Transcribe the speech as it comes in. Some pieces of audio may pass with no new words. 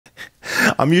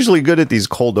I'm usually good at these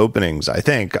cold openings. I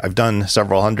think I've done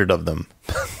several hundred of them,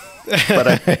 but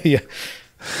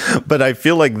I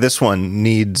feel like this one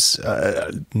needs, I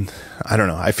don't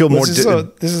know. I feel more.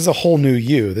 This is a whole new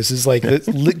you. This is like,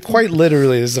 quite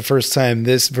literally, this is the first time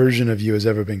this version of you has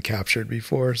ever been captured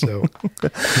before. So,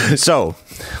 so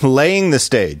laying the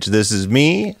stage, this is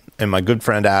me and my good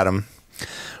friend, Adam.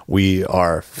 We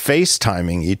are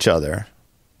FaceTiming each other,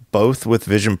 both with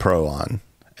Vision Pro on,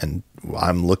 and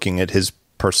I'm looking at his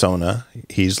persona.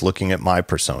 He's looking at my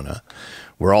persona.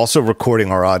 We're also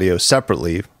recording our audio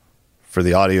separately for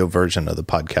the audio version of the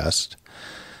podcast.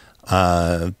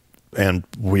 And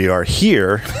we are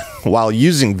here while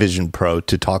using Vision Pro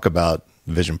to talk about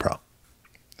Vision Pro.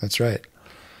 That's right.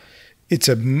 It's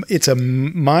a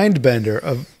mind bender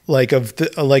of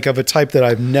a type that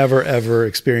I've never ever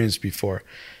experienced before.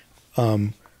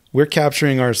 We're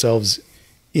capturing ourselves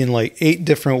in like 8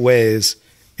 different ways,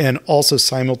 and also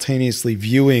simultaneously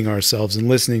viewing ourselves and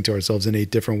listening to ourselves in 8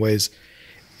 different ways.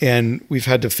 And we've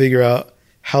had to figure out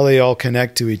how they all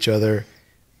connect to each other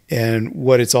and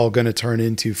what it's all going to turn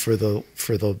into for the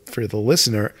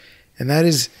listener. And that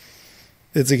is,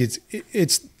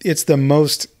 it's the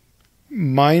most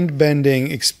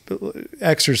mind-bending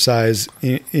exercise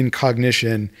in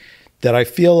cognition that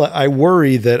I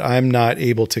worry that I'm not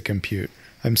able to compute.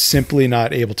 I'm simply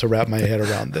not able to wrap my head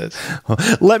around this.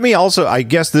 Let me also, I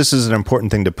guess this is an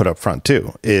important thing to put up front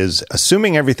too, is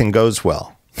assuming everything goes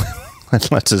well.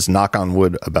 Let's just knock on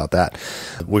wood about that.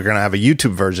 We're going to have a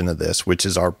YouTube version of this, which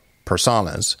is our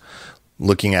personas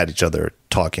looking at each other,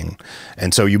 talking.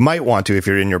 And so you might want to, if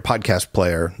you're in your podcast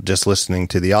player, just listening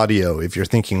to the audio, if you're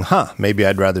thinking, maybe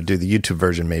I'd rather do the YouTube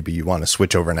version, maybe you want to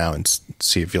switch over now and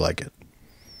see if you like it.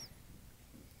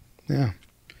 Yeah.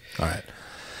 All right.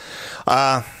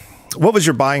 What was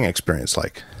your buying experience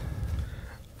like?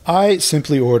 I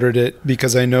simply ordered it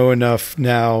because I know enough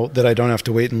now that I don't have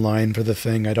to wait in line for the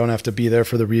thing. I don't have to be there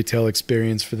for the retail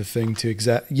experience for the thing to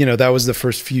that was the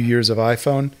first few years of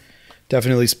iPhone.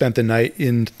 Definitely spent the night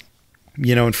in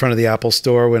front of the Apple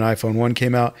store when iPhone 1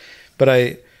 came out. But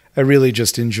I really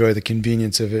just enjoy the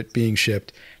convenience of it being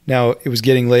shipped. Now, it was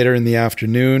getting later in the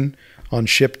afternoon on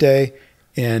ship day,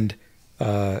 and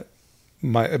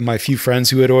my few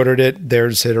friends who had ordered it,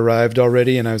 theirs had arrived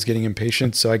already, and I was getting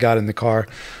impatient. So I got in the car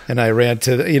and I ran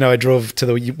I drove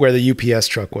to where the UPS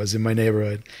truck was in my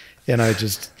neighborhood. And I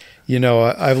just,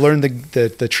 I've learned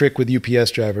the trick with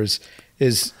UPS drivers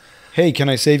is, hey, can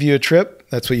I save you a trip?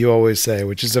 That's what you always say,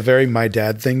 which is a very my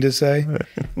dad thing to say.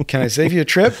 Can I save you a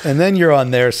trip? And then you're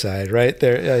on their side, right?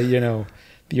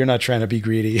 You're not trying to be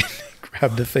greedy.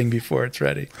 Grab the thing before it's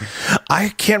ready.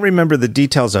 I can't remember the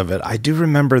details of it. I do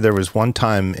remember there was one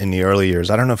time in the early years,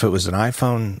 I don't know if it was an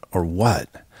iPhone or what,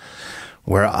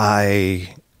 where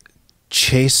I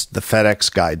chased the FedEx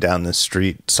guy down the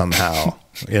street somehow,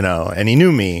 and he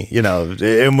knew me,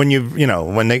 and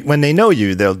when they know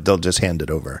you, they'll just hand it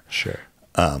over. Sure.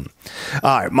 All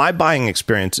right. My buying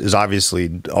experience is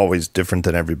obviously always different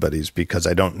than everybody's because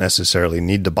I don't necessarily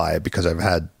need to buy it because I've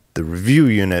had the review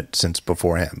unit since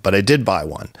beforehand, but I did buy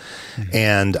one. Mm-hmm.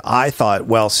 And I thought,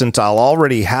 well, since I'll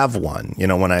already have one,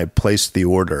 when I placed the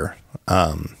order,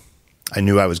 I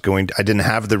knew I didn't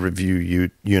have the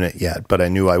review unit yet, but I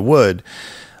knew I would.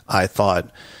 I thought,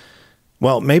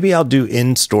 well, maybe I'll do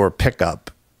in-store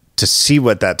pickup to see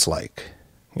what that's like,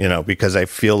 because I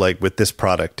feel like with this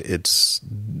product, it's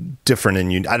different.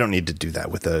 And I don't need to do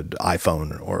that with an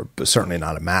iPhone or certainly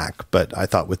not a Mac, but I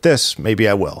thought with this, maybe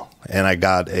I will. And I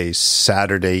got a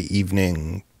Saturday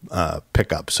evening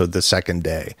pickup, so the second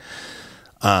day.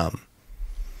 And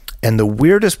the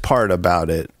weirdest part about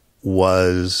it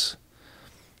was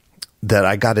that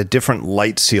I got a different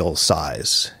light seal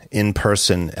size in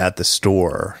person at the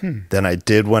store than I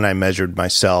did when I measured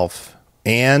myself,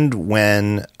 and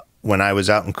when I was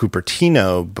out in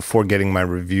Cupertino before getting my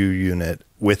review unit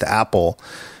with Apple.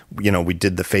 We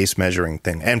did the face measuring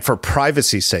thing. And for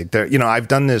privacy's sake, I've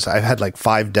done this. I've had like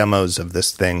 5 demos of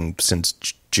this thing since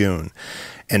June.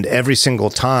 And every single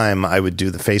time I would do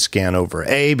the face scan over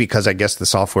because I guess the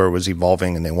software was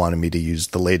evolving and they wanted me to use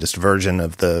the latest version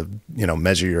of the,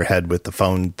 measure your head with the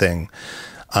phone thing.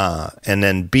 And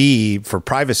then B, for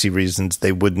privacy reasons,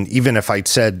 they wouldn't, even if I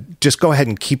said, just go ahead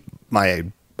and keep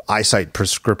my eyesight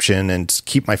prescription and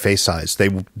keep my face size,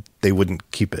 they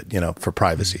wouldn't keep it, for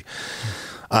privacy.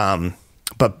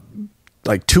 But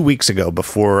like 2 weeks ago,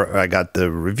 before I got the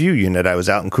review unit, I was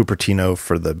out in Cupertino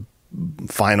for the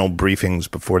final briefings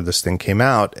before this thing came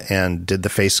out and did the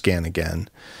face scan again.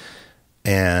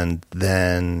 And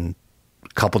then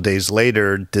a couple days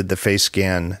later, did the face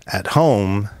scan at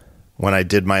home when I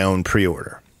did my own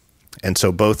pre-order. And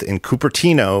so both in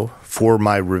Cupertino for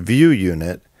my review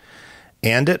unit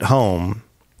and at home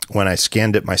when I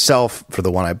scanned it myself for the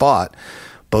one I bought.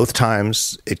 Both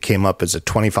times it came up as a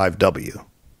 25W.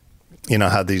 You know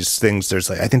how these things, there's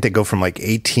like, I think they go from like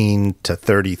 18 to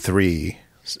 33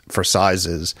 for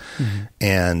sizes,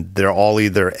 and they're all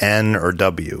either N or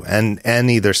W. And N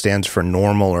either stands for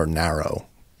normal or narrow.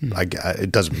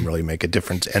 It doesn't really make a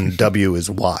difference. And W is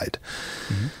wide.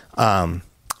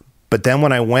 But then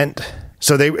when I went,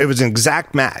 so it was an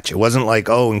exact match. It wasn't like,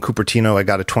 oh, in Cupertino I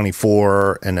got a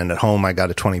 24, and then at home I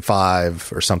got a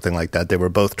 25 or something like that. They were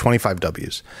both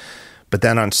 25Ws. But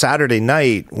then on Saturday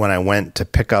night, when I went to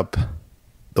pick up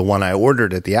the one I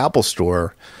ordered at the Apple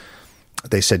store,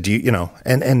 they said, "Do you know?"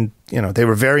 And they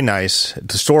were very nice.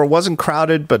 The store wasn't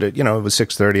crowded, but it was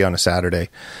 6:30 on a Saturday.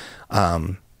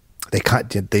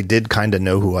 They did kind of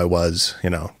know who I was,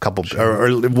 couple, or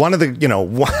one of the,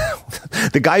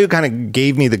 the guy who kind of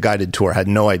gave me the guided tour had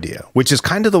no idea, which is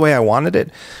kind of the way I wanted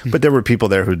it. But there were people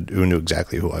there who knew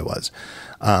exactly who I was.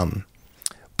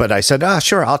 But I said,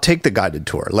 sure, I'll take the guided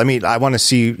tour. I want to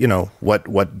see,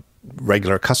 what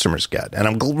regular customers get. And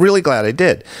I'm really glad I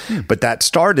did. But that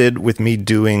started with me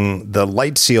doing the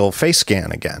light seal face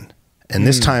scan again. And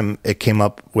this time it came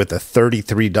up with a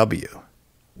 33W.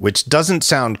 Which doesn't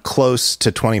sound close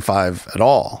to 25 at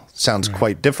all. Sounds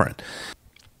quite different.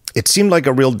 It seemed like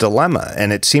a real dilemma,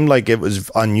 and it seemed like it was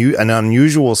an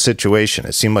unusual situation.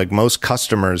 It seemed like most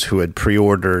customers who had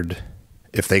pre-ordered,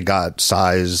 if they got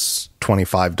size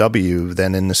 25W,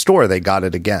 then in the store they got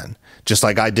it again, just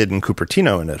like I did in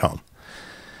Cupertino and at home.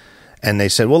 And they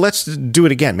said, well, let's do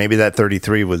it again. Maybe that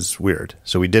 33 was weird.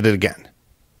 So we did it again,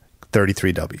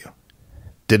 33W.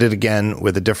 Did it again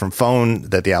with a different phone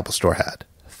that the Apple Store had.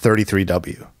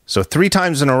 33W. So 3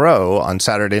 times in a row on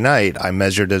Saturday night, I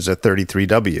measured as a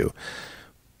 33W.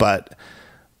 But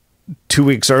 2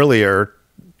 weeks earlier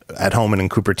at home and in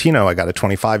Cupertino, I got a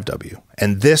 25W.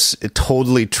 And it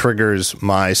totally triggers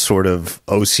my sort of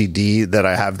OCD that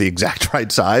I have the exact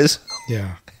right size.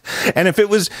 Yeah. And if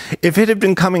it had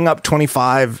been coming up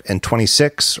 25 and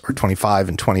 26 or 25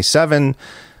 and 27,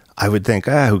 I would think,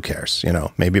 who cares?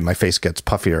 Maybe my face gets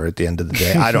puffier at the end of the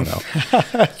day. I don't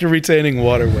know. You're retaining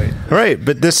water weight. Right.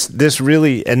 But this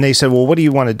really, and they said, well, what do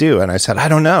you want to do? And I said, I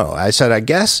don't know. I said, I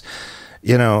guess,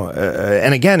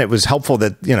 and again, it was helpful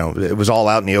that, it was all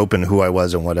out in the open who I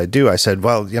was and what I do. I said,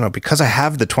 well, because I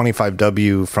have the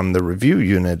 25W from the review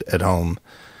unit at home,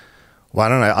 why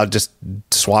don't I'll just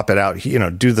swap it out,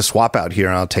 do the swap out here,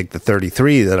 and I'll take the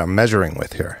 33 that I'm measuring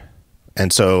with here.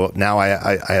 And so now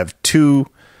I have 2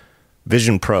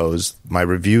 Vision Pros, my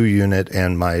review unit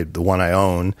and the one I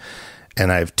own,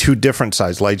 and I have 2 different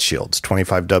size light shields,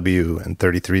 25W and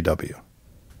 33W.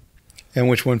 And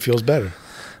which one feels better?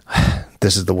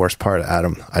 This is the worst part,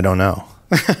 Adam. I don't know.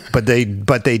 but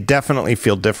they definitely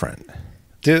feel different.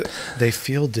 Do they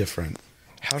feel different?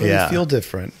 How do they feel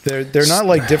different? They're not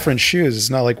like different shoes. It's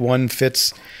not like one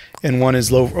fits and one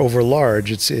is low over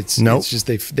large. It's nope. It's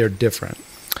just they're different.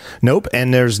 Nope.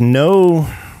 And there's no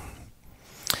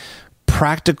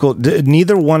practical,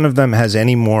 neither one of them has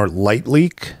any more light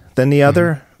leak than the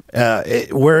other.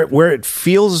 Where it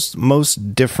feels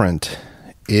most different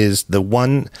is the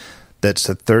one that's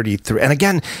a 33. And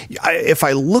again, if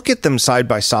I look at them side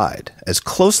by side as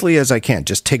closely as I can,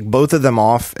 just take both of them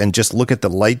off and just look at the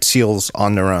light seals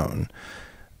on their own.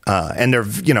 And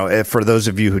they're, for those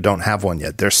of you who don't have one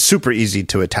yet, they're super easy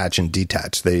to attach and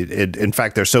detach. In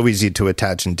fact, they're so easy to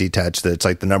attach and detach that it's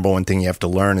like the number one thing you have to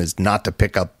learn is not to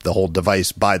pick up the whole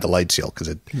device by the light seal because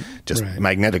it just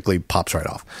magnetically pops right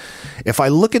off. If I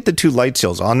look at the 2 light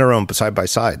seals on their own side by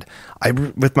side,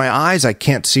 with my eyes, I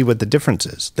can't see what the difference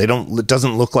is. It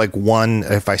doesn't look like one.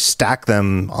 If I stack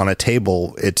them on a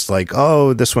table, it's like,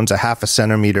 oh, this one's a half a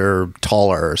centimeter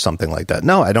taller or something like that.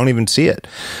 No, I don't even see it.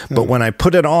 But when I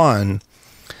put it on,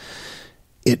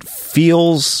 it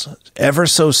feels ever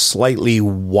so slightly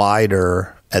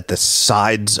wider at the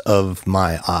sides of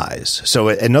my eyes. So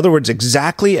in other words,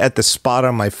 exactly at the spot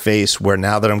on my face where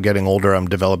now that I'm getting older, I'm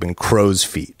developing crow's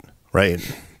feet, right?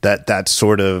 That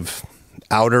sort of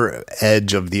outer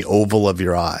edge of the oval of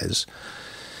your eyes.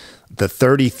 The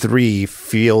 33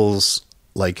 feels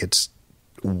like it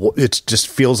just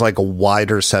feels like a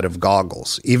wider set of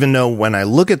goggles, even though when I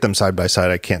look at them side by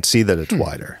side, I can't see that it's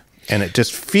wider, and it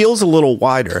just feels a little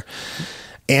wider.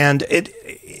 And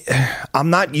I'm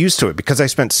not used to it because I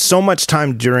spent so much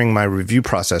time during my review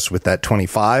process with that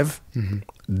 25.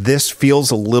 This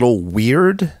feels a little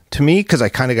weird to me because I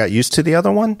kind of got used to the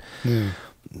other one.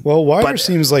 Well, wider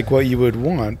seems like what you would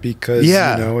want because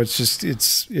it's just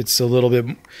it's a little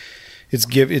bit it's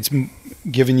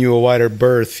giving you a wider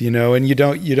berth, and you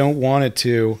don't want it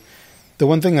to. the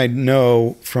one thing I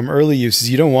know from early use is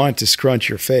you don't want to scrunch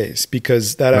your face,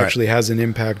 because that actually has an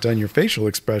impact on your facial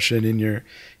expression in your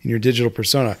digital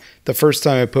persona. The first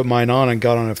time I put mine on and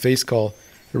got on a face call,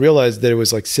 I realized that it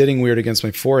was like sitting weird against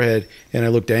my forehead, and I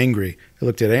looked angry. I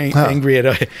looked angry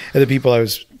at the people I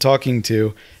was talking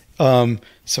to.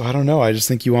 So I don't know. I just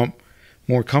think you want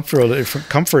more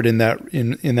comfort in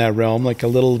that realm, like a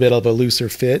little bit of a looser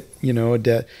fit,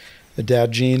 a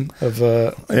dad gene of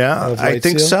I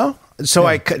think so. So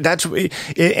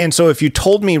and so if you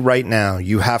told me right now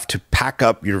you have to pack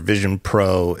up your Vision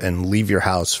Pro and leave your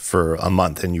house for a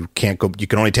month, and you can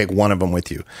only take one of them with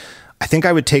you, I think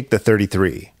I would take the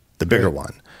 33, the bigger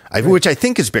one. Which I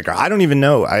think is bigger. I don't even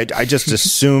know. I just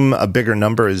assume a bigger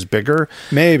number is bigger.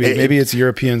 Maybe it's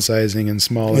European sizing and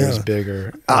smaller is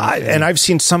bigger. And I've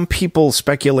seen some people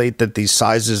speculate that these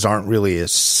sizes aren't really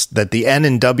that the N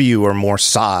and W are more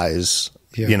size,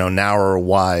 narrow or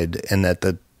wide, and that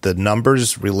the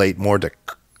numbers relate more to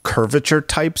curvature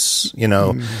types,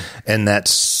 and that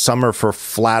some are for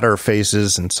flatter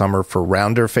faces and some are for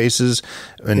rounder faces,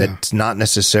 and it's not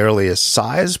necessarily a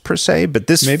size per se, but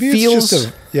maybe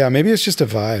it's just a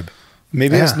vibe.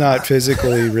 Maybe it's not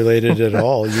physically related at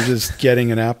all. You're just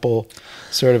getting an Apple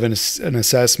sort of an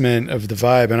assessment of the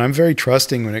vibe, and I'm very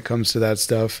trusting when it comes to that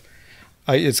stuff.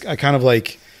 I kind of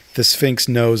like the Sphinx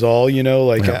knows all,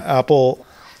 Apple.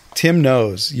 Tim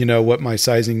knows, what my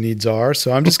sizing needs are,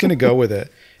 so I'm just going to go with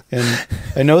it. And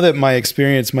I know that my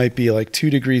experience might be like 2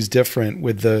 degrees different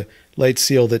with the light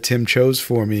seal that Tim chose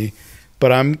for me, but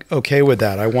I'm okay with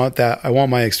that. I want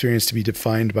my experience to be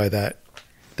defined by that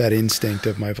instinct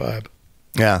of my vibe.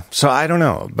 Yeah. So I don't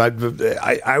know, but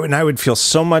I would feel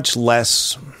so much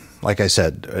less, like I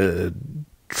said,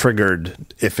 triggered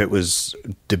if it was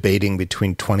debating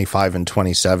between 25 and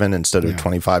 27 instead of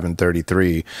 25 and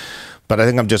 33. But I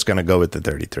think I'm just going to go with the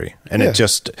 33, and it's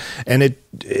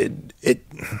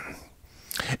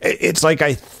like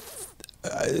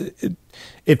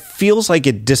it feels like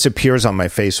it disappears on my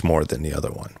face more than the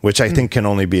other one, which I think can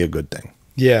only be a good thing.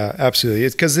 Yeah, absolutely.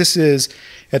 It's because this is,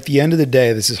 at the end of the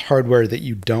day, this is hardware that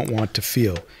you don't want to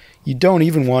feel. You don't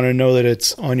even want to know that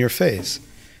it's on your face.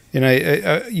 And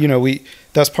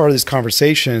that's part of this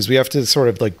conversation is we have to sort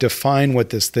of like define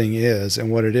what this thing is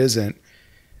and what it isn't.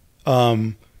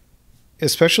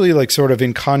 Especially like sort of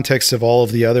in context of all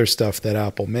of the other stuff that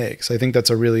Apple makes. I think that's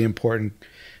a really important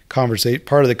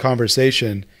part of the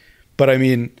conversation. But I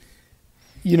mean,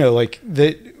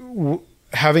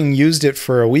 having used it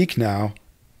for a week now,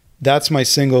 that's my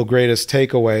single greatest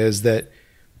takeaway is that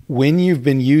when you've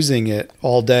been using it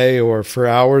all day or for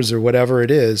hours or whatever it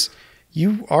is,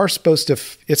 it's supposed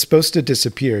to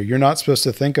disappear. You're not supposed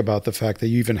to think about the fact that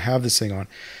you even have this thing on.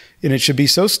 And it should be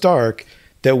so stark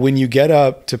that when you get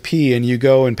up to pee and you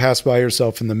go and pass by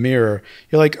yourself in the mirror,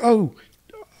 you're like, oh,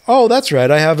 that's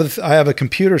right. I have a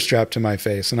computer strapped to my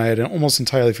face, and I had almost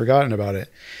entirely forgotten about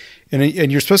it.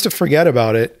 And you're supposed to forget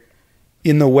about it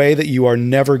in the way that you are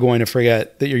never going to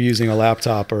forget that you're using a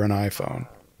laptop or an iPhone,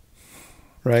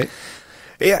 right?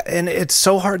 Yeah, and it's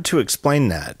so hard to explain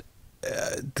that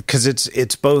because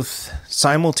it's both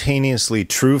simultaneously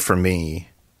true for me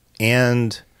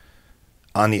and,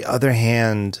 on the other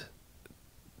hand,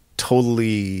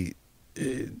 totally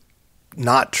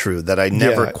not true, that I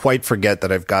never quite forget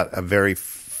that I've got a very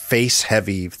face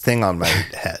heavy thing on my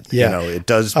head. It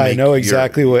does. I know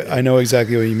exactly what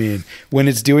you mean. When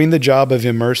it's doing the job of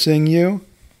immersing you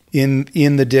in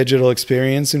the digital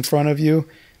experience in front of you,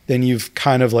 then you've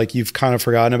kind of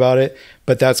forgotten about it.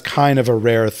 But that's kind of a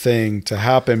rare thing to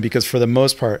happen because for the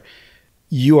most part,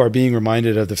 you are being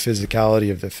reminded of the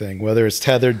physicality of the thing, whether it's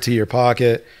tethered to your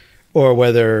pocket or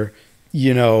whether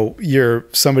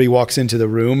somebody walks into the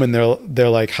room and they're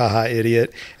like, haha,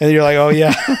 idiot. And you're like, oh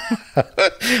yeah.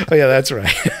 Oh yeah, that's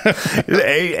right.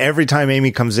 Every time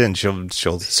Amy comes in,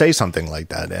 she'll say something like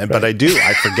that. But I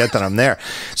forget that I'm there.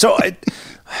 So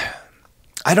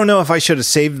I don't know if I should have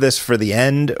saved this for the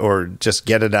end or just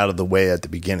get it out of the way at the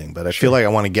beginning, but I feel like I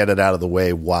want to get it out of the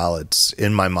way while it's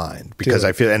in my mind because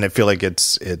I feel like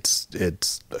it's a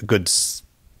good,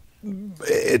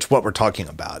 it's what we're talking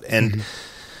about. And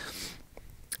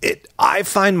I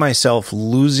find myself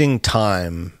losing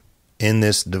time in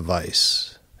this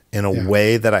device in a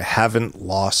way that I haven't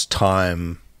lost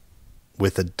time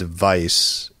with a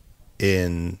device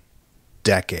in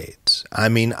decades. I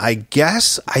mean, I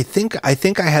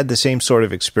think I had the same sort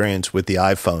of experience with the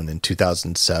iPhone in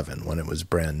 2007 when it was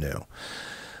brand new.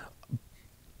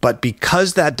 But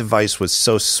because that device was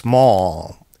so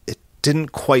small, it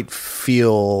didn't quite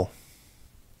feel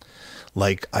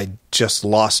like I just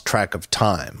lost track of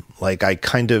time. Like I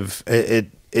kind of,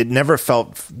 the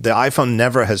iPhone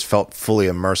never has felt fully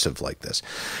immersive like this.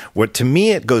 What to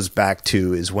me it goes back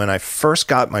to is when I first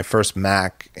got my first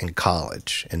Mac in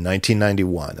college in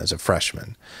 1991 as a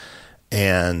freshman.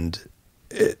 And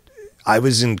I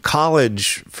was in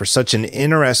college for such an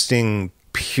interesting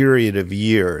period of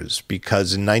years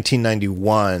because in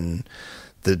 1991,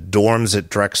 the dorms at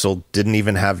Drexel didn't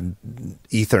even have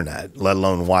Ethernet, let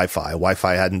alone Wi-Fi.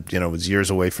 Wi-Fi hadn't, was years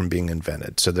away from being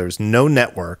invented. So there was no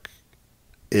network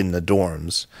in the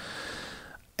dorms.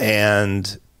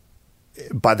 And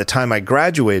by the time I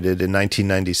graduated in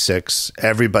 1996,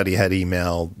 everybody had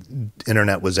email.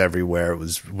 Internet was everywhere.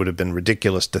 Would have been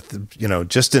ridiculous to,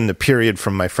 just in the period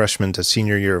from my freshman to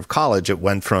senior year of college, it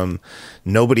went from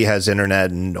nobody has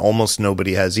internet and almost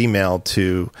nobody has email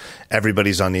to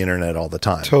everybody's on the internet all the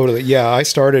time. Totally. Yeah. I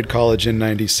started college in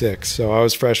 96. So I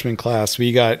was freshman class.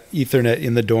 We got Ethernet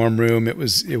in the dorm room. It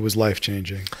was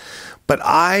life-changing. But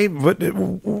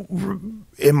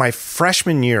in my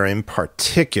freshman year in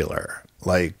particular,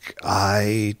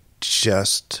 I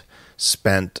just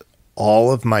spent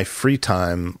all of my free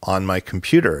time on my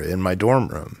computer in my dorm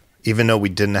room, even though we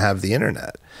didn't have the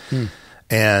internet.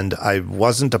 And I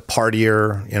wasn't a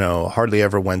partier, hardly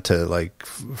ever went to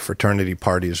fraternity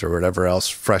parties or whatever else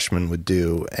freshmen would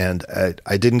do. And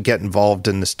I didn't get involved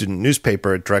in the student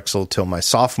newspaper at Drexel till my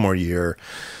sophomore year.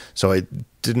 So I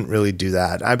didn't really do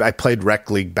that. I played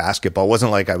rec league basketball. It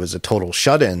wasn't like I was a total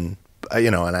shut-in,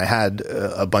 and I had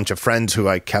a bunch of friends who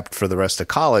I kept for the rest of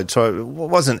college. So it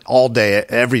wasn't all day,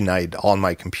 every night on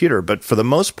my computer. But for the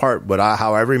most part,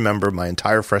 how I remember my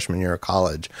entire freshman year of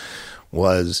college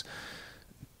was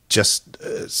just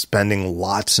spending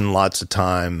lots and lots of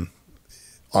time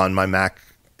on my Mac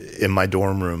in my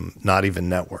dorm room, not even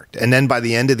networked. And then by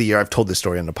the end of the year, I've told this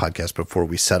story on the podcast before,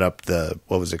 we set up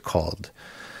what was it called?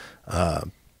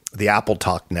 The Apple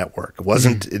Talk network. It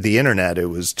wasn't the internet. It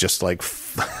was just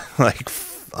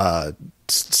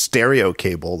stereo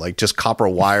cable, just copper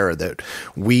wire that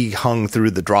we hung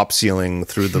through the drop ceiling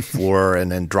through the floor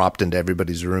and then dropped into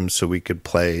everybody's room so we could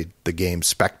play the game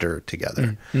Spectre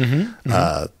together.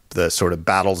 The sort of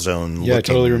Battlezone looking I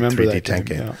totally remember 3D that tank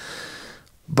game. Yeah.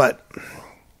 But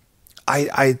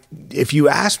if you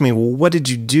ask me, well, what did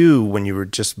you do when you were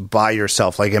just by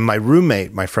yourself? And my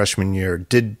roommate, my freshman year,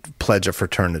 did pledge a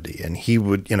fraternity, and he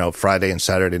would, Friday and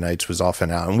Saturday nights was off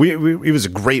and out. And he was a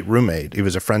great roommate. He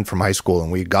was a friend from high school, and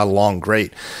we got along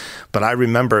great. But I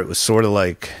remember it was sort of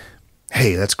like,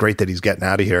 hey, that's great that he's getting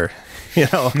out of here.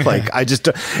 I just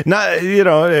not,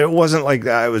 it wasn't like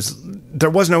there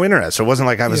was no internet. So it wasn't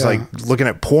like I was looking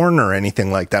at porn or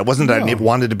anything like that. It wasn't that I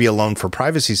wanted to be alone for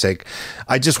privacy's sake.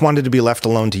 I just wanted to be left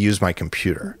alone to use my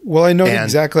computer. Well, I know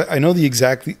the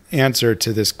exact answer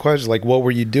to this question. What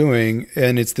were you doing?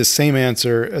 And it's the same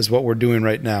answer as what we're doing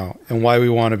right now and why we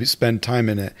want to spend time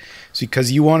in it. It's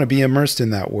because you want to be immersed in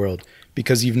that world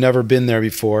because you've never been there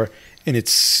before. And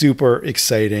it's super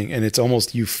exciting and it's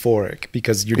almost euphoric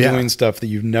because you're doing stuff that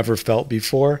you've never felt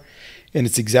before. And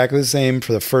it's exactly the same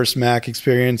for the first Mac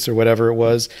experience or whatever it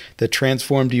was that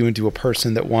transformed you into a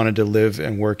person that wanted to live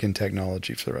and work in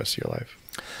technology for the rest of your life.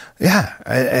 Yeah.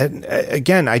 And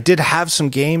again, I did have some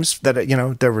games that,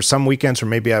 there were some weekends where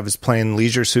maybe I was playing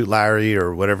Leisure Suit Larry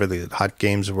or whatever the hot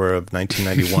games were of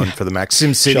 1991 for the Mac.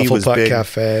 SimCity was big.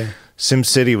 Cafe.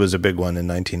 SimCity was a big one in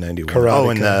 1991. Karateka. Oh,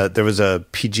 and there was a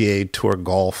PGA Tour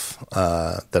golf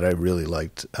that I really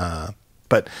liked.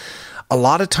 But a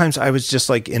lot of times I was just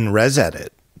in ResEdit,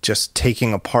 just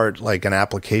taking apart an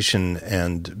application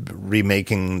and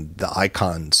remaking the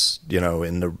icons,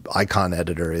 in the icon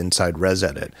editor inside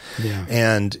ResEdit. Yeah.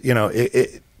 And,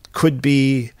 it could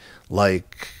be I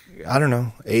don't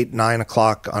know, 8, 9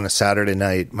 o'clock on a Saturday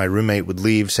night. My roommate would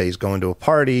leave, say he's going to a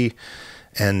party.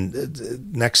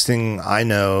 And next thing I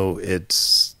know,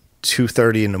 it's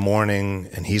 2:30 in the morning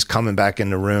and he's coming back in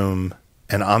the room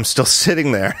and I'm still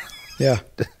sitting there. Yeah.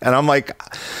 And I'm like,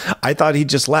 I thought he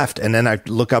just left. And then I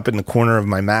look up in the corner of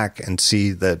my Mac and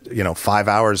see that, 5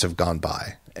 hours have gone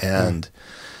by. And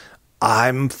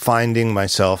I'm finding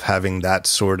myself having that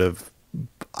sort of,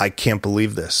 I can't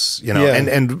believe this,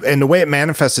 and the way it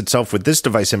manifests itself with this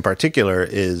device in particular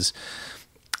is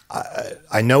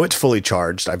I know it's fully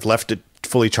charged. I've left it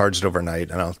fully charged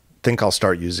overnight and I'll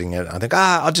start using it. I think,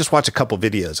 I'll just watch a couple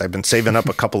videos. I've been saving up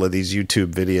a couple of these YouTube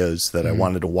videos that I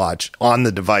wanted to watch on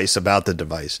the device about the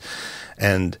device.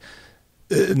 And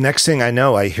next thing I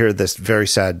know, I hear this very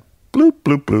sad bloop,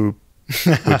 bloop, bloop.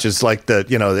 which is like the,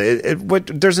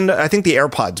 I think the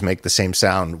AirPods make the same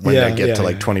sound when they get to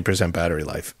 20% battery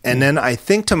life. And then I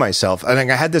think to myself, I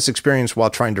think I had this experience while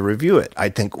trying to review it. I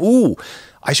think, ooh,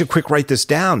 I should quick write this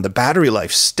down. The battery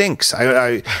life stinks.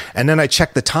 And then I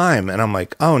check the time and I'm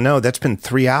like, oh no, that's been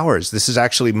 3 hours. This is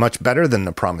actually much better than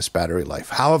the promised battery life.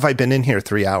 How have I been in here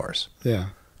 3 hours? Yeah.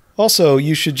 Also,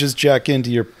 you should just jack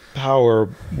into your power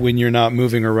when you're not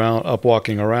moving around,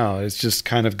 walking around. It's just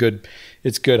kind of good.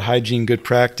 It's good hygiene, good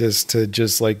practice to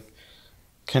just like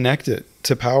connect it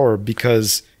to power,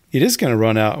 because it is going to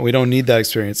run out. We don't need that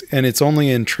experience. And it's only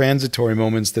in transitory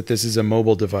moments that this is a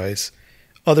mobile device.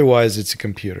 Otherwise, it's a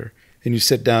computer, and you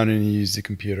sit down and you use the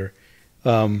computer.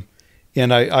 And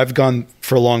I've gone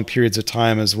for long periods of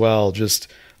time as well,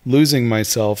 just losing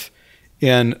myself.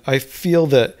 And I feel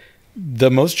that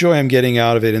the most joy I'm getting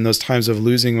out of it in those times of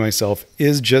losing myself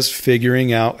is just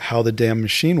figuring out how the damn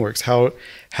machine works, how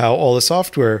all the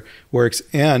software works,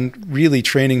 and really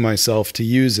training myself to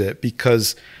use it.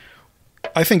 Because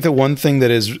I think that one thing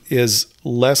that is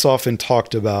less often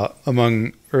talked about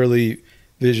among early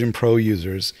Vision Pro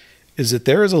users is that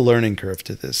there is a learning curve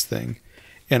to this thing.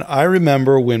 And I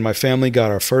remember when my family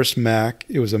got our first Mac,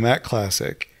 it was a Mac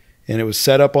Classic, and it was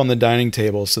set up on the dining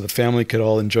table so the family could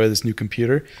all enjoy this new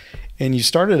computer. And you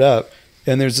start it up,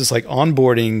 and there's this like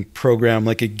onboarding program,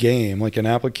 like a game, like an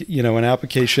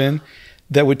application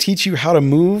that would teach you how to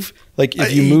move. Like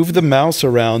if you move the mouse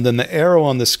around, then the arrow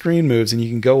on the screen moves, and you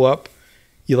can go up.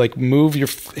 You like move your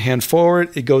hand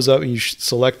forward, it goes up, and you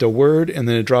select a word, and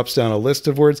then it drops down a list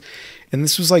of words. And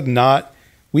this was like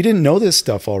we didn't know this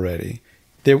stuff already.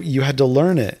 You had to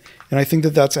learn it. And I think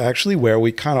that that's actually where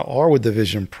we kind of are with the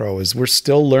Vision Pro, is we're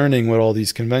still learning what all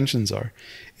these conventions are.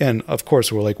 And of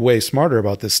course, we're like way smarter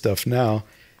about this stuff now.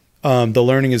 The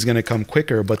learning is going to come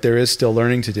quicker, but there is still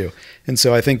learning to do. And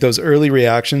so I think those early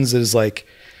reactions is like,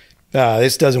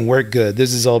 this doesn't work good.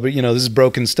 This is all, this is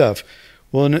broken stuff.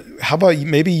 Well, how about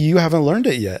maybe you haven't learned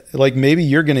it yet? Like maybe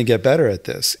you're going to get better at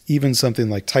this. Even something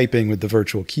like typing with the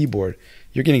virtual keyboard,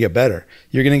 you're going to get better.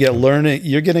 You're going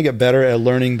to get better at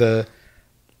learning the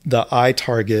eye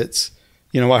targets.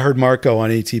 I heard Marco on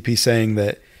ATP saying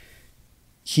that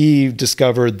he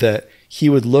discovered that he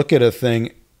would look at a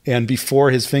thing, and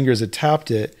before his fingers had tapped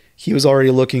it, he was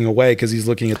already looking away because he's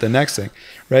looking at the next thing,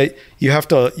 right? You have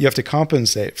to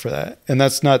compensate for that. And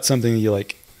that's not something that you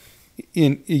like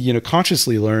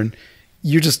consciously learn.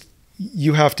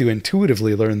 You have to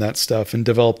intuitively learn that stuff and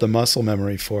develop the muscle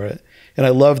memory for it. And I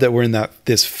love that we're in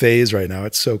this phase right now.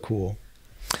 It's so cool.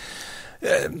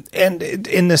 And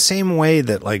in the same way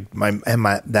that like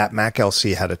that Mac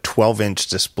LC had a 12-inch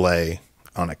display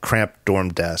on a cramped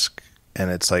dorm desk, and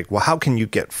it's like, well, how can you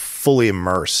get fully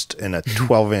immersed in a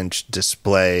 12-inch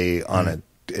display on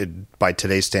by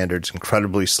today's standards,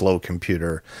 incredibly slow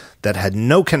computer that had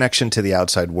no connection to the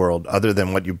outside world other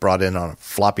than what you brought in on a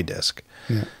floppy disk?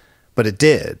 Yeah. But it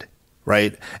did,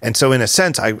 right? And so in a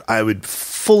sense, I would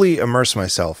fully immerse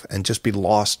myself and just be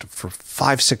lost for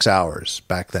 5-6 hours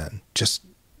back then, just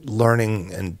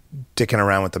learning and dicking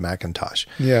around with the Macintosh.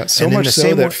 Yeah, so much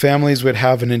so that families would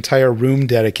have an entire room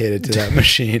dedicated to that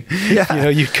machine. Yeah.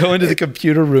 You'd go into the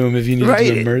computer room if you needed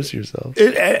to immerse yourself.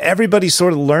 Everybody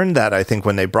sort of learned that, I think,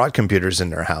 when they brought computers in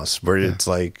their house, where it's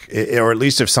like, or at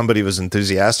least if somebody was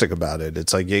enthusiastic about it,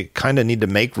 it's like you kind of need to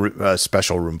make a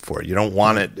special room for it. You don't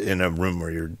want it in a room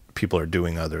where people are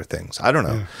doing other things. I don't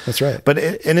know. Yeah, that's right. But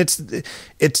it's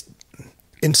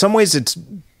in some ways it's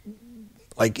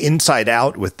like inside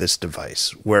out with this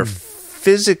device, where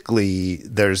physically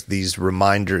there's these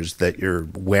reminders that you're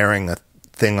wearing a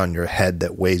thing on your head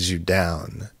that weighs you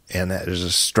down, and there's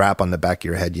a strap on the back of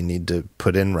your head you need to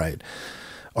put in right,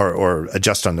 or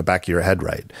adjust on the back of your head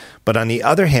right. But on the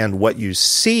other hand, what you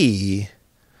see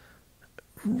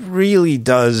really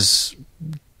does,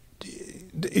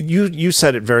 you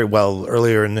said it very well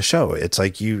earlier in the show. It's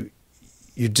like you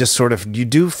just sort of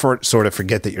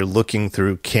forget that you're looking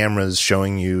through cameras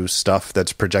showing you stuff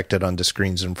that's projected onto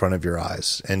screens in front of your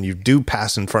eyes, and you do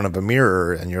pass in front of a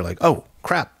mirror and you're like, oh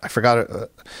crap, I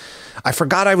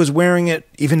forgot I was wearing it,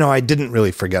 even though I didn't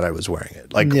really forget I was wearing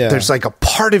it. Like there's like a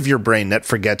part of your brain that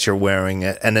forgets you're wearing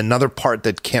it, and another part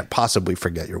that can't possibly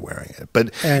forget you're wearing it, but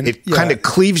it kind of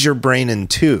cleaves your brain in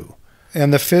two.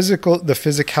 And the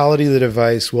physicality of the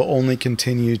device will only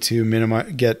continue to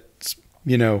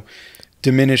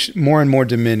diminished, more and more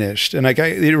diminished. And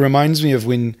it reminds me of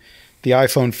when the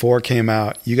iPhone 4 came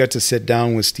out. You got to sit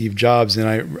down with Steve Jobs, and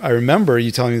I remember you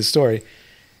telling me the story.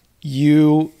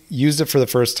 You used it for the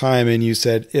first time, and you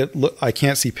said, I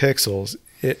can't see pixels.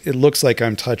 It looks like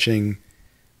I'm touching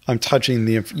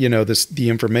the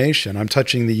information. I'm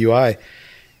touching the UI.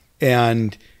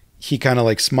 And he kind of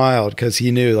like smiled because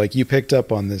he knew like you picked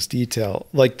up on this detail,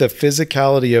 like the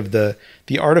physicality of the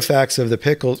artifacts of the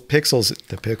pixels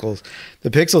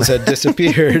had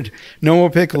disappeared. No more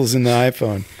pickles in the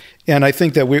iPhone. And I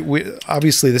think that we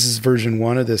obviously this is version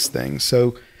 1 of this thing.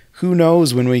 So who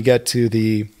knows when we get to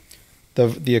the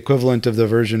equivalent of the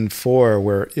version 4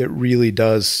 where it really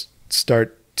does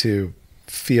start to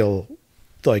feel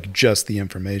like just the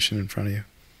information in front of you.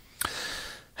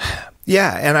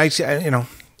 Yeah. And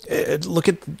look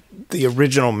at the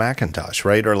original Macintosh,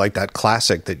 right? Or like that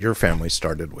classic that your family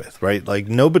started with, right? Like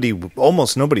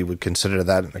almost nobody would consider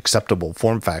that an acceptable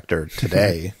form factor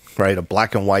today, right? A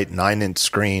black and white 9-inch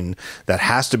screen that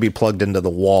has to be plugged into the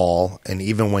wall. And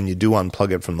even when you do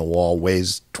unplug it from the wall,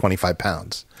 weighs 25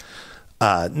 pounds.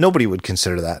 Nobody would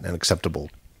consider that an acceptable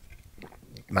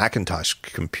Macintosh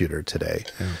computer today.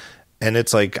 Yeah. And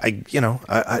it's like,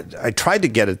 I tried to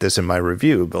get at this in my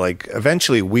review, but like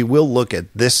eventually we will look at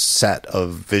this set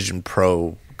of Vision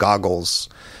Pro goggles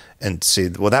and see,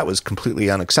 well, that was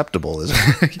completely unacceptable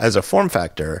as a form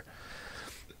factor,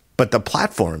 but the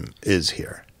platform is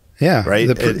here. Yeah. Right.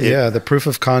 The proof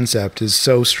of concept is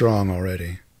so strong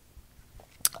already.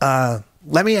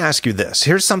 Let me ask you this.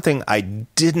 Here's something I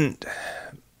don't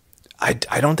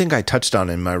think I touched on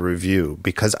in my review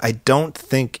because I don't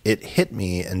think it hit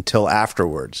me until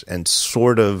afterwards and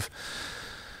sort of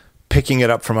picking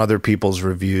it up from other people's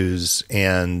reviews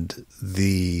and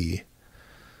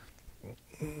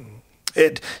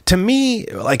to me,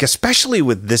 like, especially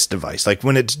with this device, like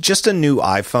when it's just a new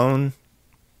iPhone,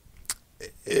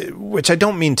 which I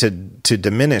don't mean to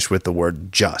diminish with the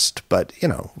word just, but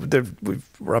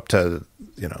we're up to,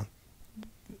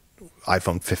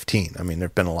 iPhone 15. I mean,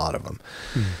 there've been a lot of them.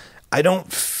 I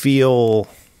don't feel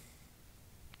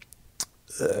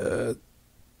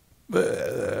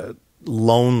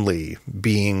lonely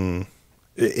being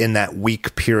in that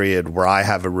week period where I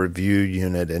have a review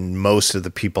unit and most of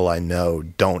the people I know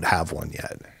don't have one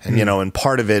yet. And, and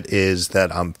part of it is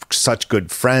that I'm such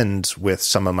good friends with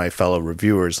some of my fellow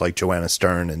reviewers like Joanna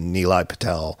Stern and Nilay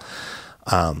Patel.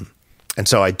 And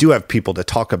so I do have people to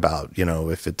talk about,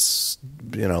 if it's,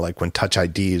 like when Touch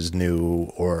ID is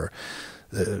new or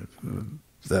the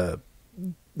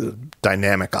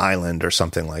Dynamic Island or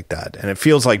something like that. And it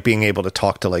feels like being able to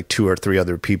talk to like 2 or 3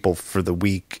 other people for the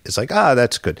week is like,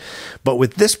 that's good. But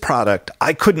with this product,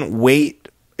 I couldn't wait.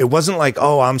 It wasn't like,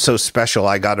 I'm so special.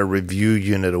 I got a review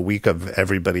unit a week of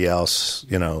everybody else,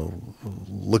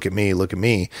 look at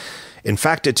me. In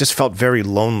fact, it just felt very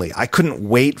lonely. I couldn't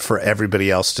wait for everybody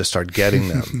else to start getting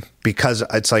them because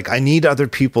it's like I need other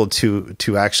people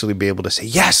to actually be able to say,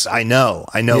 yes, I know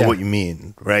what you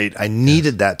mean, right? I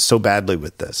needed that so badly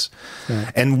with this. Yeah.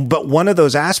 But one of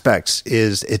those aspects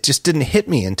is it just didn't hit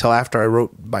me until after I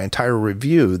wrote my entire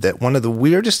review that one of the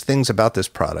weirdest things about this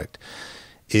product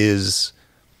is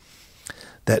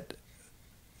that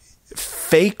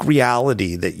fake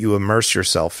reality that you immerse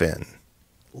yourself in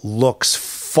looks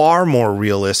far more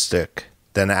realistic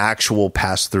than actual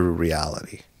pass-through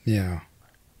reality. Yeah.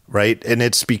 Right? And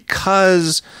it's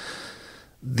because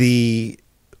the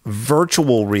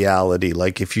virtual reality,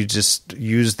 like if you just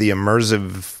use the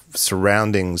immersive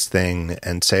surroundings thing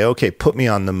and say, okay, put me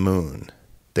on the moon.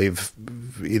 They've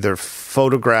either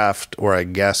photographed or I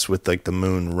guess with like the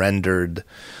moon rendered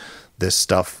this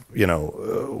stuff,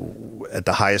 at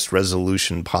the highest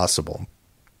resolution possible.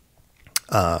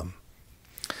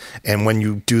 And when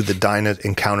you do the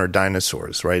encounter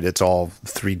dinosaurs, right, it's all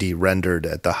 3D rendered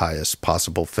at the highest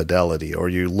possible fidelity. Or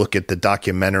you look at the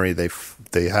documentary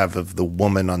they have of the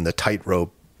woman on the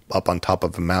tightrope up on top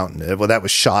of a mountain. Well, that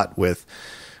was shot with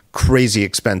crazy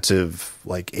expensive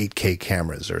like 8K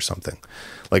cameras or something,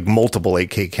 like multiple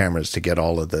 8K cameras to get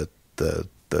all of the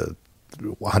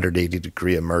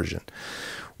 180-degree immersion.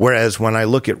 Whereas when I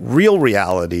look at real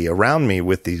reality around me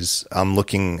with these, I'm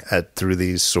looking at through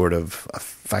these sort of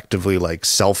effectively like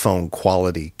cell phone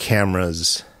quality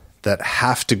cameras that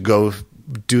have to go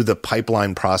do the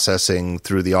pipeline processing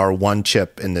through the R1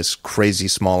 chip in this crazy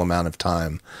small amount of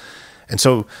time. And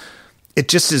so it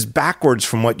just is backwards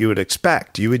from what you would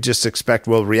expect. You would just expect,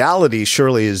 well, reality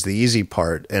surely is the easy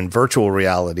part and virtual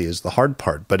reality is the hard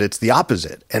part, but it's the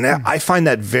opposite. And I find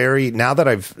that now that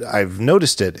I've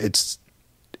noticed it,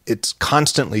 it's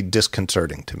constantly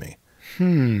disconcerting to me.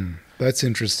 That's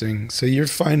interesting. So you're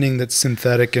finding that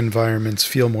synthetic environments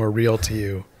feel more real to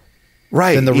you.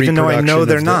 Right. Than the even though I know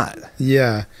they're not.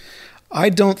 Yeah. I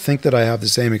don't think that I have the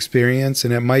same experience,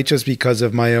 and it might just because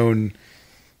of my own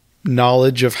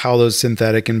knowledge of how those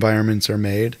synthetic environments are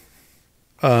made.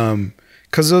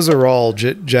 Because those are all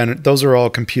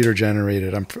computer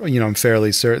generated. I'm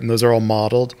fairly certain those are all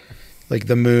modeled. like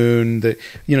the moon,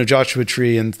 Joshua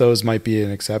Tree, and those might be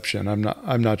an exception.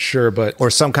 I'm not sure, but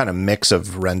or some kind of mix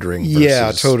of rendering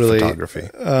versus photography.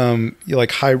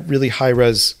 Like really high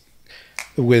res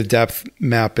with depth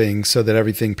mapping so that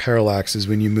everything parallaxes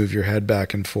when you move your head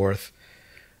back and forth.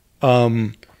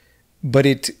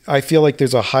 But I feel like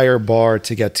there's a higher bar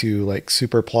to get to like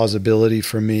super plausibility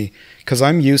for me, because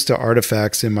I'm used to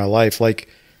artifacts in my life. Like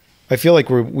I feel like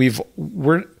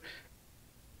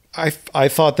I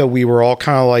thought that we were all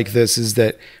kind of like this, is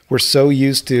that we're so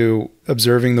used to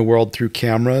observing the world through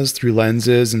cameras, through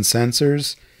lenses and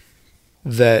sensors,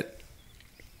 that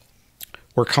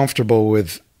we're comfortable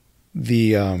with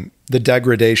the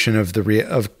degradation of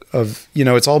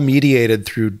it's all mediated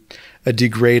through a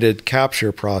degraded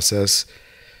capture process.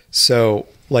 So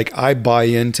like I buy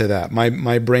into that.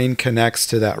 My brain connects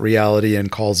to that reality and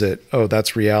calls it, oh,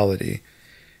 that's reality.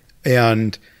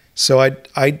 And so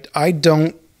I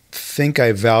don't think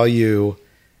I value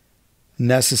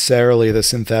necessarily the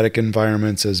synthetic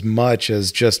environments as much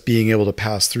as just being able to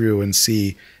pass through and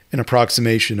see an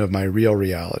approximation of my real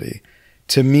reality.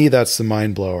 To me, that's the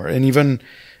mind blower. And even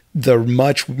the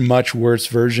much, much worse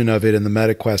version of it in the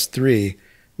MetaQuest 3,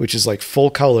 which is like full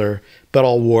color, but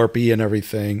all warpy and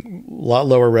everything, a lot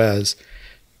lower res.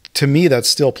 To me, that's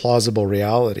still plausible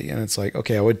reality. And it's like,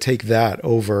 okay, I would take that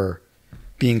over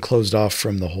being closed off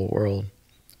from the whole world.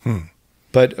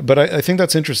 But I think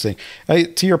that's interesting.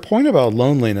 To your point about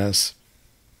loneliness,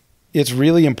 it's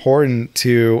really important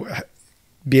to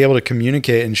be able to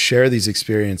communicate and share these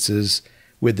experiences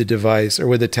with the device or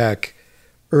with the tech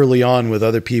early on with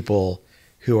other people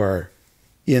who are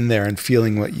in there and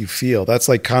feeling what you feel. That's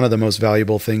like kind of the most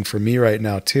valuable thing for me right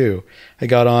now too. I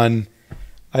got on,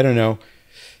 I don't know,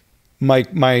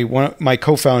 my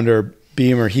co-founder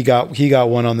Beamer, he got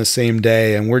one on the same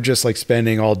day, and we're just like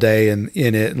spending all day in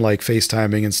it and like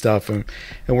FaceTiming and stuff and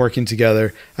working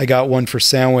together. I got one for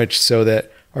Sandwich so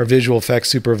that our visual effects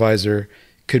supervisor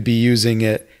could be using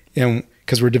it, and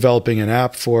because we're developing an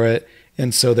app for it,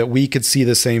 and so that we could see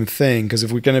the same thing. Because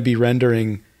if we're going to be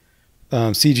rendering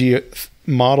CG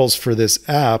models for this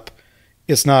app,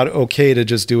 it's not okay to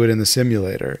just do it in the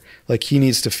simulator. Like he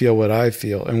needs to feel what I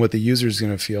feel and what the user is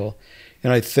going to feel.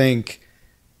 And I think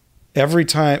every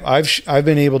time I've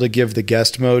been able to give the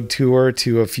guest mode tour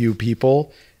to a few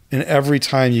people, and every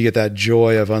time you get that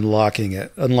joy of unlocking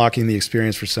the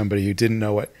experience for somebody who didn't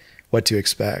know what to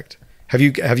expect. Have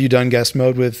you done guest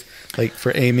mode with, like,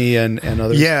 for Amy and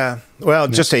others? Yeah. Well,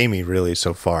 just Amy really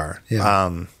so far. Yeah.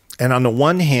 And on the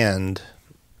one hand,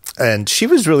 and she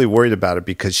was really worried about it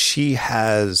because she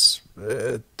has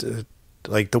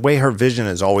like the way her vision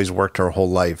has always worked her whole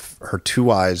life, her two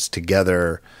eyes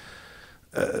together.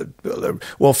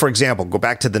 Well, for example, go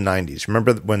back to the 90s.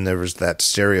 Remember when there was that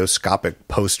stereoscopic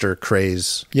poster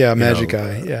craze? Yeah, Magic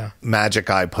Eye. Yeah, Magic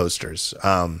Eye posters.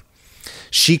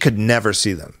 She could never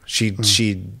see them.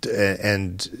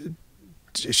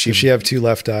 Does she have two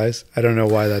left eyes? I don't know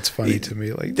why that's funny to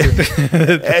me. Like,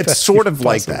 it's sort of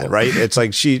like that, right? It's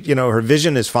like she, her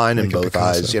vision is fine in both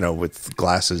eyes, with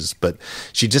glasses, but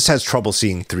she just has trouble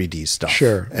seeing 3D stuff.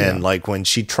 Sure. And like when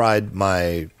she tried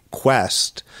my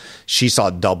Quest, she saw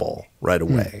double right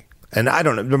away. And I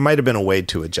don't know, there might have been a way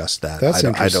to adjust that. That's I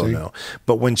interesting. don't know.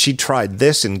 But when she tried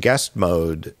this in guest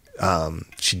mode,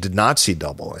 she did not see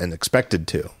double and expected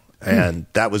to. And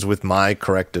that was with my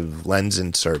corrective lens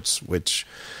inserts, which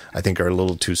I think are a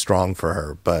little too strong for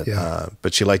her,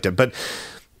 but she liked it. But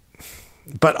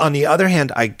on the other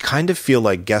hand, I kind of feel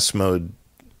like guest mode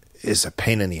is a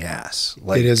pain in the ass.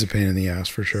 Like, it is a pain in the ass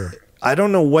for sure. I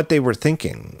don't know what they were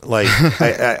thinking. Like,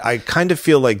 I kind of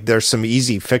feel like there's some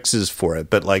easy fixes for it,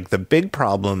 but like the big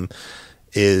problem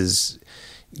is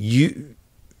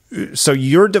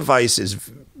your device is,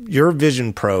 your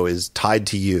Vision Pro is tied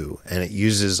to you, and it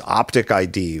uses optic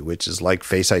ID, which is like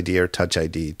Face ID or Touch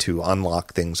ID, to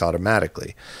unlock things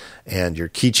automatically. And your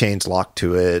keychain's locked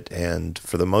to it. And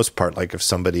for the most part, like if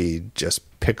somebody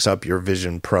just picks up your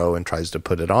Vision Pro and tries to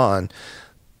put it on,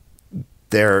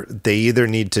 they either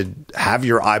need to have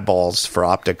your eyeballs for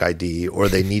optic ID, or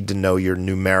they need to know your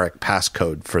numeric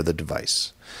passcode for the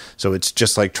device. So it's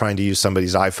just like trying to use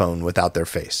somebody's iPhone without their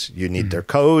face. You need their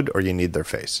code or you need their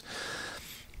face.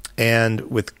 And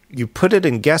you put it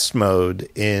in guest mode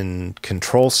in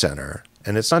Control Center,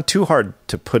 and it's not too hard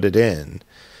to put it in.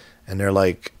 And they're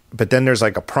like, but then there's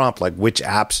like a prompt, like which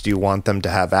apps do you want them to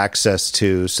have access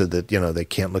to so that, they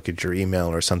can't look at your email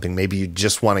or something. Maybe you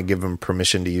just want to give them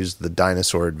permission to use the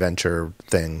dinosaur adventure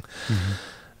thing.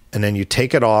 And then you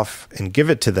take it off and give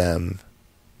it to them,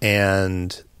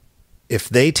 and if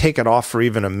they take it off for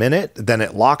even a minute, then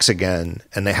it locks again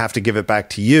and they have to give it back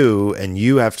to you and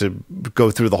you have to go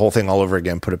through the whole thing all over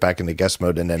again, put it back into guest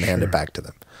mode and then hand it back to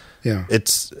them. Yeah.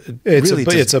 It's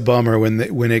a bummer when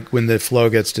the flow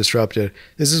gets disrupted.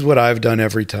 This is what I've done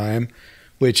every time,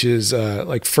 which is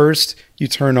like first you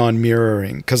turn on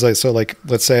mirroring.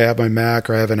 Let's say I have my Mac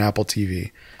or I have an Apple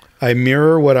TV. I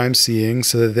mirror what I'm seeing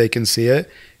so that they can see it.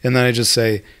 And then I just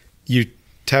say, you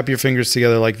tap your fingers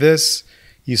together like this,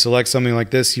 you select something like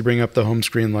this, you bring up the home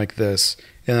screen like this,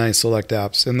 and I select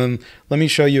apps. And then let me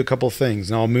show you a couple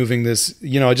things. And I'll moving this,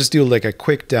 I just do like a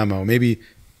quick demo, maybe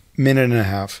minute and a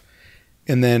half.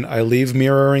 And then I leave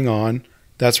mirroring on.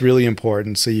 That's really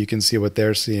important so you can see what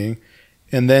they're seeing.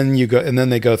 And then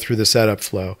they go through the setup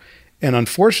flow. And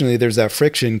unfortunately, there's that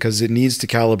friction because it needs to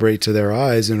calibrate to their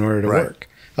eyes in order to work.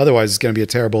 Otherwise, it's going to be a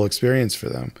terrible experience for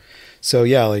them. So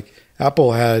yeah, like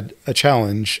Apple had a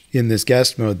challenge in this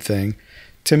guest mode thing.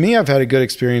 To me, I've had a good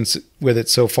experience with it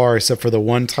so far, except for the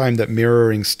one time that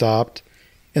mirroring stopped,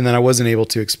 and then I wasn't able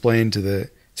to explain to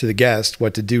the guest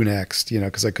what to do next,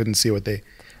 because I couldn't see what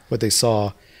they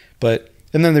saw. And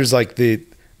then there's like the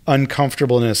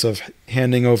uncomfortableness of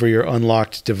handing over your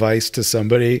unlocked device to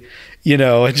somebody,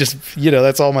 and just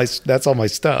that's all my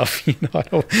stuff.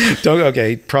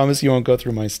 Okay, promise you won't go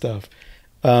through my stuff.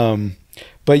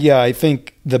 But yeah, I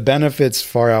think the benefits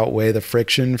far outweigh the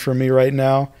friction for me right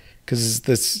now.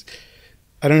 Because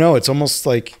I don't know, it's almost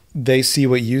like they see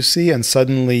what you see and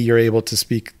suddenly you're able to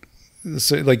speak.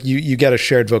 So like you get a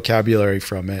shared vocabulary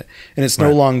from it. And it's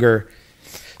no longer,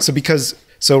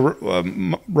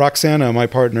 Roxana, my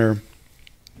partner,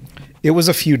 it was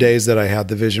a few days that I had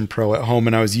the Vision Pro at home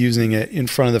and I was using it in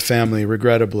front of the family,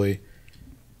 regrettably,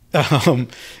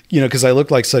 because I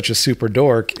looked like such a super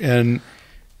dork. And,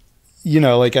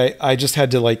 I just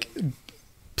had to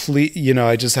please,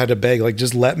 I just had to beg,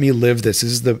 just let me live this.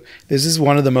 This is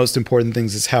one of the most important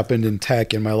things that's happened in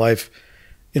tech in my life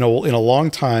in a long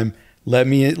time. Let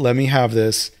me have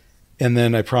this. And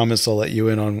then I promise I'll let you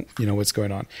in on, what's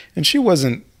going on. And she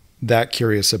wasn't that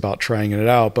curious about trying it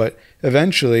out, but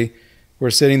eventually we're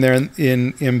sitting there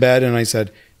in bed and I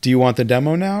said, do you want the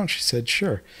demo now? And she said,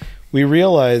 sure. We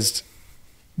realized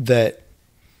that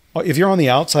if you're on the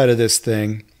outside of this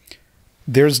thing,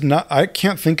 I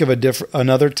can't think of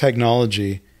another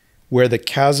technology where the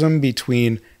chasm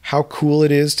between how cool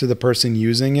it is to the person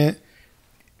using it,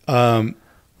 and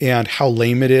how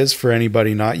lame it is for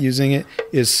anybody not using it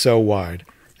is so wide.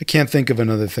 I can't think of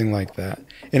another thing like that.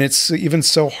 And it's even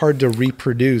so hard to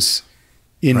reproduce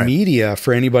in media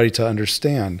for anybody to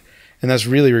understand. And that's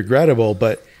really regrettable.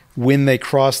 But when they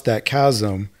cross that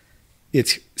chasm,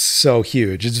 it's so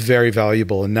huge. It's very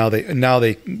valuable. And now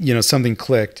they something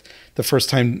clicked. The first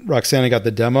time Roxana got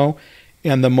the demo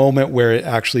and the moment where it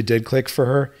actually did click for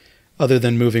her, other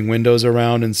than moving windows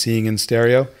around and seeing in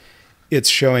stereo, it's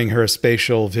showing her a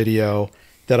spatial video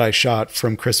that I shot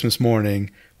from Christmas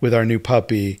morning with our new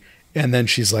puppy. And then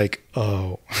she's like,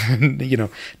 oh,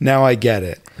 now I get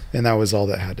it. And that was all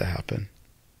that had to happen.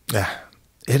 Yeah,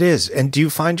 it is. And do you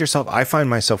find yourself, I find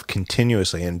myself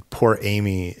continuously, and poor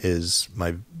Amy is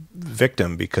my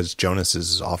victim because Jonas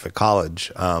is off at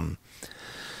college,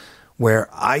 where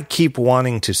I keep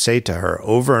wanting to say to her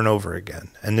over and over again,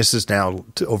 and this is now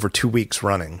over 2 weeks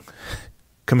running,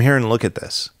 come here and look at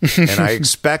this. And I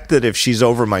expect that if she's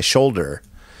over my shoulder,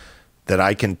 that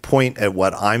I can point at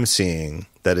what I'm seeing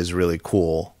that is really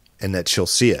cool and that she'll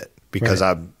see it. Because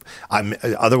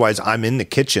otherwise I'm in the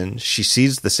kitchen. She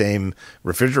sees the same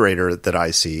refrigerator that I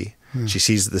see. She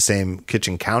sees the same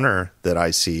kitchen counter that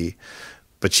I see,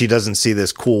 but she doesn't see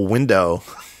this cool window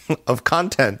of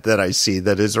content that I see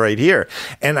that is right here.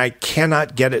 And I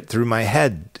cannot get it through my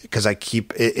head because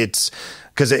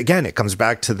because again, it comes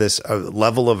back to this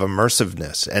level of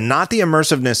immersiveness, and not the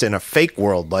immersiveness in a fake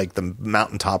world like the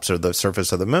mountaintops or the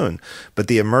surface of the moon, but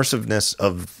the immersiveness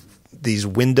of these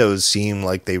windows seem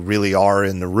like they really are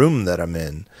in the room that I'm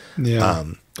in. Yeah.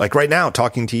 Like right now,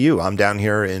 talking to you, I'm down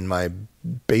here in my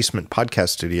basement podcast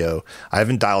studio. I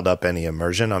haven't dialed up any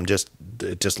immersion.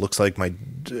 It just looks like my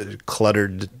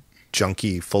cluttered,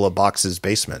 junky, full of boxes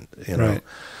basement, Right.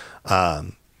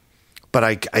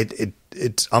 But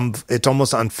it's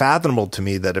almost unfathomable to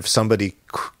me that if somebody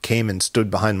came and stood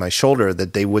behind my shoulder,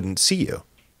 that they wouldn't see you.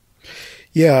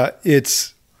 Yeah,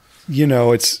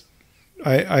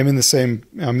 I'm in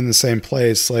the same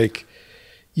place. Like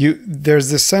there's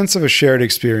this sense of a shared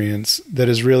experience that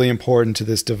is really important to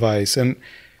this device. And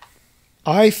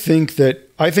I think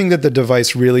that the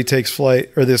device really takes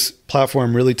flight, or this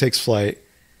platform really takes flight,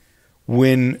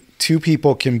 when two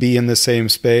people can be in the same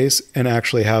space and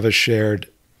actually have a shared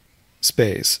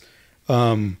space.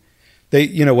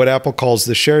 what Apple calls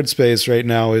the shared space right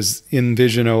now is in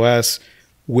Vision OS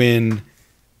when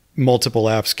multiple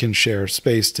apps can share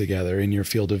space together in your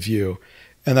field of view.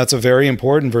 And that's a very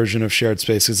important version of shared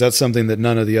space because that's something that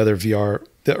none of the other VR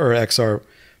or XR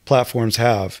platforms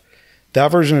have. That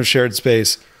version of shared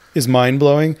space is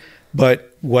mind-blowing.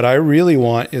 But what I really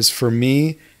want is for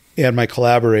me and my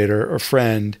collaborator or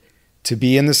friend to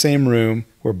be in the same room.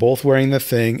 We're both wearing the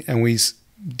thing and we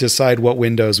decide what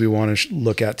windows we want to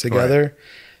look at together. Right.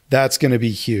 That's going to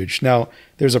be huge. Now,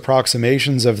 there's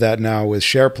approximations of that now with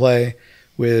SharePlay,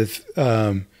 with,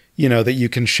 that you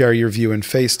can share your view in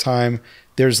FaceTime.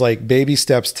 There's like baby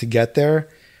steps to get there.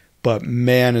 But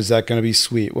man, is that going to be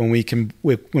sweet when we can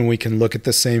look at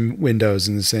the same windows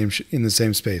in the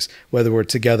same space, whether we're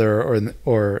together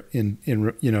or in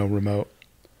remote.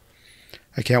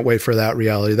 I can't wait for that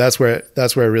reality. That's where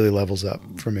it really levels up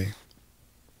for me.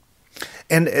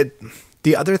 And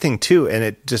the other thing too, and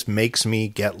it just makes me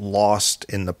get lost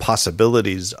in the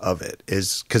possibilities of it,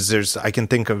 is because I can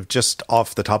think of just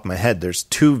off the top of my head, there's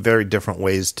two very different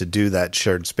ways to do that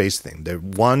shared space thing.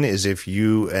 One is if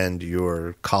you and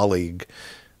your colleague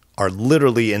are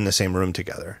literally in the same room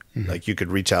together, like you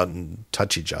could reach out and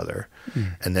touch each other,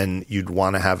 and then you'd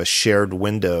want to have a shared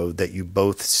window that you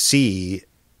both see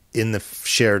in the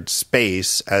shared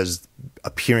space as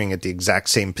appearing at the exact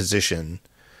same position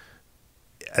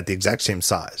at the exact same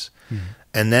size.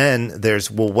 And then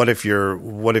there's, well, what if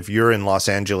you're in Los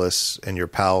Angeles and your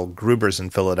pal Gruber's in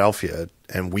Philadelphia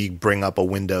and we bring up a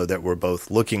window that we're both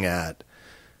looking at?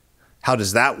 How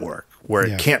does that work? Where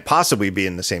it can't possibly be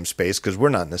in the same space because we're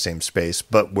not in the same space,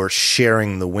 but we're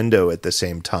sharing the window at the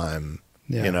same time,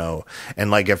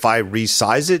 and like if I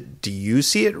resize it, do you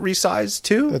see it resized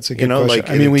too? That's a good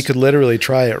question. We could literally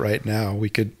try it right now. We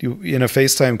could, in a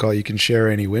FaceTime call, you can share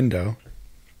any window.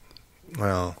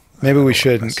 Well, maybe we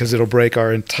shouldn't because it'll break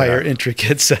our entire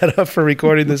intricate setup for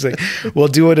recording this thing. We'll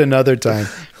do it another time.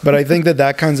 But I think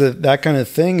that kind of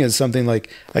thing is something like,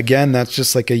 again, that's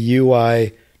just like a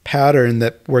UI pattern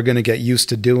that we're going to get used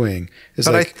to doing. It's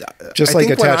like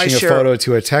attaching a photo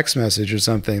to a text message or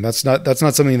something. That's not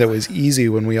something that was easy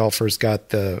when we all first got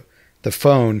the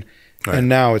phone, and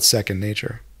now it's second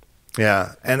nature.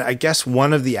 Yeah. And I guess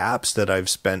one of the apps that I've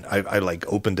spent, I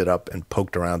like opened it up and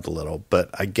poked around a little, but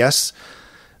I guess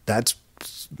that's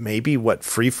maybe what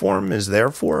Freeform is there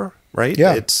for, right?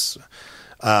 Yeah. It's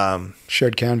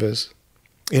shared canvas.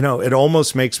 It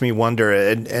almost makes me wonder,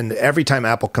 and every time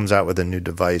Apple comes out with a new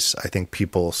device, I think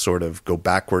people sort of go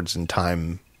backwards in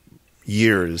time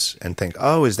years and think,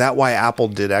 oh, is that why Apple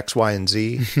did X, Y, and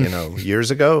Z,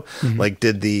 years ago? Like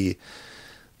did the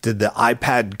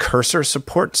iPad cursor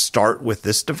support start with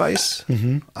this device?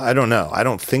 I don't know. I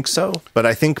don't think so. But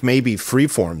I think maybe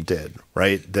Freeform did,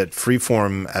 right? That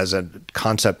Freeform as a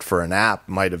concept for an app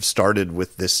might have started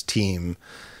with this team.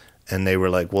 And they were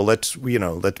like, well, let's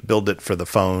build it for the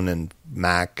phone and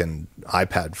Mac and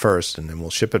iPad first, and then we'll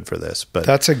ship it for this. But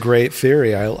that's a great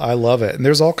theory. I love it. And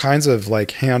there's all kinds of like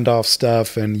handoff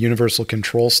stuff and universal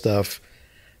control stuff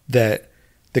that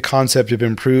the concept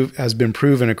has been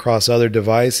proven across other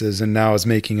devices and now is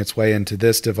making its way into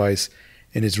this device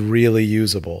and is really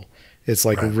usable. It's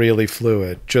like really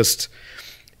fluid. Just,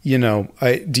 do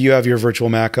you have your virtual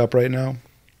Mac up right now?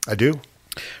 I do.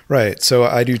 Right. So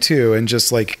I do too. And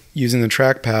just like using the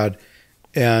trackpad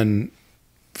and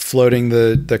floating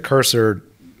the cursor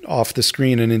off the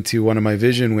screen and into one of my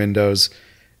Vision windows,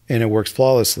 and it works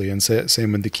flawlessly. And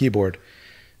same with the keyboard.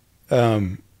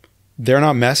 They're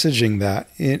not messaging that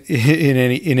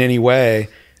in any way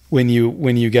when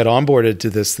you get onboarded to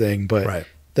this thing, but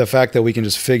the fact that we can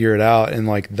just figure it out and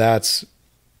like that's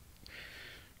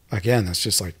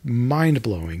just like mind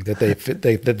blowing that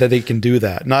they can do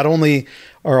that. Not only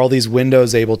are all these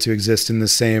windows able to exist in the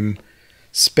same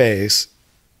space,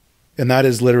 and that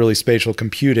is literally spatial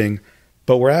computing,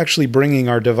 but we're actually bringing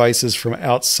our devices from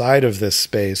outside of this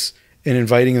space and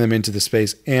inviting them into the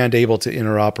space and able to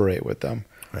interoperate with them.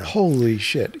 Yeah. Holy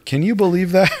shit. Can you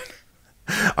believe that?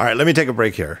 All right, let me take a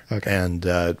break here and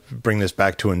bring this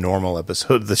back to a normal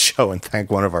episode of the show and thank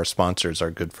one of our sponsors,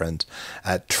 our good friends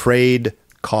at Trade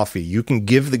Coffee. You can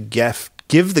give the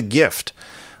gift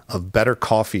of better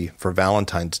coffee for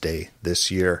Valentine's Day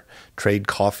this year. Trade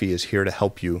Coffee is here to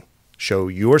help you show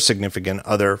your significant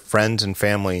other, friends, and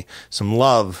family some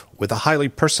love with a highly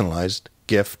personalized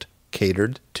gift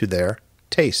catered to their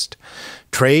taste.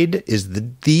 Trade is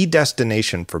the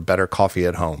destination for better coffee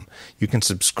at home. You can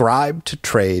subscribe to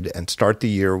Trade and start the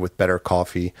year with better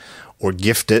coffee, or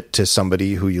gift it to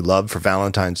somebody who you love for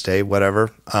Valentine's Day, whatever,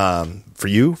 for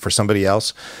you, for somebody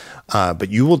else. But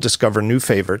you will discover new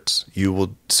favorites. You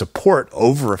will support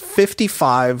over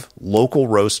 55 local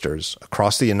roasters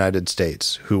across the United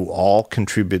States who all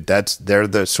contribute. They're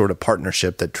the sort of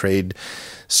partnership that Trade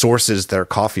sources their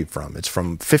coffee from. It's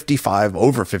from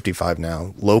over 55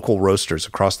 now, local roasters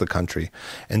across the country,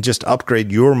 and just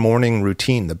upgrade your morning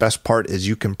routine. The best part is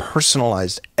you can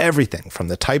personalize everything from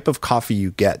the type of coffee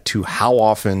you get to how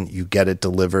often you get it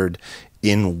delivered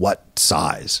in what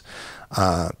size.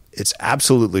 It's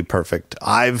absolutely perfect.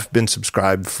 I've been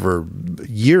subscribed for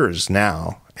years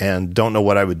now and don't know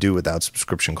what I would do without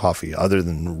subscription coffee other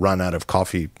than run out of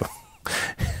coffee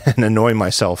and annoy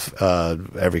myself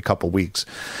every couple weeks.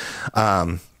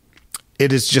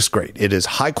 It is just great. It is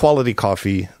high quality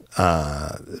coffee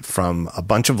from a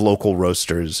bunch of local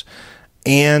roasters,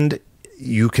 and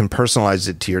you can personalize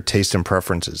it to your taste and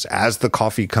preferences. As the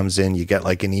coffee comes in, you get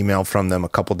like an email from them a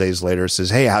couple days later. It says,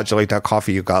 hey, how'd you like that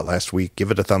coffee you got last week? Give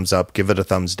it a thumbs up, give it a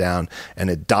thumbs down. And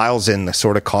it dials in the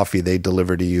sort of coffee they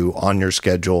deliver to you on your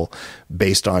schedule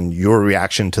based on your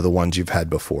reaction to the ones you've had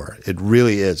before. It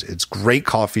really is. It's great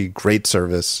coffee, great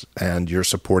service, and you're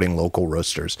supporting local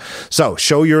roasters. So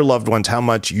show your loved ones how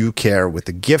much you care with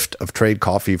the gift of Trade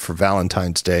coffee for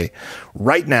Valentine's Day.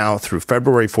 Right now through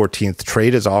February 14th,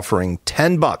 Trade is offering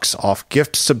 $10 off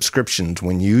gift subscriptions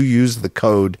when you use the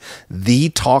code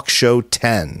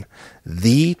TheTalkShow10,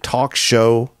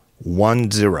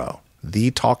 TheTalkShow10,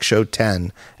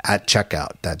 TheTalkShow10 at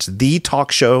checkout. That's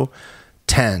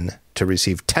TheTalkShow10 to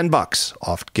receive $10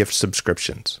 off gift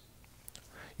subscriptions.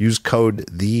 Use code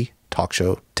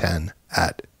TheTalkShow10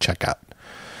 at checkout.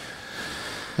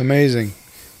 Amazing.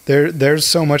 There's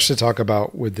so much to talk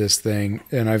about with this thing,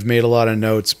 and I've made a lot of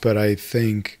notes, but I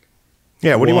think...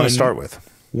 Yeah, what do you want to start with?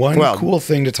 One cool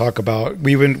thing to talk about.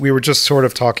 We were just sort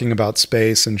of talking about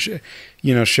space and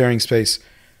sharing space.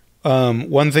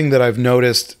 One thing that I've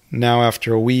noticed now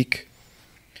after a week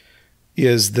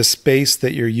is the space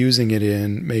that you're using it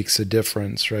in makes a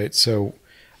difference, right? So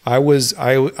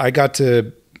I got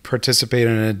to participate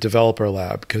in a developer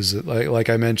lab because,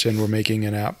 like I mentioned, we're making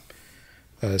an app.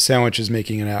 Sandwich is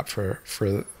making an app for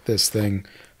this thing,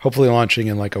 hopefully launching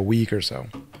in like a week or so.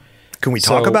 Can we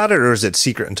talk about it, or is it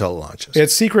secret until it launches?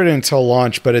 It's secret until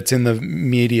launch, but it's in the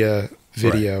media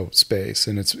video space,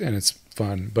 and it's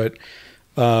fun. But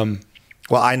well,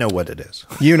 I know what it is.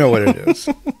 You know what it is,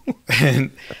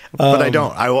 and but I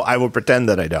don't. I will pretend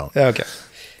that I don't. Okay.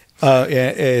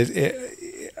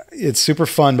 It's super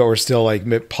fun, but we're still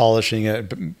like polishing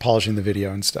the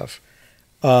video and stuff.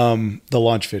 The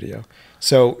launch video.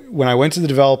 So when I went to the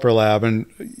developer lab, and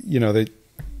they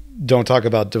don't talk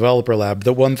about developer lab,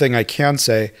 the one thing I can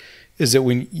say is that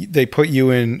when they put you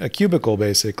in a cubicle,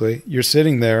 basically, you're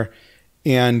sitting there,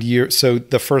 and so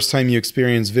the first time you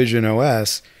experience Vision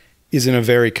OS is in a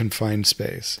very confined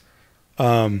space.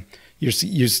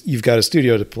 You've got a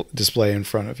studio display in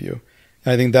front of you.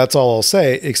 And I think that's all I'll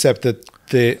say, except that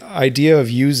the idea of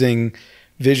using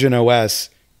Vision OS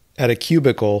at a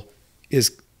cubicle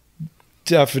is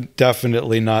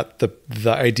definitely not the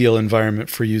ideal environment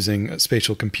for using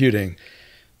spatial computing.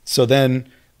 So then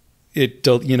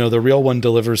the real one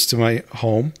delivers to my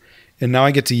home, and now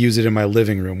I get to use it in my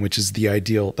living room, which is the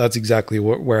ideal. That's exactly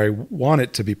where I want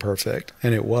it to be perfect.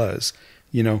 And it was.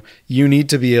 You need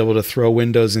to be able to throw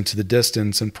windows into the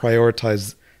distance and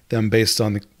prioritize them based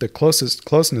on the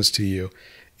closeness to you,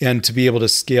 and to be able to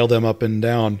scale them up and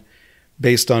down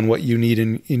based on what you need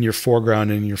in your foreground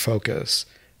and in your focus.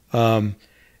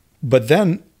 But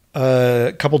then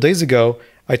a couple days ago,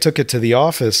 I took it to the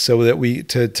office so that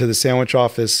to the Sandwich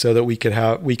office so that we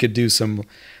could do some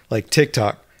like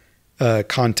TikTok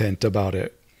content about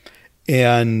it.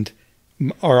 And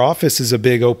our office is a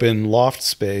big open loft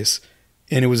space,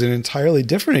 and it was an entirely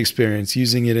different experience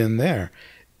using it in there.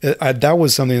 That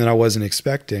was something that I wasn't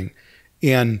expecting.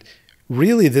 And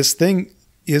really, this thing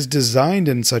is designed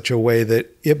in such a way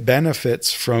that it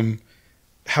benefits from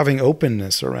having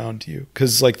openness around you,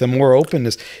 because like the more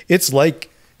openness, it's like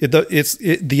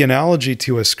the analogy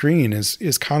to a screen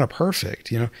is kind of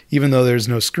perfect. Even though there's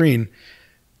no screen,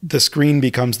 the screen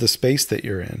becomes the space that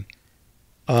you're in,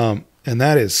 and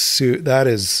that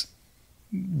is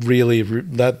really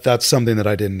that's something that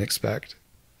I didn't expect.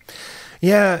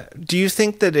 Yeah. Do you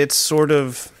think that it's sort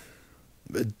of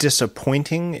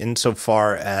disappointing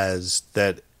insofar as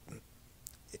that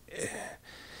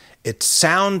it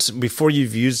sounds, before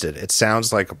you've used it, it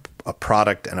sounds like a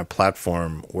product and a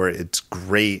platform where it's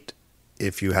great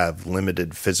if you have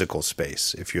limited physical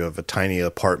space, if you have a tiny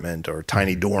apartment or a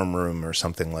tiny dorm room or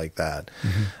something like that.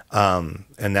 Mm-hmm.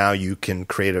 And now you can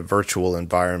create a virtual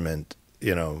environment,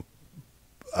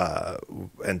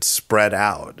 and spread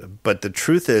out. But the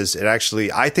truth is,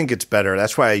 I think it's better.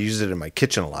 That's why I use it in my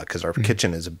kitchen a lot, because our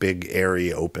kitchen is a big,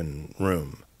 airy, open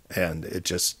room, and it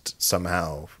just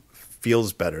somehow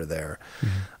feels better there.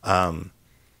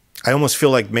 I almost feel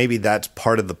like maybe that's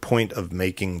part of the point of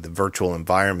making the virtual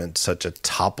environment such a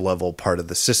top level part of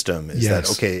the system, is that,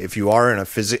 okay, if you are in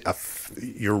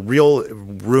your real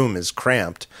room is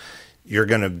cramped, you're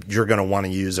going to want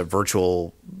to use a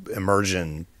virtual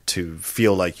immersion to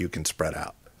feel like you can spread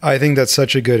out. I think that's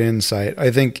such a good insight. I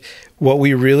think what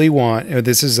we really want,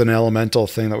 this is an elemental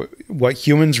thing, that what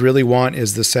humans really want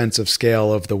is the sense of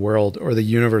scale of the world or the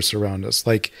universe around us.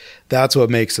 Like, that's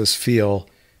what makes us feel,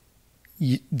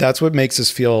 I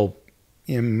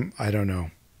don't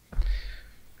know.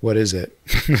 What is it?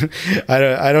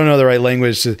 I don't know the right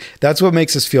language. That's what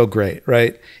makes us feel great,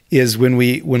 right? Is when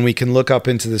we can look up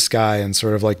into the sky and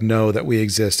sort of like know that we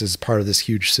exist as part of this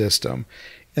huge system.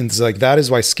 And it's like, that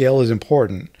is why scale is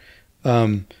important.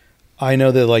 I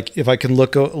know that, like, if I can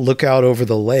look out over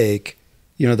the lake,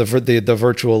 the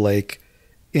virtual lake,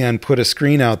 and put a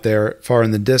screen out there far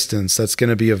in the distance, that's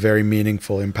going to be a very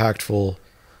meaningful, impactful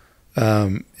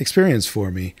experience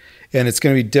for me. And it's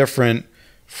going to be different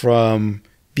from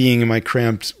being in my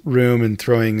cramped room and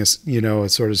throwing a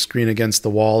sort of screen against the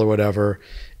wall or whatever,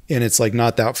 and it's like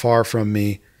not that far from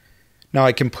me. Now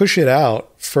I can push it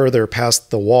out further past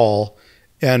the wall,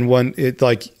 and when it,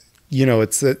 like,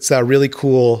 it's that really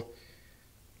cool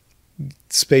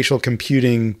spatial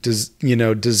computing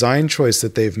design choice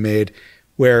that they've made,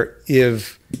 where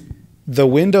if the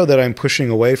window that I'm pushing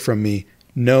away from me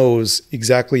knows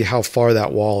exactly how far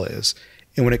that wall is,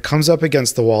 and when it comes up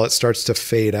against the wall, it starts to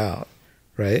fade out,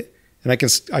 right? And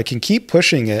I can keep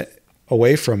pushing it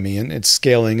away from me, and it's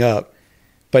scaling up,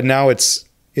 but now it's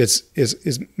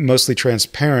mostly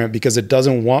transparent because it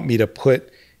doesn't want me to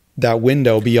put that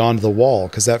window beyond the wall,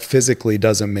 because that physically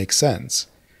doesn't make sense.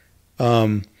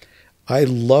 I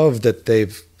love that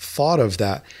they've thought of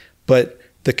that, but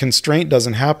the constraint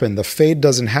doesn't happen. The fade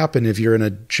doesn't happen if you're in a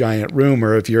giant room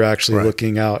or if you're actually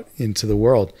looking out into the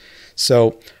world.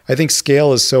 So I think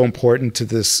scale is so important to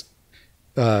this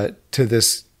OS.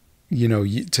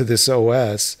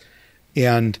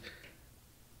 And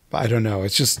I don't know,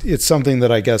 it's something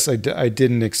that I guess I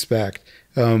didn't expect.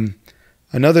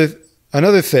 Another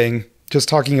thing, just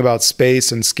talking about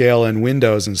space and scale and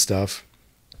windows and stuff,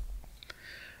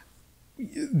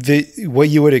 what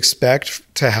you would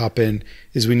expect to happen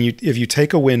is if you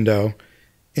take a window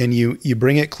and you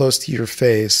bring it close to your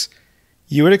face,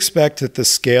 you would expect that the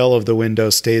scale of the window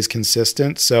stays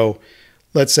consistent. So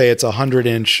let's say it's a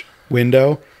 100-inch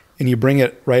window and you bring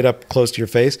it right up close to your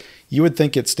face, you would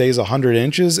think it stays 100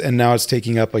 inches and now it's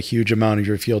taking up a huge amount of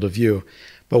your field of view.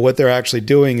 But what they're actually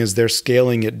doing is they're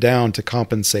scaling it down to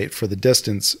compensate for the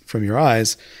distance from your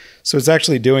eyes. So it's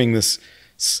actually doing this,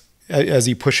 as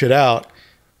you push it out,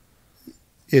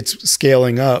 it's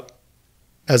scaling up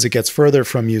as it gets further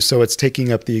from you. So it's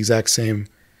taking up the exact same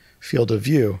field of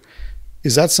view.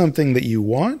 Is that something that you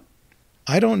want?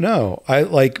 I don't know. I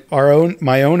like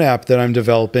my own app that I'm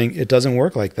developing. It doesn't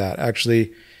work like that.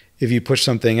 Actually, if you push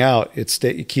something out, it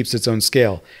keeps its own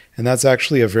scale. And that's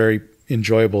actually a very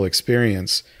enjoyable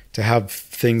experience, to have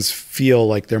things feel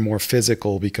like they're more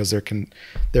physical because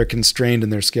they're constrained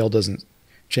and their scale doesn't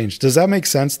change. Does that make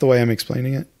sense the way I'm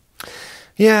explaining it?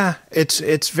 Yeah,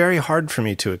 it's very hard for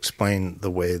me to explain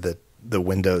the way that the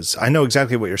windows. I know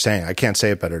exactly what you're saying. I can't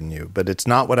say it better than you, but it's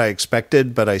not what I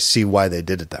expected, but I see why they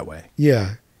did it that way.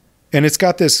 Yeah. And it's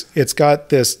got this,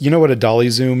 you know what a dolly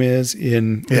zoom is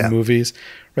in movies?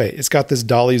 Right. It's got this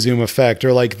dolly zoom effect,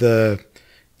 or like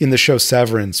in the show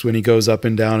Severance, when he goes up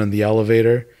and down in the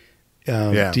elevator. You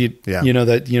know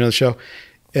the show?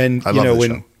 And I love the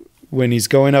show. When he's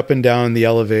going up and down the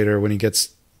elevator, when he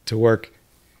gets to work,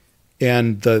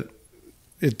 and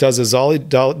it does a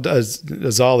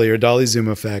Zolly or dolly zoom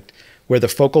effect, where the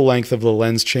focal length of the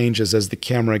lens changes as the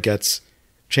camera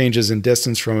changes in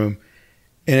distance from him.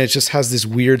 And it just has this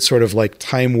weird sort of like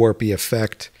time warpy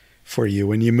effect for you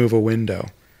when you move a window.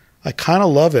 I kind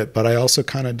of love it, but I also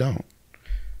kind of don't.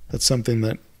 That's something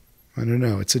that, I don't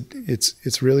know.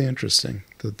 It's really interesting,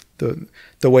 the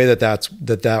way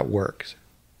that works.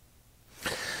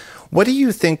 What do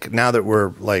you think now that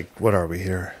we're like, what are we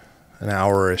here? An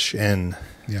hour-ish in.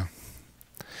 Yeah.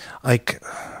 Like,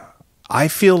 I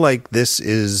feel like this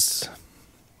is,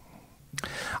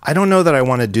 I don't know that I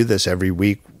want to do this every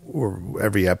week or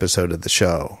every episode of the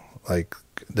show. Like,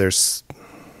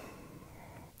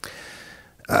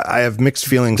 I have mixed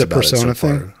feelings about Persona it so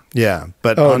far. thing? Yeah.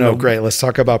 But great. Let's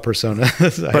talk about Persona.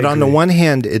 But on the one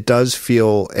hand, it does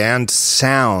feel and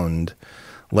sound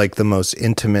like the most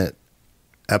intimate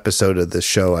episode of the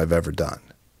show I've ever done.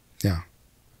 Yeah.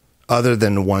 Other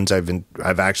than the ones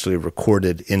I've actually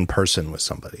recorded in person with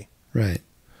somebody. Right.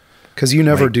 Because you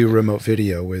never do remote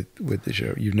video with the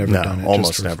show. You've never done it.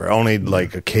 Almost never. Only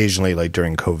like occasionally, like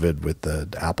during COVID with the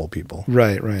Apple people.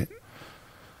 Right, right.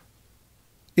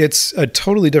 It's a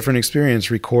totally different experience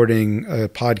recording a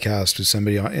podcast with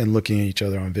somebody and looking at each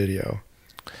other on video.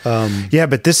 Yeah,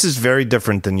 but this is very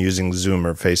different than using Zoom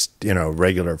or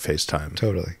regular FaceTime.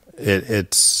 Totally.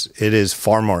 It is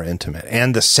far more intimate,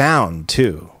 and the sound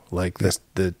too. Like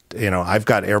I've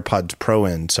got AirPods Pro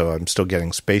in, so I'm still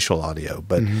getting spatial audio,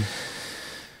 but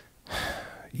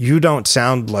you don't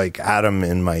sound like Adam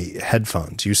in my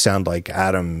headphones. You sound like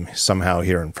Adam somehow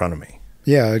here in front of me.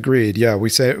 Yeah, agreed. Yeah, we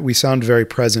sound very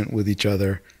present with each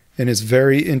other, and it's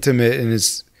very intimate, and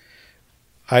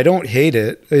I don't hate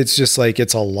it. It's just like,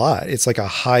 it's a lot. It's like a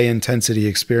high intensity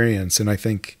experience. And I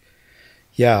think,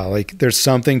 yeah, like there's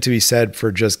something to be said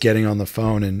for just getting on the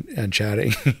phone and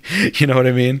chatting. You know what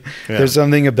I mean? Yeah. There's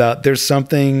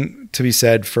something to be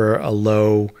said for a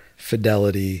low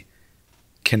fidelity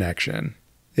connection.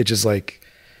 It just like,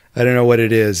 I don't know what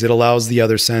it is. It allows the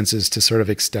other senses to sort of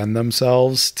extend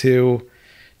themselves to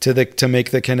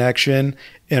make the connection.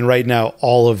 And right now,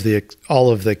 all of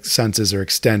the senses are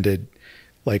extended.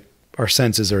 Like our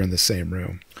senses are in the same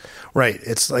room. Right.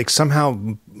 It's like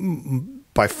somehow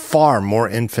by far more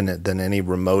infinite than any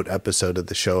remote episode of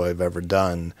the show I've ever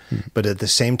done, but at the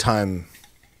same time,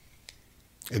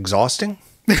 exhausting.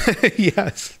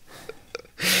 Yes.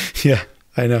 Yeah,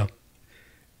 I know.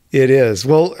 It is.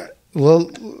 Well,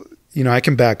 I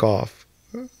can back off.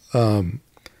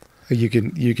 You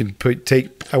can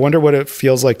I wonder what it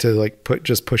feels like to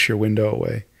just push your window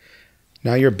away.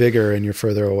 Now you're bigger and you're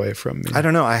further away from me. I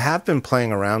don't know. I have been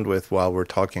playing around while we're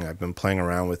talking, I've been playing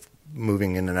around with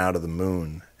moving in and out of the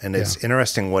moon. And it's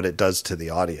interesting what it does to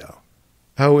the audio.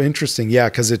 Oh, interesting. Yeah,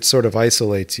 because it sort of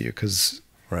isolates you because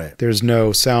there's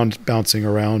no sound bouncing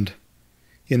around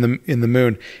in the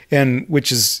moon. And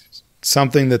which is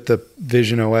something that the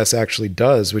Vision OS actually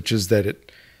does, which is that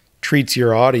it treats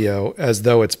your audio as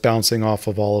though it's bouncing off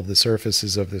of all of the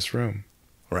surfaces of this room.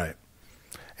 Right.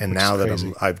 And now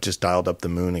that I've just dialed up the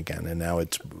moon again, and now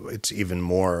it's even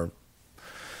more.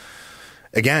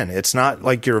 Again, it's not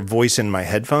like you're a voice in my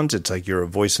headphones. It's like you're a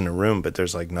voice in a room, but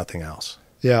there's like nothing else.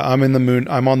 Yeah, I'm in the moon.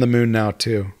 I'm on the moon now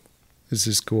too. This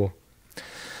is cool.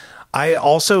 I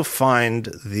also find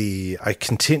 2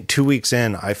 weeks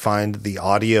in, I find the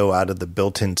audio out of the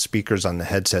built-in speakers on the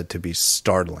headset to be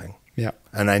startling. Yeah.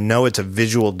 And I know it's a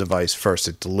visual device first.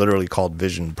 It's literally called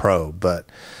Vision Pro, but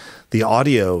the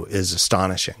audio is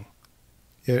astonishing.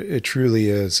 It truly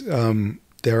is.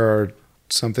 There are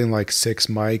something like 6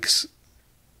 mics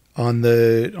on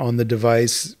the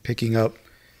device picking up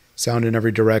sound in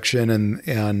every direction,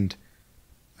 and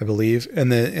I believe,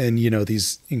 and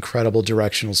these incredible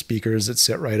directional speakers that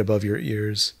sit right above your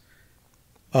ears.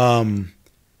 I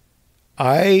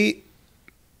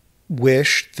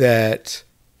wish that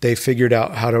they figured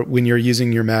out how to, when you're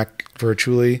using your Mac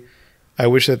virtually, I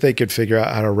wish that they could figure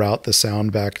out how to route the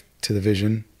sound back to the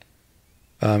Vision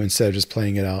instead of just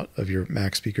playing it out of your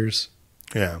Mac speakers.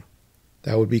 Yeah.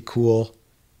 That would be cool.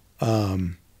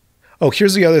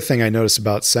 Here's the other thing I noticed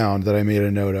about sound that I made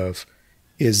a note of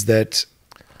is that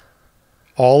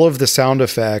all of the sound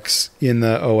effects in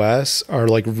the OS are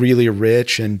like really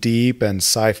rich and deep and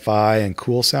sci-fi and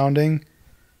cool sounding.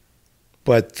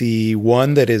 But the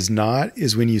one that is not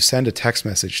is when you send a text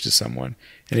message to someone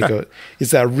and it goes,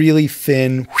 it's that really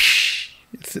thin whoosh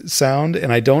sound.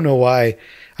 And I don't know why.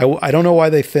 I don't know why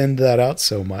they thinned that out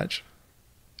so much,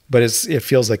 but it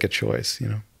feels like a choice,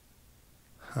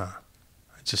 Huh.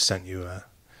 I just sent you a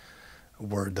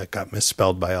word that got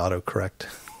misspelled by autocorrect.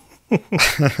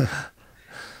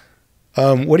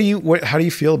 How do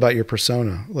you feel about your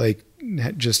persona? Like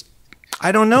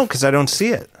I don't know, 'cause I don't see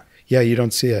it. Yeah, you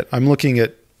don't see it. I'm looking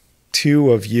at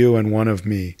 2 of you and 1 of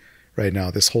me right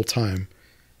now this whole time.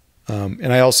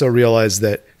 And I also realized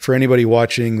that for anybody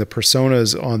watching the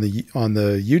personas on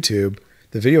the YouTube,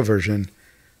 the video version,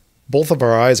 both of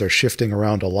our eyes are shifting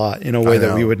around a lot in a way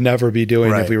that we would never be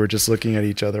doing if we were just looking at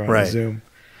each other on Zoom.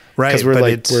 Right.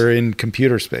 Because we're in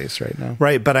computer space right now.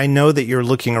 Right. But I know that you're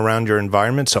looking around your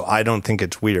environment, so I don't think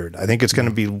it's weird. I think it's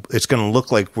going to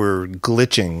look like we're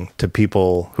glitching to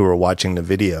people who are watching the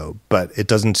video, but it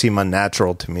doesn't seem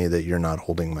unnatural to me that you're not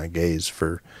holding my gaze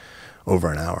for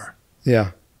over an hour.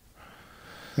 Yeah.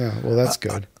 Yeah. Well, that's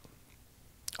good.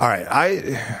 All right.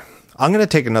 I'm going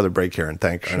to take another break here and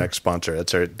thank our next sponsor.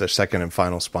 It's the second and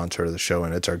final sponsor of the show,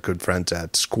 and it's our good friends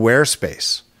at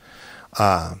Squarespace.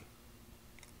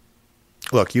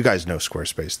 Look, you guys know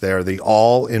Squarespace. They're the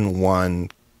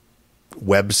all-in-one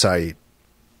website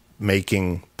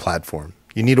making platform.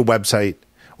 You need a website,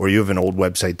 or you have an old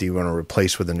website that you want to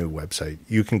replace with a new website.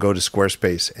 You can go to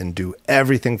Squarespace and do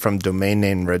everything from domain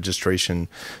name registration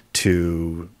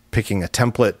to picking a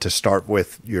template to start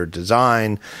with your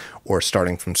design, or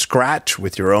starting from scratch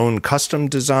with your own custom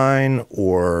design,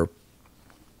 or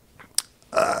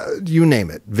you name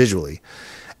it, visually.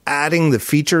 Adding the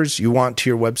features you want to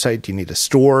your website. Do you need a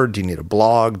store? Do you need a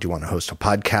blog? Do you want to host a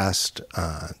podcast?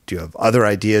 Do you have other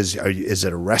ideas? Is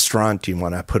it a restaurant? Do you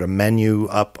want to put a menu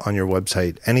up on your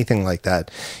website? Anything like that.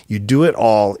 You do it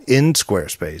all in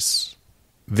Squarespace,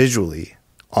 visually,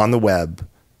 on the web.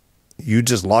 You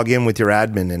just log in with your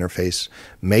admin interface,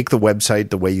 make the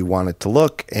website the way you want it to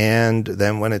look, and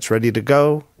then when it's ready to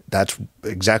go, that's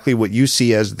exactly what you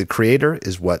see as the creator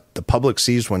is what the public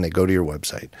sees when they go to your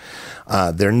website.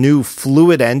 Their new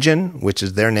Fluid engine, which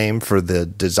is their name for the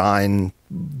design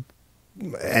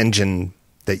engine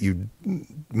that you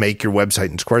make your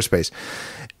website in Squarespace,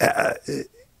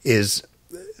 is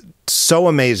so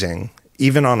amazing,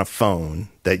 even on a phone,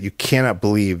 that you cannot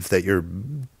believe that you're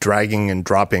dragging and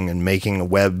dropping and making a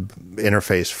web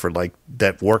interface for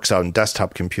that works on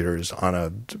desktop computers on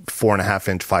a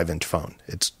 4.5-inch, 5-inch phone.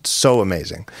 It's so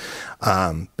amazing.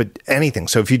 But anything.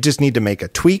 So if you just need to make a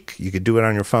tweak, you could do it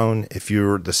on your phone. If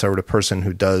you're the sort of person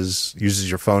who uses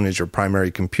your phone as your primary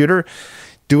computer,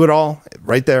 do it all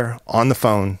right there on the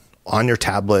phone, on your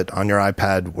tablet, on your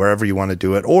iPad, wherever you want to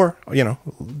do it, or,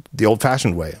 the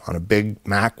old-fashioned way, on a big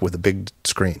Mac with a big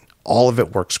screen. All of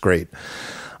it works great.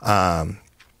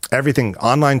 Everything,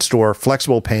 online store,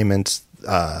 flexible payments,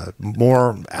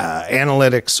 more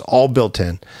analytics, all built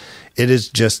in. It is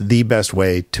just the best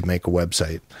way to make a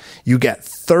website. You get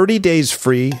 30 days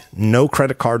free, no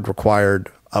credit card required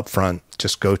upfront.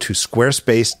 Just go to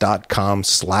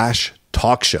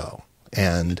squarespace.com/talkshow,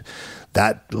 and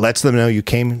that lets them know you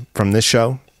came from this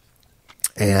show.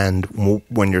 And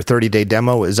when your 30-day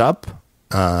demo is up,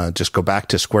 just go back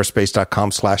to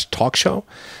squarespace.com/talkshow,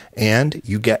 and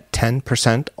you get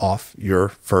 10% off your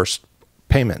first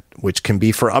payment, which can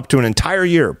be for up to an entire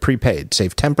year prepaid.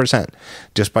 Save 10%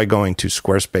 just by going to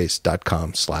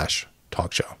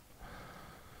squarespace.com/talkshow.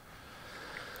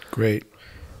 Great.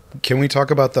 Can we talk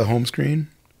about the home screen?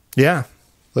 Yeah.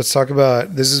 Let's talk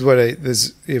about, this is what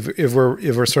if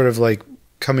we're sort of like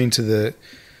coming to the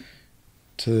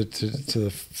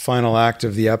final act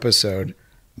of the episode,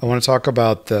 I want to talk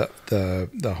about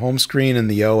the home screen and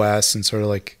the OS and sort of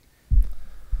like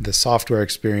the software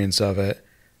experience of it,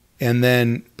 and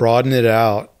then broaden it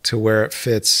out to where it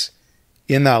fits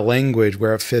in that language,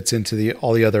 where it fits into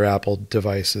all the other Apple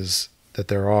devices that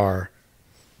there are,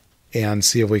 and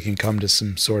see if we can come to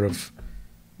some sort of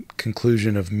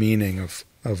conclusion of meaning of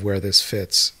where this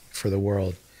fits for the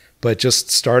world. But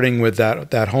just starting with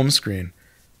that home screen,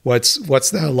 what's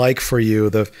that like for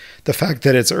you? The fact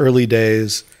that it's early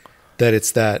days, that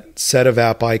it's that set of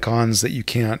app icons that you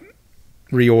can't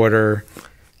reorder,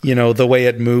 the way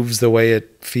it moves, the way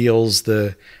it feels,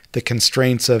 the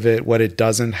constraints of it, what it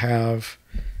doesn't have,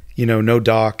 no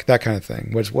dock, that kind of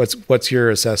thing. What's your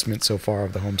assessment so far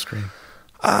of the home screen?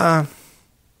 I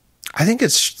think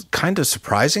it's kind of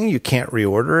surprising you can't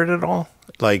reorder it at all.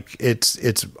 Like it's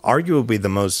arguably the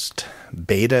most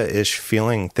beta-ish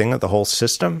feeling thing of the whole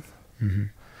system. Mm-hmm.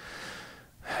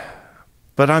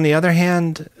 But on the other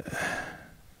hand,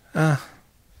 I'm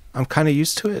kind of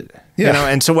used to it. Yeah.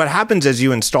 And so what happens as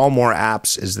you install more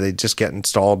apps is they just get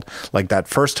installed. Like that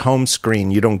first home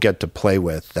screen you don't get to play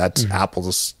with. That's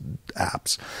Apple's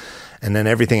apps. And then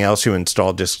everything else you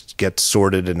install just gets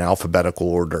sorted in alphabetical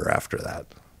order after that.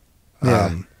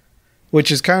 Yeah. Which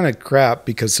is kind of crap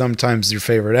because sometimes your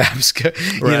favorite apps,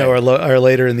 are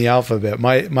later in the alphabet.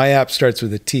 My app starts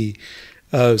with a T,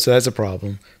 so that's a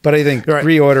problem. But I think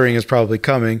reordering is probably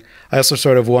coming. I also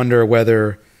sort of wonder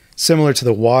whether, similar to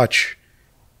the watch,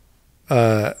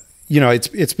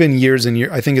 it's been years and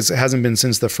years. I think it hasn't been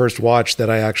since the first watch that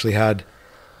I actually had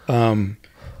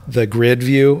the grid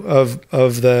view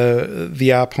of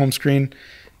the app home screen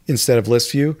instead of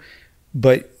list view,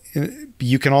 but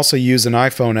you can also use an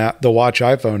iPhone app, the Watch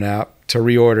iPhone app, to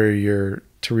reorder your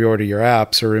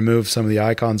apps or remove some of the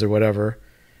icons or whatever,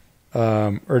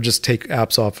 or just take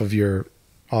apps off of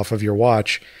your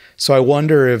watch. So I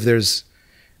wonder if there's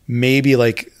maybe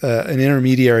like an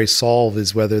intermediary solve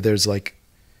is whether there's like,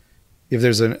 if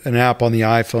there's an app on the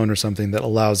iPhone or something that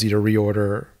allows you to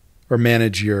reorder or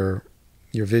manage your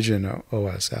Vision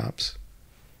OS apps.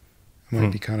 It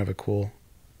might be kind of a cool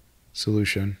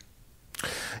solution.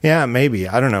 Yeah, maybe.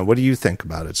 I don't know. What do you think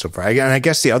about it so far? And I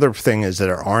guess the other thing is that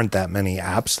there aren't that many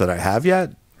apps that I have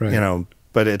yet. Right.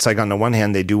 But it's like on the one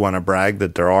hand, they do want to brag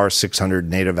that there are 600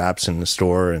 native apps in the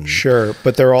store, and sure,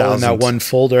 but they're all thousands. in that one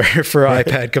folder for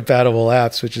iPad compatible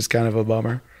apps, which is kind of a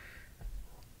bummer.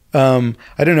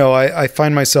 I don't know. I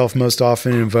find myself most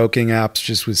often invoking apps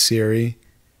just with Siri,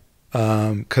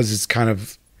 because it's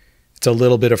a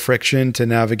little bit of friction to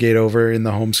navigate over in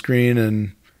the home screen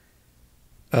and,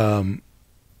 and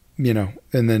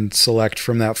then select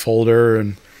from that folder.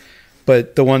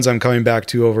 But the ones I'm coming back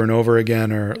to over and over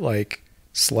again are like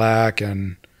Slack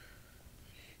and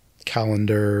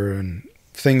Calendar and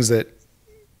things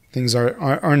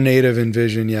aren't native in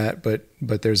Vision yet, but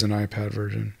there's an iPad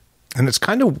version. And it's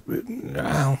kind of,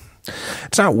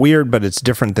 it's not weird, but it's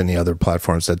different than the other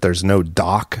platforms that there's no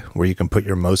dock where you can put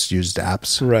your most used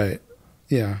apps. Right.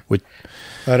 Yeah.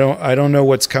 I don't know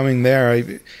what's coming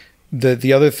there.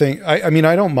 The other thing, I mean,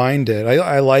 I don't mind it.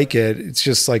 I like it. It's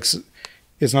just like,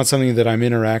 it's not something that I'm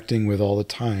interacting with all the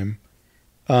time.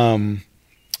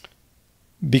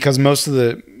 Because most of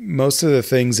the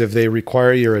things, if they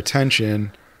require your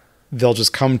attention, they'll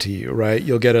just come to you, right?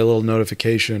 You'll get a little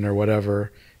notification or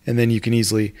whatever, and then you can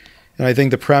easily, and I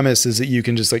think the premise is that you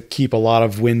can just like keep a lot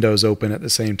of windows open at the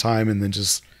same time and then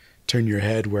just turn your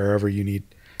head wherever you need,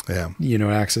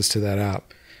 access to that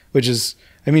app, which is,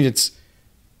 I mean,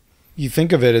 you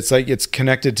think of it, it's like it's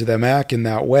connected to the Mac in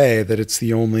that way that it's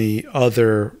the only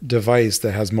other device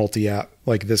that has multi-app,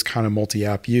 like this kind of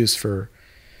multi-app use for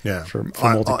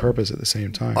multi-purpose at the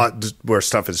same time. Where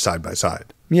stuff is side by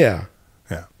side. Yeah.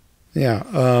 Yeah. Yeah.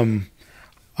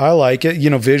 I like it.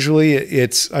 Visually,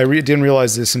 didn't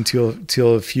realize this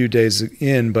until a few days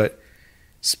in, but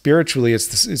spiritually,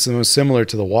 it's the most similar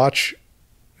to the watch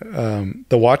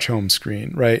home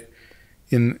screen, right?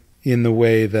 In the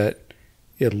way that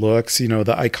it looks, the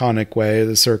iconic way,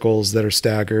 the circles that are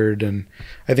staggered, and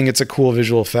I think it's a cool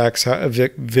visual effect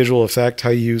how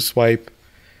you swipe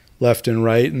left and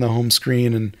right in the home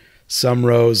screen, and some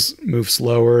rows move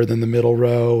slower than the middle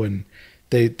row, and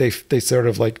they sort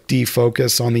of like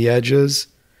defocus on the edges.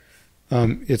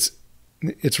 It's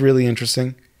really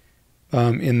interesting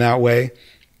in that way.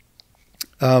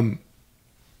 I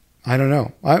don't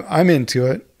know. I'm into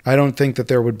it. I don't think that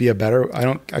there would be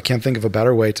I can't think of a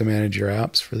better way to manage your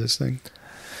apps for this thing.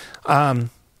 I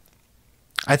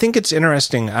think it's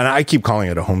interesting, and I keep calling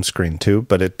it a home screen too,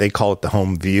 but they call it the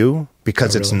home view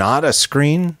because it's not a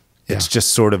screen. It's just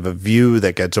sort of a view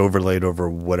that gets overlaid over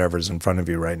whatever's in front of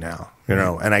you right now,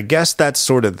 and I guess that's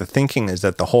sort of the thinking, is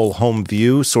that the whole home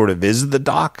view sort of is the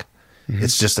dock. Mm-hmm.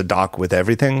 It's just a dock with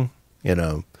everything, I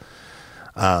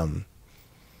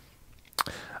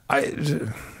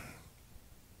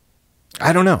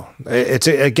don't know.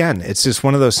 It's just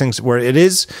one of those things where it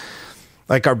is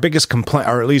like our biggest complaint,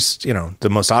 or at least, the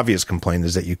most obvious complaint,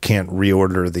 is that you can't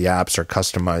reorder the apps or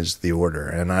customize the order.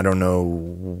 And I don't know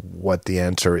what the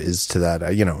answer is to that.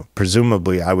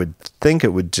 Presumably I would think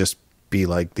it would just be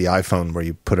like the iPhone where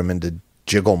you put them into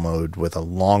jiggle mode with a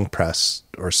long press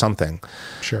or something.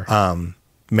 Sure.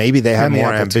 Maybe they have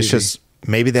more ambitious,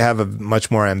 maybe they have a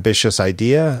much more ambitious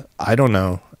idea. I don't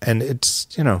know. And it's,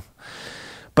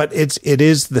 but it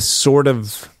is the sort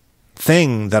of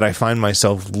thing that I find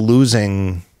myself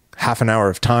losing half an hour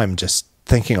of time just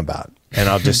thinking about, and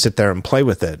I'll just sit there and play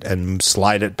with it and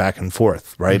slide it back and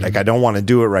forth. Right. Mm-hmm. Like I don't want to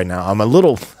do it right now. I'm a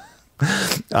little,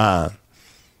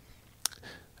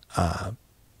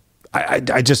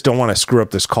 I just don't want to screw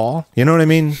up this call. You know what I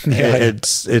mean? Yeah.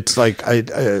 It's like,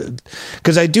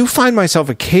 because I do find myself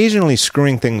occasionally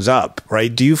screwing things up,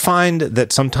 right? Do you find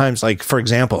that sometimes, like, for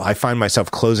example, I find myself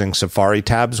closing Safari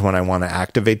tabs when I want to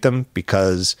activate them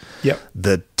because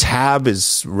the tab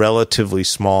is relatively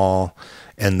small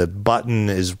and the button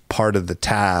is part of the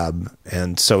tab.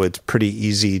 And so it's pretty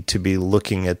easy to be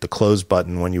looking at the close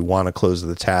button when you want to close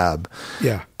the tab.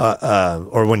 Yeah.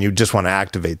 Or when you just want to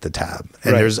activate the tab.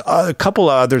 And there's a couple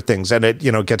of other things. And it,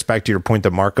 gets back to your point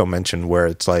that Marco mentioned, where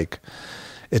it's like,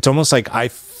 it's almost like I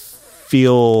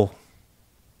feel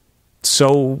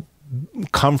so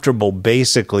comfortable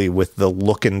basically with the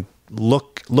look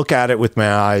at it with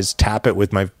my eyes, tap it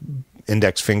with my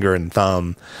index finger and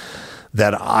thumb,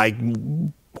 that I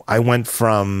went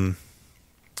from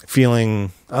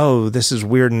feeling, oh, this is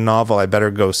weird and novel, I better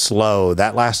go slow.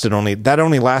 That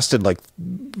only lasted like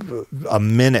a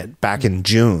minute back in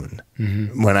June,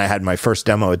 mm-hmm. when I had my first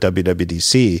demo at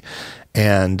WWDC.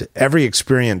 And every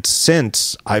experience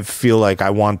since, I feel like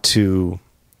a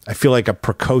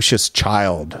precocious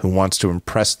child who wants to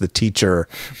impress the teacher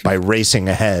by racing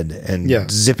ahead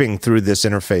and zipping through this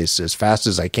interface as fast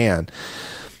as I can.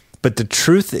 But the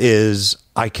truth is,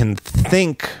 I can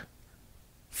think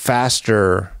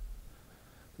faster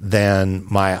then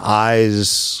my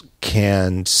eyes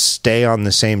can stay on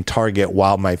the same target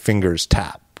while my fingers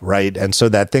tap, right? And so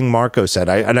that thing Marco said,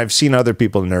 and I've seen other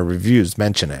people in their reviews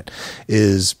mention it,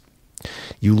 is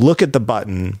you look at the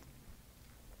button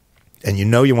and you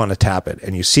know you want to tap it,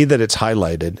 and you see that it's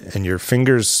highlighted, and your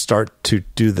fingers start to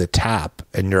do the tap,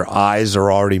 and your eyes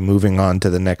are already moving on to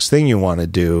the next thing you want to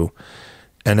do,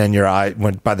 and then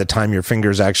by the time your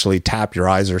fingers actually tap, your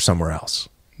eyes are somewhere else.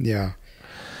 Yeah.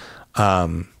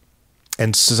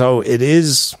 And so it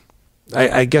is,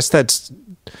 I guess that's,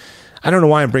 I don't know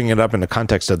why I'm bringing it up in the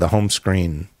context of the home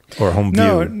screen or home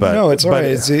view. But no, it's all right.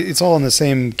 It's all in the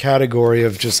same category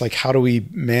of just like, how do we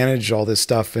manage all this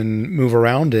stuff and move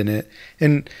around in it?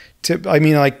 And to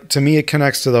me, it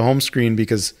connects to the home screen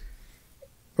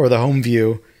or the home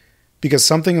view, because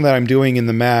something that I'm doing in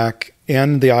the Mac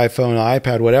and the iPhone,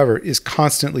 iPad, whatever, is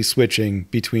constantly switching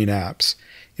between apps.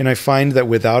 And I find that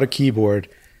without a keyboard,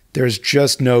 there's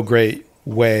just no great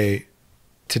way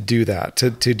to do that, to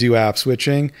do app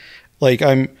switching. Like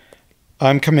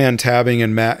I'm command tabbing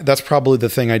in Mac. That's probably the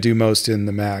thing I do most in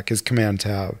the Mac is command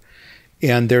tab.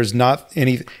 And there's not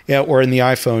any, or in the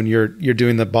iPhone, you're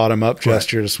doing the bottom up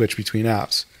gesture to switch between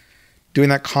apps, doing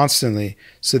that constantly.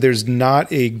 So there's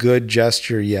not a good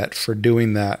gesture yet for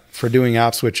doing that, for doing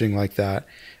app switching like that.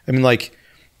 I mean, like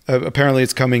apparently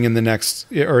it's coming in the next,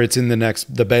 or it's in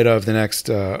the beta of the next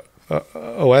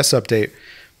OS update,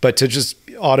 but to just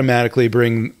automatically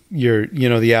bring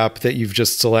the app that you've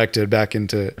just selected back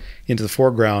into the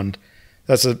foreground,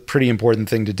 that's a pretty important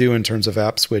thing to do in terms of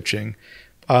app switching.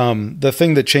 The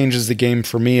thing that changes the game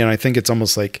for me, and I think it's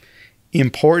almost like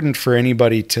important for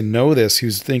anybody to know this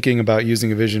who's thinking about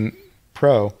using a Vision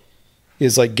Pro,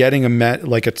 is like getting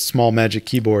a small Magic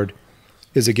Keyboard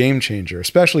is a game changer,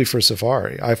 especially for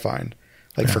Safari, I find.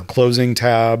 Like for closing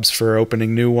tabs, for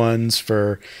opening new ones,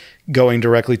 for going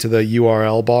directly to the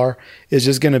URL bar, is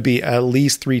just going to be at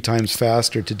least 3 times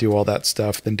faster to do all that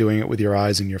stuff than doing it with your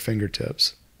eyes and your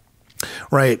fingertips.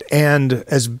 Right. And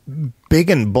as big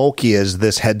and bulky as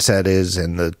this headset is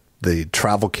and the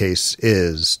travel case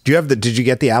is, did you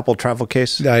get the Apple travel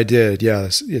case? I did.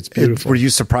 Yes. It's beautiful. Were you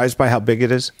surprised by how big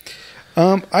it is?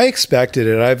 I expected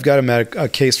it. I've got a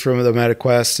case from the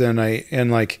MetaQuest,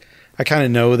 and I kind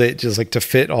of know that just like to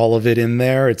fit all of it in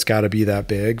there, it's got to be that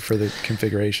big for the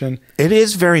configuration. It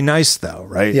is very nice though,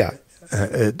 right? Yeah.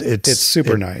 It's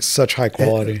super nice. Such high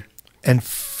quality. And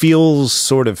feels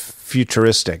sort of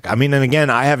futuristic. I mean, and again,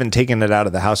 I haven't taken it out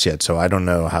of the house yet, so I don't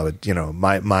know how it,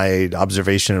 my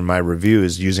observation in my review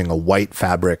is using a white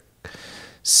fabric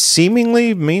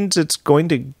seemingly means it's going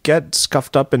to get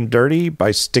scuffed up and dirty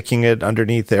by sticking it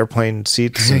underneath airplane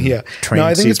seats. And train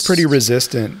I think seats. It's pretty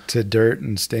resistant to dirt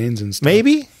and stains and stuff.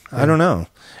 Maybe. Yeah. I don't know.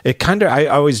 It kind of, I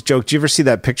always joke. Do you ever see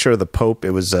that picture of the Pope?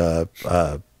 It was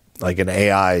like an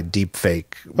AI deep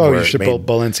fake. Oh, you should build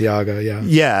Balenciaga. Yeah.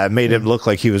 Yeah. It made it look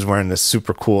like he was wearing this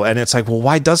super cool. And it's like, well,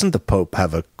 why doesn't the Pope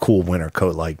have a cool winter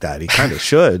coat like that? He kind of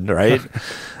should, right?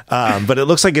 But it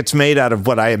looks like it's made out of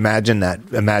what I imagine that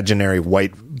imaginary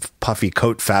white puffy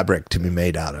coat fabric to be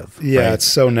made out of. Yeah, right? It's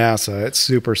so NASA. It's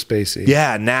super spacey.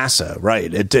 Yeah, NASA,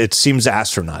 right. It seems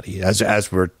astronaut-y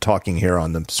as we're talking here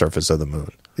on the surface of the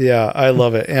moon. Yeah, I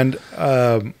love it. And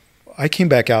I came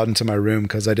back out into my room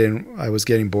because I was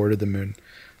getting bored of the moon.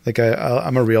 Like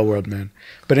I'm a real world man.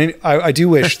 But I do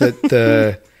wish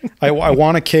that I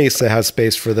want a case that has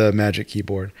space for the Magic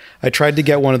Keyboard. I tried to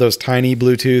get one of those tiny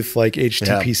Bluetooth like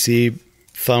HTPC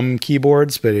thumb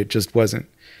keyboards, but it just wasn't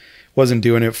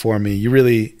doing it for me.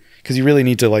 Because you really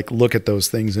need to like look at those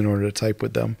things in order to type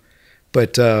with them.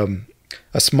 But a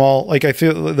small, I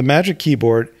feel the Magic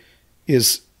Keyboard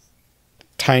is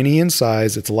tiny in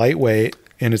size. It's lightweight,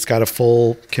 and it's got a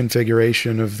full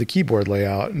configuration of the keyboard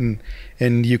layout,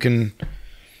 and you can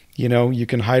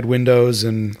hide windows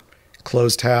and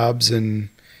close tabs and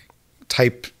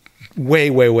type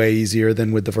way easier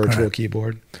than with the virtual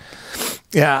keyboard.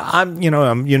 Yeah, I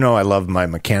love my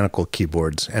mechanical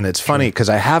keyboards, and it's funny because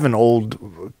I have an old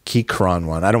Keychron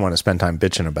one. I don't want to spend time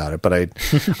bitching about it, but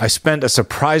I spent a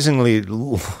surprisingly,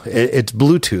 it's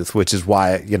Bluetooth, which is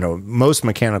why most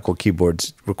mechanical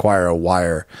keyboards require a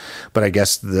wire, but I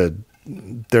guess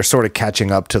they're sort of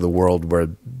catching up to the world where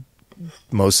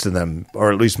most of them,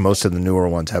 or at least most of the newer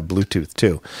ones, have Bluetooth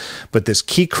too. But this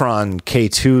Keychron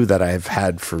K2 that I've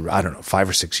had for, I don't know, 5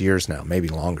 or 6 years now, maybe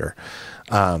longer,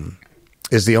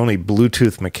 is the only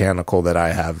Bluetooth mechanical that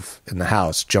I have in the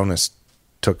house. Jonas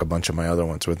took a bunch of my other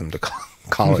ones with him to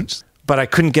college. But I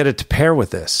couldn't get it to pair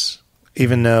with this.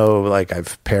 even though like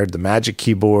I've paired the Magic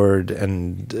Keyboard,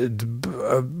 and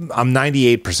I'm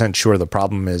 98% sure the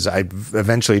problem is I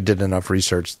eventually did enough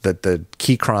research that the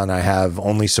Keychron I have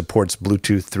only supports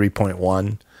Bluetooth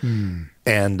 3.1.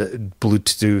 And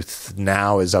Bluetooth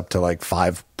now is up to like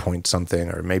 5 point something,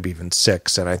 or maybe even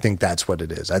 6. And I think that's what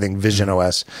it is. I think Vision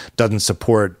OS doesn't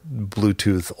support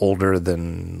Bluetooth older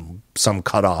than some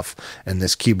cutoff. And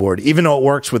this keyboard, even though it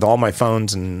works with all my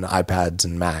phones and iPads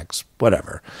and Macs,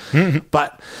 whatever.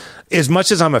 But as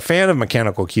much as I'm a fan of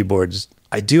mechanical keyboards,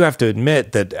 I do have to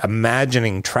admit that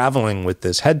imagining traveling with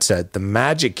this headset, the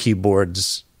Magic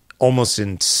Keyboard's almost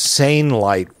insane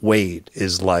lightweight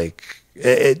is like,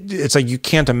 it's like you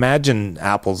can't imagine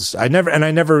Apple's. I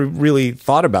never really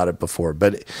thought about it before,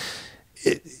 but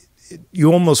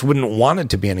you almost wouldn't want it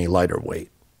to be any lighter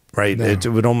weight, right? No. It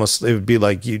would be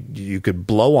like you could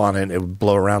blow on it, it would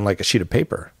blow around like a sheet of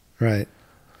paper. Right.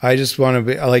 I just want to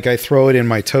be like, I throw it in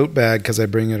my tote bag because I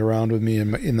bring it around with me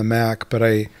in the Mac, but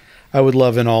I would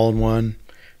love an all-in-one.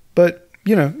 But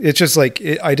it's just like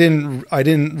I didn't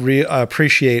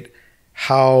appreciate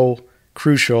how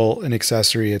crucial an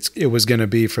accessory it was going to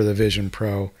be for the Vision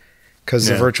Pro, because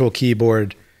the virtual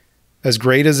keyboard, as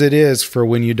great as it is for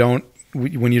when you don't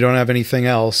have anything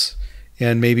else,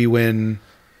 and maybe when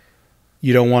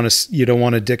you don't want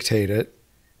to dictate it,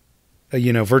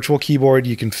 virtual keyboard,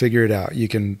 you can figure it out. You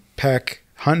can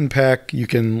hunt and peck. You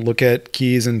can look at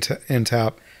keys and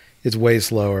tap. It's way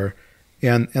slower,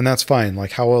 and that's fine.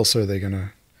 Like, how else are they going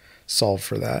to solve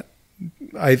for that?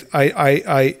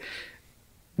 I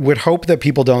would hope that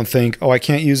people don't think, I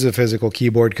can't use a physical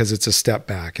keyboard because it's a step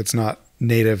back. It's not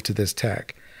native to this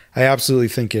tech. I absolutely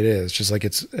think it is. Just like a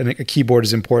keyboard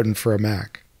is important for a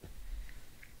Mac.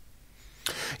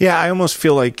 Yeah, I almost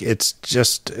feel like it's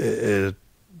just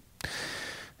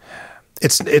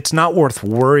it's not worth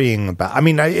worrying about. I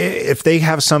mean, if they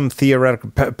have some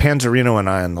theoretical, Panzerino and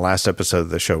I on the last episode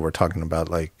of the show were talking about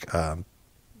like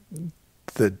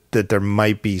that there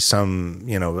might be some,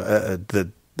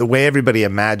 the way everybody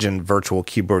imagined virtual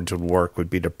keyboards would work would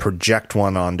be to project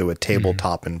one onto a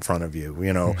tabletop in front of you,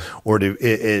 or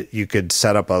you could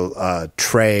set up a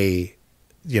tray,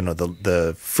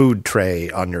 the food tray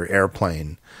on your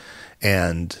airplane,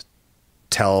 and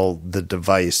tell the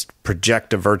device,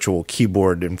 project a virtual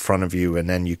keyboard in front of you, and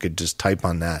then you could just type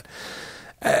on that.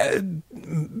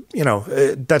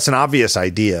 That's an obvious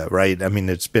idea, right? I mean,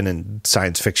 it's been in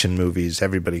science fiction movies.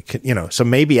 Everybody can, so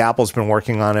maybe Apple's been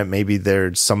working on it. Maybe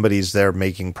somebody's there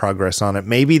making progress on it.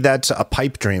 Maybe that's a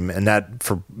pipe dream, and that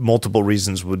for multiple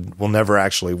reasons will never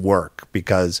actually work,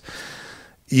 because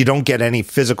you don't get any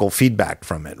physical feedback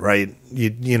from it, right?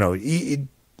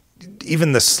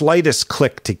 Even the slightest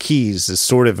click to keys is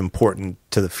sort of important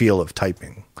to the feel of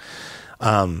typing.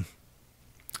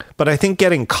 But I think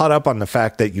getting caught up on the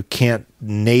fact that you can't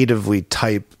natively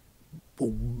type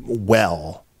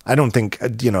well, I don't think,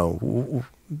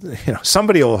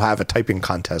 somebody will have a typing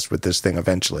contest with this thing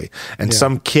eventually, and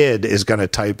some kid is going to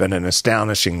type at an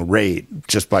astonishing rate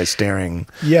just by staring.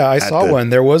 Yeah, I saw one.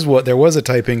 There was a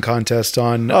typing contest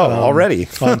on already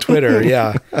on Twitter.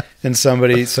 Yeah, and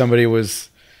somebody was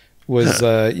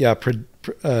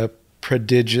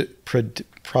prodigious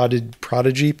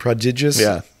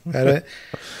at it.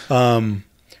 I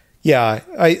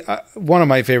one of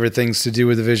my favorite things to do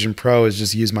with the Vision Pro is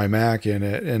just use my Mac in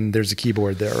it, and there's a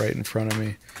keyboard there right in front of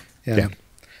me. And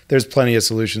there's plenty of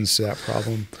solutions to that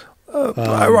problem.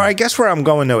 I guess where I'm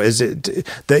going though is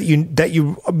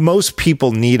that most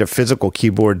people need a physical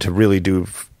keyboard to really do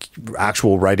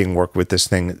actual writing work with this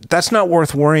thing. That's not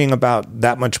worth worrying about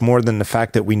that much more than the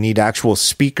fact that we need actual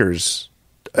speakers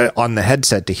on the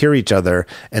headset to hear each other,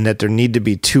 and that there need to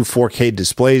be 2 4K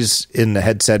displays in the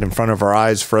headset in front of our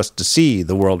eyes for us to see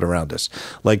the world around us.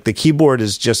 Like, the keyboard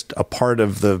is just a part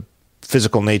of the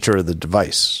physical nature of the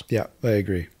device. Yeah, I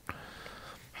agree.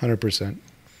 100%.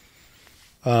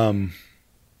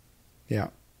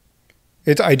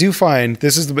 I do find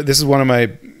this is one of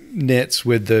my nits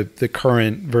with the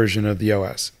current version of the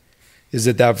OS, is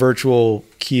that virtual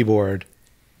keyboard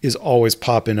is always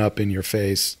popping up in your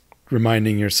face,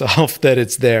 reminding yourself that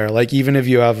it's there. Like, even if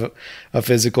you have a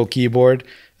physical keyboard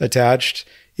attached,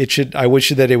 I wish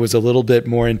that it was a little bit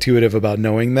more intuitive about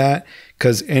knowing that,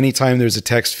 because anytime there's a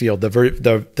text field,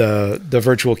 the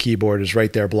virtual keyboard is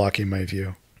right there blocking my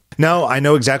view. No, I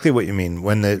know exactly what you mean.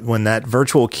 When that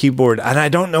virtual keyboard, and I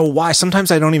don't know why. Sometimes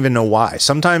I don't even know why.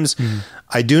 Sometimes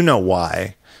I do know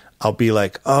why. I'll be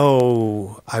like,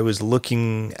 I was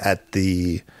looking at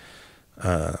the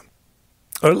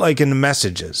or like in the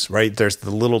messages, right? There's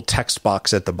the little text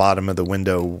box at the bottom of the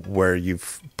window where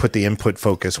you've put the input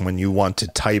focus when you want to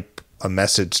type a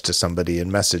message to somebody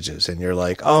in Messages, and you're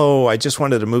like, oh, I just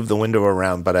wanted to move the window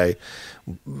around, but I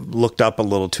looked up a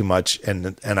little too much,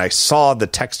 and I saw the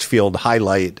text field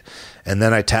highlight, and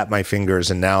then I tapped my fingers,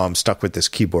 and now I'm stuck with this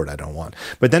keyboard I don't want.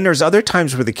 But then there's other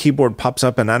times where the keyboard pops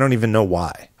up, and I don't even know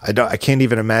why. I can't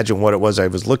even imagine what it was I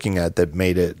was looking at that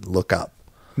made it look up.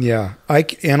 Yeah.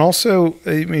 And also,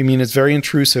 I mean, it's very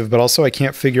intrusive, but also I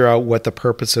can't figure out what the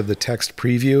purpose of the text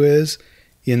preview is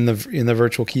in the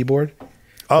virtual keyboard.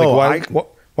 Oh, like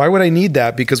why would I need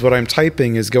that? Because what I'm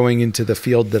typing is going into the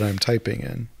field that I'm typing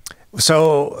in.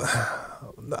 So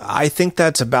I think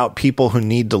that's about people who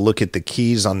need to look at the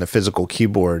keys on the physical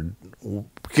keyboard.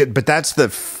 But that's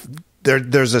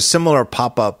there's a similar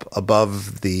pop-up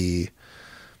above the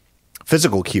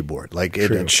physical keyboard. Like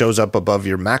it shows up above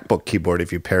your MacBook keyboard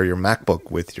if you pair your MacBook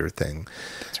with your thing.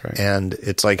 That's right. And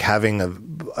it's like having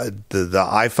the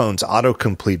iPhone's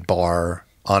autocomplete bar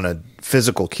on a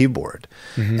physical keyboard.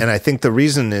 Mm-hmm. And I think the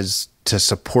reason is to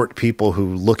support people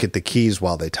who look at the keys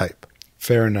while they type.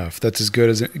 Fair enough. That's as good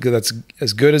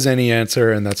as any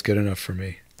answer, and that's good enough for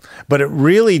me. But it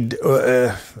really,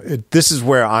 this is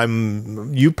where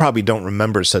you probably don't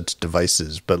remember such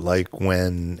devices, but like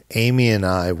when Amy and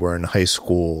I were in high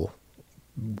school,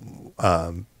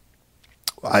 I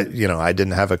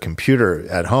didn't have a computer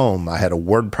at home. I had a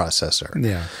word processor.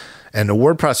 Yeah. And the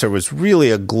word processor was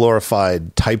really a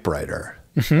glorified typewriter.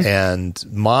 Mm-hmm. And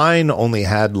mine only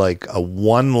had like a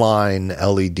 1-line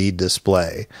LED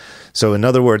display. So in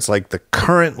other words, like the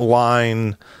current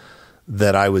line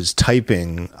that I was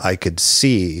typing, I could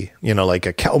see,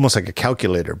 like almost like a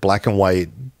calculator, black and white,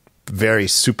 very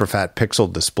super fat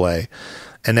pixel display.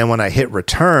 And then when I hit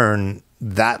return,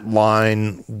 that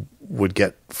line would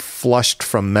get flushed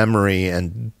from memory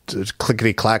and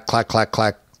clickety clack, clack, clack,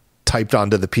 clack, typed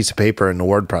onto the piece of paper in the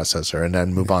word processor, and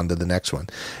then move on to the next one.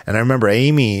 And I remember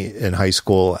Amy in high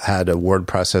school had a word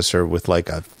processor with like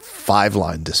a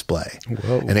 5-line display.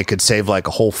 Whoa. And it could save like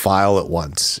a whole file at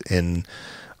once on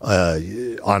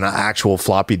an actual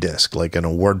floppy disk, like in a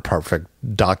WordPerfect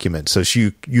document. So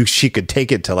she could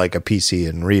take it to like a PC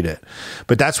and read it.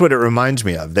 But that's what it reminds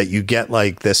me of, that you get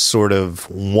like this sort of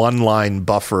 1-line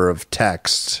buffer of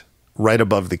text right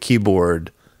above the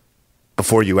keyboard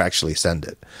before you actually send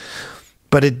it.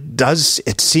 But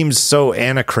it seems so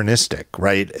anachronistic,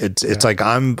 right? It's like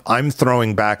I'm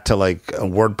throwing back to like a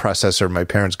word processor my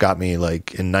parents got me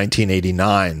like in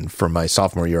 1989 for my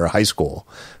sophomore year of high school,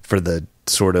 for the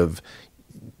sort of,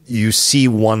 you see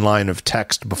 1 line of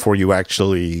text before you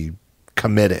actually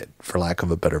commit it, for lack of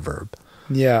a better verb.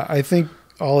 Yeah, I think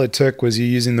all it took was you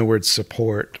using the word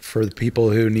support for the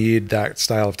people who need that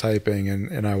style of typing,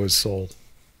 and I was sold.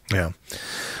 Yeah.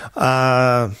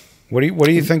 What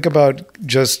do you think about,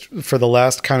 just for the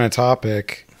last kind of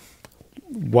topic,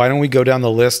 why don't we go down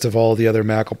the list of all the other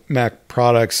Mac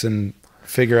products and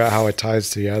figure out how it ties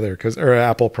together, or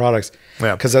Apple products?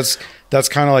 Yeah. Because that's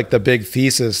kind of like the big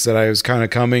thesis that I was kind of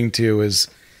coming to, is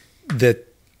that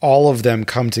all of them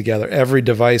come together. Every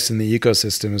device in the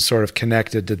ecosystem is sort of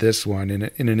connected to this one in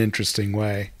an interesting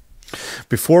way.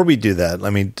 Before we do that,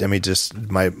 let me just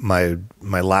my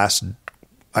last.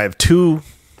 I have 2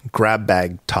 grab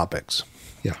bag topics.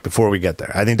 Yeah. Before we get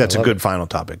there, I think that's a good final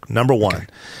topic. Number 1. Okay.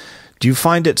 Do you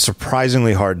find it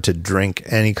surprisingly hard to drink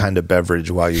any kind of beverage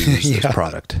while you use this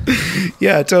product?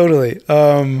 Yeah, totally.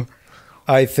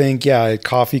 I think,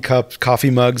 coffee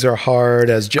mugs are hard.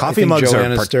 Coffee mugs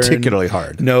are particularly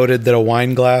hard. Noted that a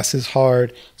wine glass is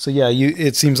hard. So yeah,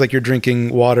 it seems like you're drinking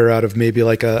water out of maybe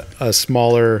like a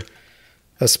smaller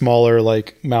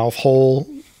like mouth hole,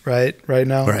 right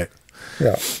now. Right.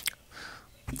 Yeah.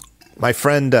 My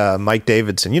friend Mike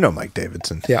Davidson, Mike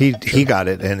Davidson, he got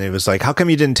it, and it was like, how come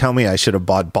you didn't tell me I should have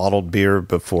bought bottled beer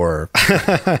before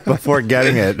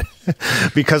getting it?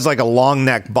 Because like a long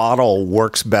neck bottle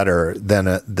works better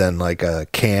than like a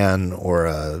can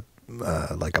or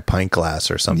like a pint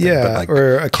glass or something. Yeah, but like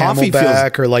or a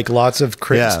Camelback, or like lots of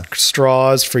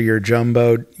straws for your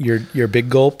jumbo, your big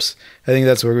gulps. I think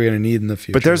that's what we're going to need in the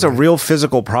future. But there's a real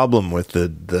physical problem with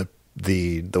the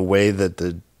way that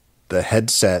the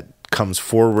headset comes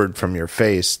forward from your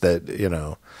face, that,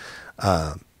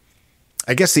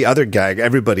 I guess the other gag,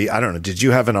 everybody, I don't know, did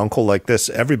you have an uncle like this?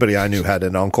 Everybody I knew had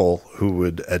an uncle who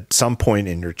would, at some point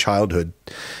in your childhood,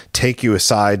 take you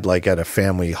aside, like at a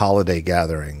family holiday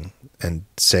gathering, and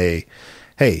say,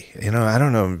 hey, I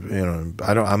don't know,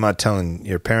 I'm not telling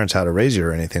your parents how to raise you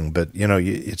or anything, but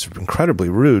it's incredibly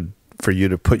rude for you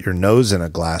to put your nose in a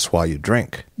glass while you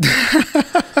drink.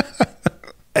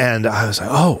 And I was like,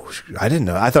 oh, I didn't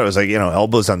know. I thought it was like,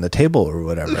 elbows on the table or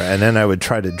whatever. And then I would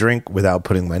try to drink without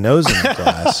putting my nose in the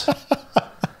glass.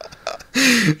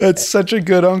 That's such a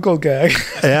good uncle gag.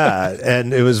 Yeah,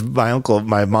 and it was my uncle,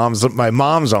 my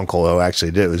mom's uncle who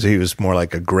actually did it. He was more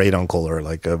like a great uncle, or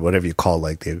like a, whatever you call,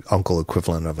 like the uncle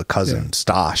equivalent of a cousin. Yeah.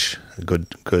 Stash, a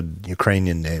good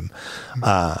Ukrainian name.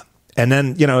 And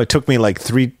then, it took me like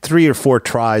three or four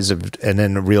tries and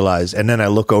then realized, and then I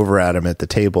look over at him at the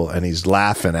table and he's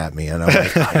laughing at me, and I'm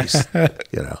like, nice,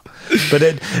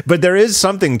 but there is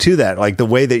something to that, like the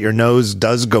way that your nose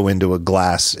does go into a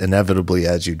glass inevitably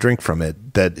as you drink from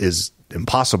it, that is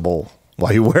impossible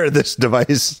while you wear this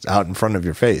device out in front of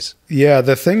your face. Yeah.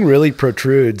 The thing really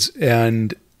protrudes,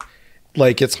 and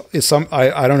like, it's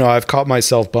I don't know. I've caught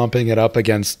myself bumping it up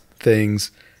against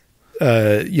things,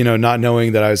 not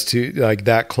knowing that I was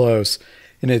that close.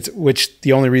 And which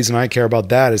the only reason I care about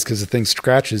that is because the thing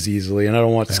scratches easily, and I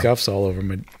don't want scuffs all over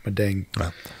my dang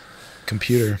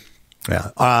computer. Yeah.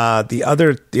 The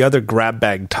other grab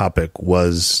bag topic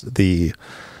was the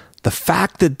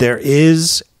fact that there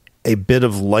is a bit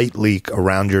of light leak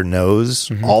around your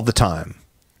nose all the time.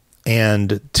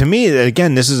 And to me,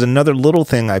 again, this is another little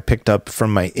thing I picked up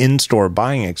from my in-store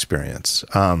buying experience.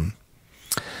 And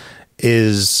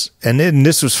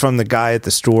this was from the guy at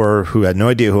the store who had no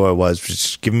idea who I was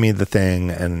just giving me the thing.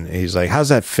 And he's like, how's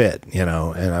that fit? And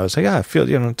I was like, I feel,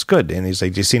 it's good. And he's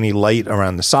like, do you see any light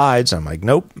around the sides? I'm like,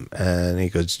 nope. And he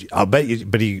goes, I'll bet you,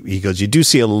 but he goes, you do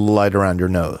see a little light around your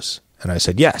nose. And I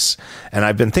said, yes. And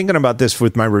I've been thinking about this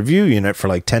with my review unit for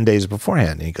like 10 days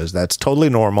beforehand. And he goes, that's totally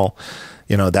normal.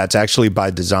 That's actually by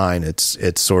design.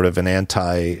 It's sort of an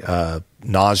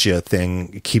nausea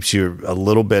thing. It keeps you a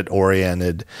little bit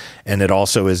oriented, and it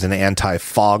also is an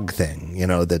anti-fog thing,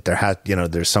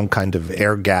 that there's some kind of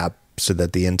air gap so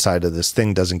that the inside of this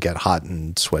thing doesn't get hot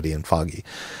and sweaty and foggy.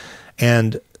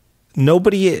 And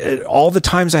nobody, all the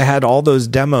times I had all those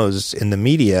demos in the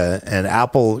media, and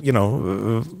Apple,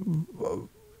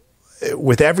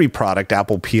 with every product,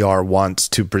 Apple PR wants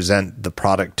to present the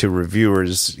product to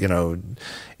reviewers,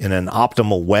 in an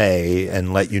optimal way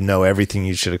and let you know everything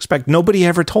you should expect. Nobody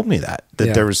ever told me that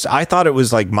there was, I thought it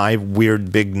was like my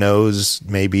weird big nose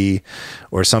maybe,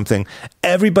 or something.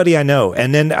 Everybody I know.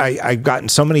 And then I've gotten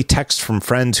so many texts from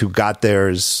friends who got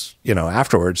theirs,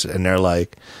 afterwards, and they're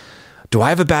like, do I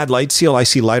have a bad light seal? I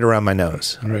see light around my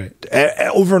nose. Right.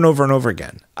 Over and over and over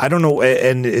again. I don't know.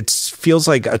 And it feels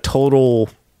like a total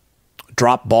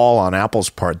drop ball on Apple's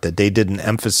part that they didn't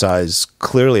emphasize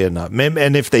clearly enough.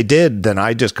 And if they did, then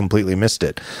I just completely missed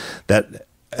it. That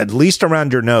at least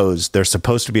around your nose, there's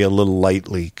supposed to be a little light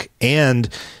leak. And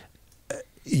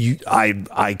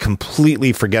I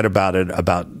completely forget about it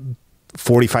about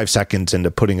 45 seconds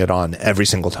into putting it on every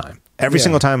single time. Every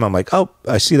single time I'm like, oh,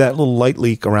 I see that little light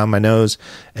leak around my nose.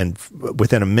 And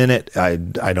within a minute, I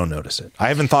don't notice it. I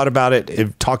haven't thought about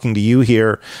it talking to you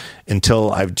here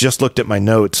until I've just looked at my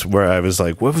notes where I was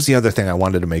like, what was the other thing I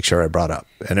wanted to make sure I brought up?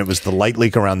 And it was the light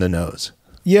leak around the nose.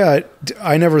 Yeah,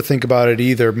 I never think about it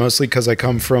either, mostly because I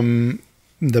come from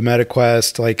the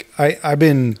MetaQuest. Like I've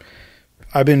been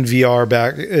VR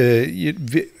back.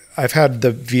 I've had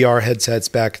the VR headsets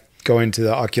back going to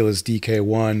the Oculus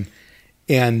DK1.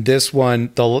 And this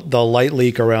one, the light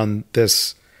leak around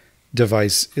this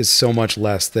device is so much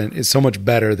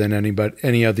better than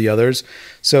any of the others.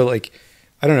 So like,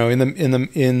 I don't know, in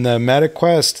the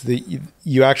MetaQuest,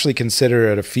 you actually consider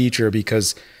it a feature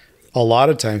because a lot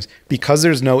of times, because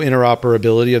there's no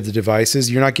interoperability of the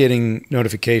devices, you're not getting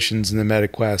notifications in the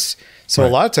MetaQuest. So right.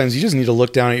 A lot of times you just need to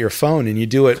look down at your phone, and you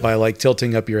do it by like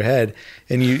tilting up your head,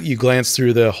 and you glance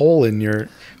through the hole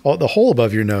the hole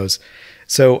above your nose.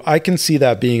 So I can see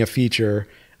that being a feature.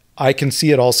 I can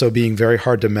see it also being very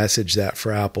hard to message that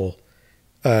for Apple,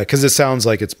 because it sounds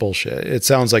like it's bullshit. It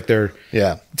sounds like they're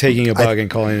taking a bug and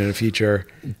calling it a feature.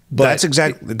 But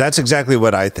that's exactly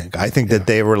what I think. I think that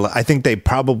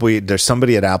there's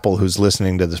somebody at Apple who's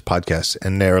listening to this podcast,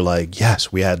 and they're like,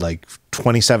 yes, we had like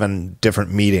 27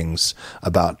 different meetings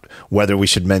about whether we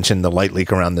should mention the light leak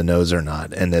around the nose or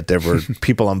not, and that there were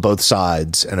people on both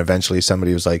sides, and eventually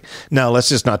somebody was like, no, let's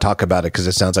just not talk about it because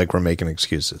it sounds like we're making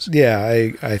excuses.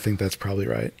 Yeah, I think that's probably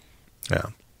right.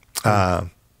 Yeah.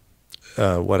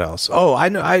 What else? Oh, I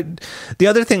know. The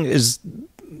other thing is,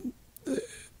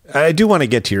 I do want to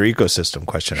get to your ecosystem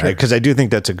question, because sure. I do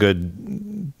think that's a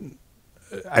good.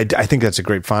 I think that's a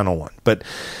great final one. But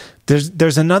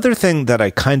there's another thing that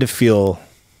I kind of feel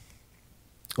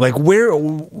like I'm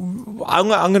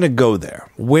going to go there.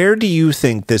 Where do you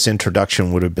think this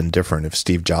introduction would have been different if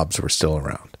Steve Jobs were still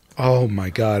around? Oh my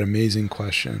God! Amazing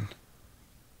question.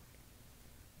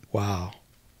 Wow.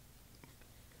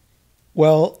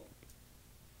 Well,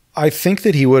 I think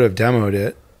that he would have demoed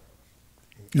it.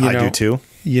 I do too.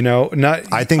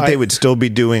 Not. I think they would still be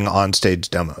doing on-stage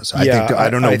demos. I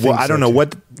don't know. I don't know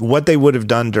what they would have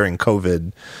done during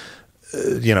COVID.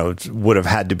 Would have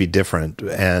had to be different.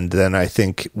 And then I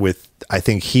think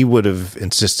he would have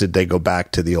insisted they go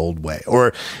back to the old way,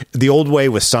 or the old way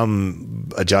with some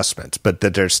adjustments, but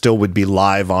that there still would be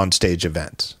live on-stage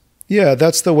events. Yeah,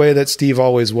 that's the way that Steve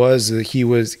always was. He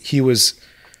was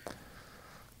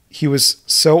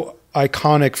so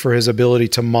iconic for his ability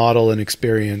to model an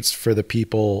experience for the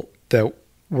people that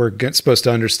were supposed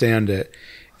to understand it.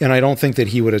 And I don't think that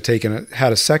he would have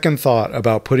had a second thought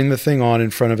about putting the thing on in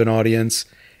front of an audience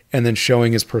and then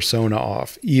showing his persona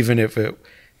off, even if it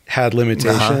had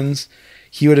limitations.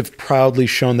 He would have proudly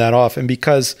shown that off. And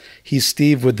because he's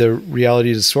Steve with the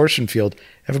reality distortion field,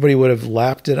 everybody would have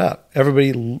lapped it up.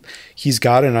 He's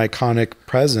got an iconic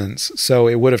presence, so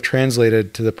it would have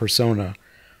translated to the persona.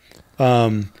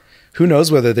 Who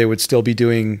knows whether they would still be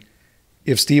doing,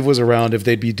 if Steve was around, if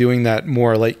they'd be doing that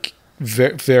more like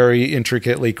very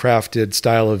intricately crafted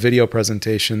style of video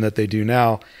presentation that they do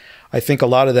now. I think a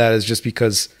lot of that is just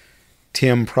because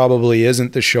Tim probably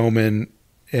isn't the showman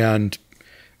and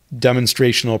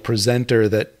demonstrational presenter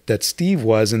that Steve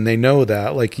was, and they know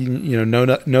that, like,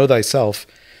 know thyself.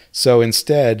 So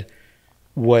instead,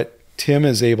 what Tim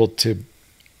is able to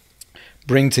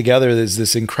bring together is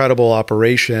this incredible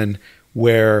operation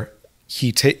where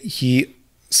he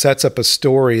sets up a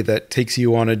story that takes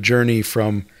you on a journey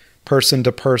from person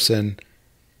to person,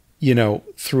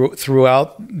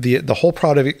 throughout the whole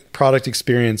product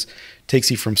experience,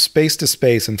 takes you from space to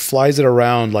space and flies it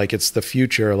around like it's the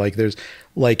future.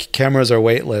 Like cameras are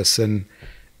weightless. And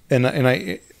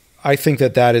I think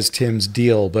that is Tim's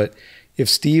deal. But if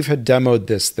Steve had demoed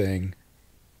this thing,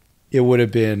 it would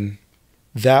have been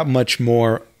that much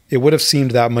more, it would have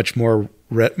seemed that much more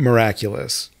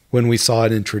miraculous when we saw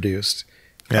it introduced.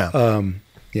 Yeah.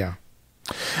 Yeah.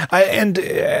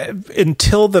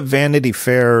 Until the Vanity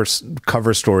Fair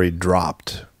cover story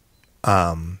dropped,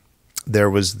 there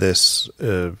was this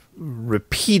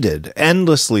repeated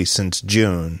endlessly since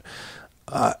June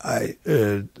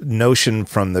notion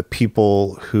from the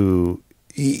people who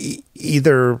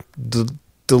either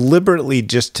deliberately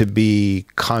just to be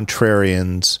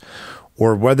contrarians,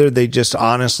 or whether they just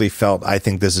honestly felt, I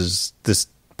think this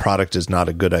product is not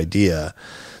a good idea,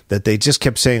 that they just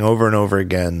kept saying over and over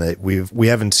again that we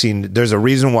haven't seen, there's a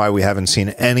reason why we haven't seen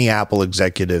any Apple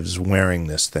executives wearing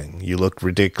this thing. You look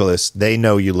ridiculous. They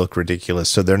know you look ridiculous,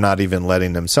 so they're not even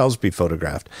letting themselves be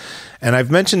photographed. And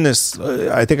I've mentioned this,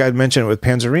 I think I'd mentioned it with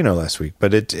Panzerino last week,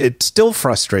 but it still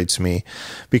frustrates me,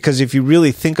 because if you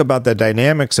really think about the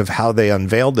dynamics of how they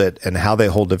unveiled it and how they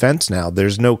hold events now,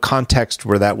 there's no context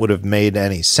where that would have made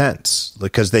any sense,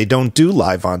 because they don't do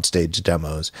live on stage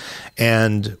demos.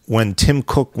 And when Tim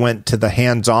Cook went to the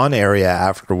hands-on area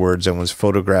afterwards and was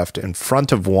photographed in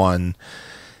front of one,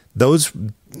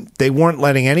 they weren't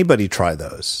letting anybody try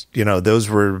those. Those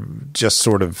were just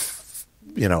sort of,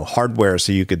 hardware,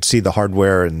 so you could see the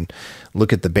hardware and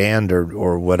look at the band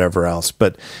or whatever else.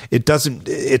 But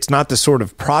it's not the sort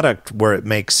of product where it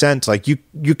makes sense. Like you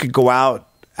could go out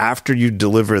after you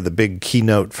deliver the big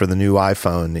keynote for the new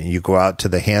iPhone, and you go out to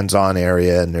the hands-on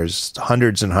area, and there's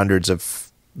hundreds and hundreds of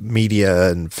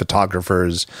media and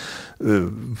photographers.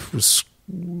 It's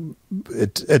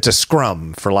a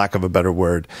scrum, for lack of a better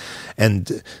word,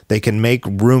 and they can make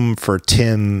room for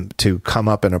Tim to come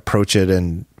up and approach it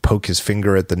and poke his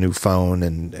finger at the new phone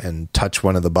and touch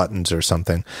one of the buttons or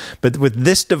something. But with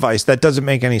this device, that doesn't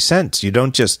make any sense. You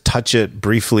don't just touch it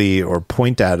briefly or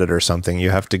point at it or something. You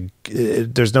have to,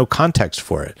 there's no context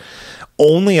for it.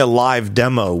 Only a live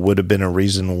demo would have been a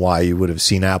reason why you would have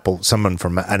seen someone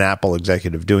from an Apple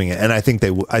executive doing it. And I think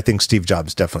I think Steve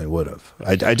Jobs definitely would have.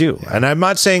 I do. Yeah. And I'm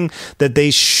not saying that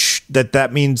that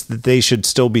means that they should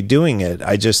still be doing it.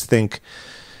 I just think,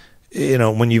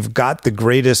 when you've got the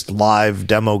greatest live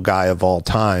demo guy of all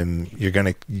time, you're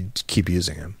going to keep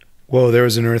using him. Whoa, there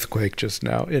was an earthquake just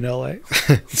now in LA.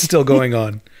 It's still going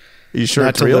on. Are you sure Not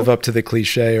it's to real? live up to the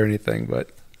cliche or anything, but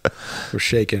we're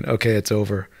shaking. Okay, it's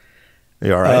over.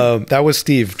 You all right? That was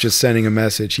Steve just sending a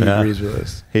message. He agrees with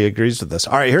us. He agrees with us.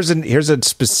 All right, here's a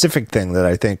specific thing that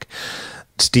I think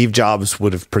Steve Jobs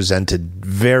would have presented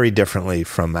very differently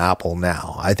from Apple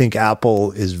now. I think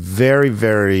Apple is very,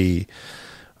 very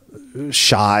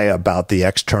shy about the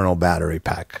external battery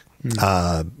pack.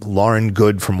 Lauren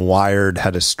Good from Wired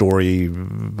had a story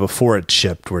before it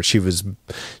shipped where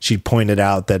she pointed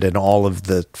out that in all of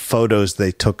the photos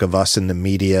they took of us in the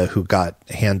media who got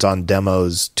hands-on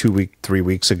demos 3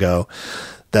 weeks ago,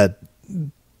 that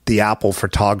the Apple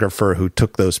photographer who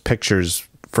took those pictures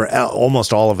for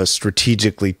almost all of us,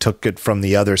 strategically took it from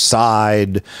the other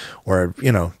side, or,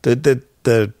 you know,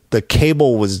 the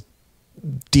cable was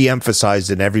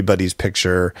de-emphasized in everybody's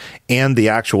picture, and the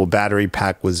actual battery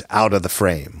pack was out of the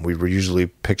frame. We were usually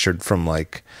pictured from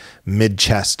like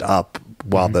mid-chest up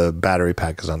while the battery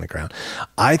pack is on the ground.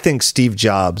 I think Steve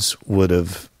Jobs would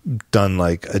have done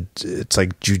like it's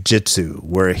like jujitsu,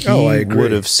 where he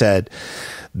would have said,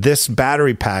 this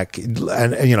battery pack,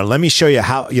 and you know, let me show you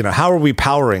how are we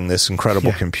powering this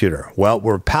incredible computer? Well,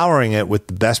 we're powering it with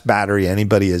the best battery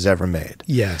anybody has ever made.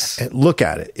 Yes. And look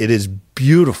at it. It is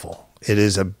beautiful. It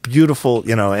is a beautiful,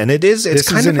 you know, and it's this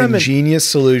kind is of an ingenious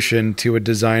solution to a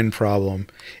design problem.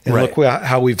 And look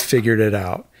how we've figured it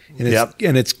out.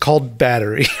 And it's called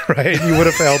battery, right? You would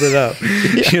have held it up,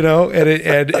 you know,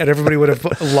 and everybody would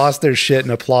have lost their shit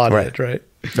and applauded, right?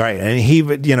 Right. And he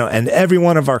would, you know, and every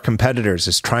one of our competitors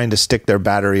is trying to stick their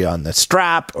battery on the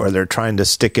strap, or they're trying to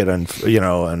stick it on, you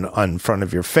know, on front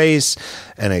of your face,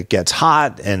 and it gets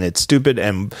hot and it's stupid.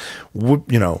 And,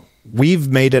 you know, we've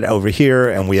made it over here,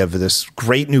 and we have this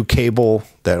great new cable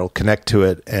that'll connect to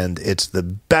it, and it's the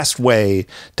best way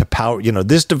to power. You know,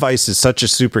 this device is such a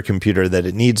supercomputer that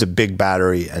it needs a big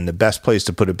battery, and the best place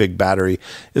to put a big battery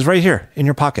is right here in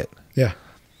your pocket. Yeah.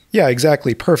 Yeah,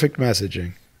 exactly. Perfect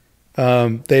messaging.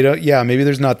 They don't, maybe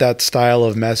there's not that style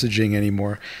of messaging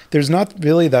anymore. There's not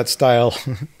really that style.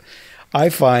 I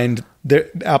find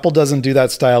Apple doesn't do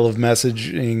that style of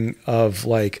messaging of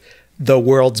like, the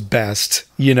world's best,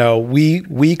 you know,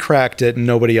 we cracked it and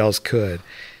nobody else could.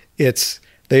 It's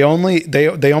they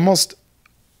almost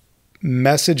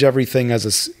message everything as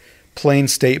a plain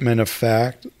statement of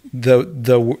fact.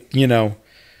 You know,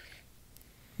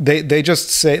 they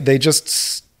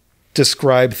just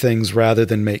describe things rather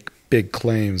than make big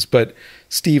claims. But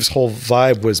Steve's whole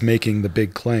vibe was making the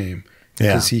big claim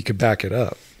because he could back it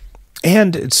up.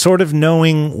 And it's sort of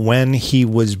knowing when he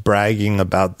was bragging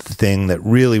about the thing that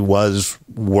really was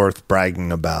worth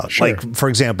bragging about. Sure. Like, for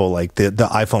example, like the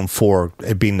iPhone 4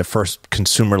 being the first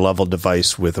consumer level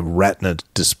device with a Retina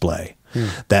display.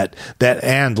 That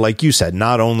and like you said,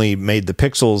 not only made the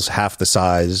pixels half the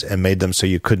size and made them so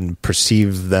you couldn't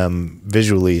perceive them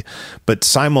visually, but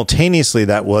simultaneously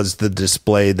that was the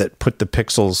display that put the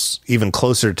pixels even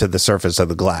closer to the surface of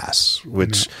the glass,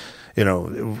 which, you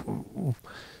know,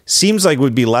 seems like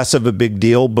would be less of a big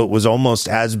deal, but was almost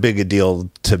as big a deal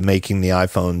to making the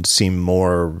iPhone seem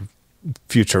more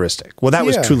futuristic. Well, that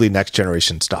was truly next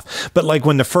generation stuff. But like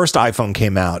when the first iPhone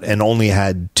came out and only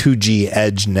had 2G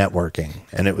edge networking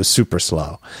and it was super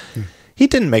slow, he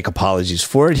didn't make apologies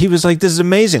for it. He was like, this is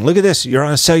amazing. Look at this. You're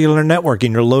on a cellular network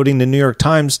and you're loading to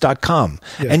NewYorkTimes.com.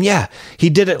 And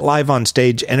he did it live on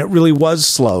stage, and it really was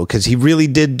slow because he really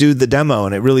did do the demo,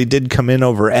 and it really did come in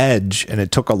over edge, and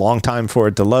it took a long time for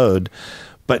it to load.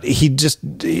 But he just,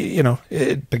 you know,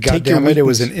 it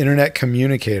was an internet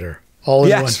communicator all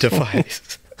in one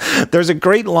device. There's a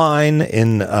great line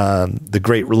in the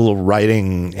great little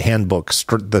writing handbook,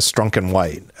 The Strunk and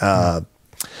White.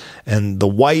 And the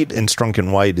White in Strunk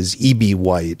and White is E.B.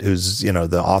 White, who's, you know,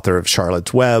 the author of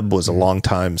Charlotte's Web, was a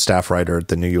longtime staff writer at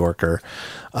The New Yorker.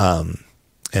 And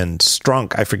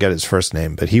Strunk, I forget his first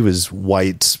name, but he was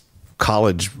White's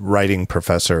college writing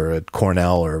professor at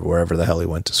Cornell or wherever the hell he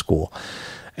went to school.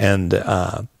 And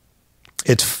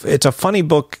it's a funny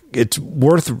book. It's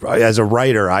worth, as a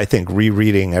writer, I think,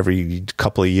 rereading every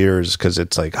couple of years, because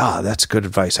it's like, that's good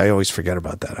advice. I always forget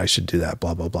about that. I should do that,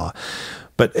 blah, blah, blah.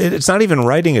 But it's not even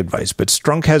writing advice. But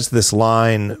Strunk has this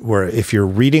line where if you're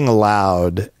reading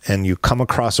aloud and you come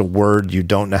across a word you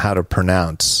don't know how to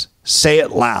pronounce, say it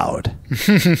loud.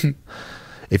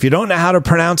 If you don't know how to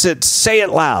pronounce it, say it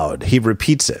loud. He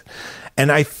repeats it. And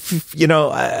and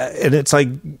it's like,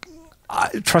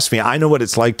 trust me, I know what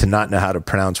it's like to not know how to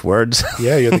pronounce words.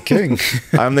 Yeah, you're the king.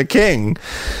 I'm the king.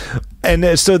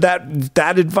 And so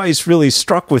that advice really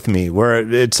struck with me, where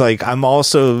it's like, I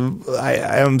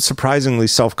am surprisingly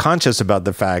self-conscious about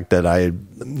the fact that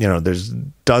there's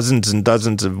dozens and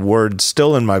dozens of words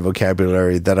still in my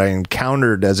vocabulary that I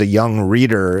encountered as a young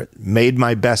reader, made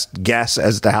my best guess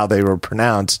as to how they were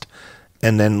pronounced,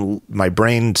 and then my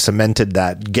brain cemented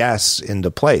that guess into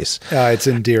place. It's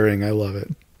endearing. I love it.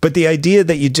 But the idea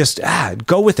that you just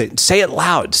go with it, say it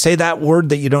loud, say that word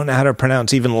that you don't know how to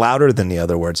pronounce even louder than the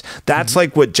other words. That's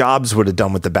like what Jobs would have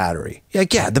done with the battery.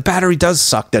 The battery does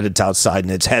suck that it's outside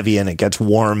and it's heavy and it gets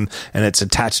warm and it's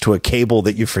attached to a cable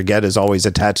that you forget is always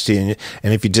attached to you.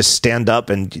 And if you just stand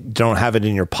up and don't have it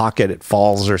in your pocket, it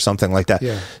falls or something like that.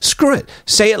 Screw it.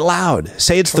 Say it loud.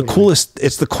 Say it's the coolest.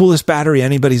 It's the coolest battery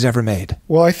anybody's ever made.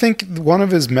 Well, I think one of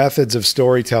his methods of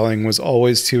storytelling was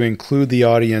always to include the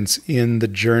audience in the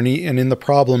journey journey and in the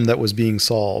problem that was being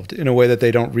solved in a way that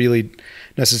they don't really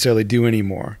necessarily do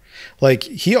anymore. Like,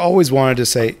 he always wanted to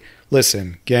say,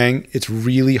 listen, gang, it's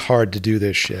really hard to do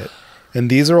this shit. And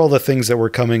these are all the things that we're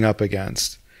coming up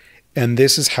against. And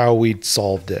this is how we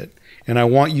solved it. And I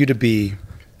want you to be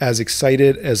as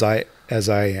excited as I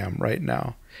am right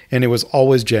now. And it was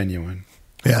always genuine.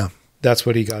 Yeah. That's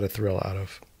what he got a thrill out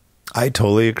of. I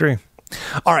totally agree.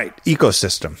 All right.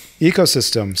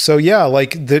 Ecosystem. So yeah,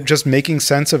 like just making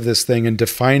sense of this thing and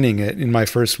defining it in my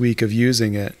first week of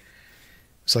using it.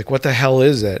 It's like, what the hell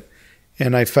is it?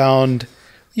 And I found,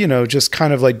 just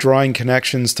kind of like drawing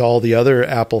connections to all the other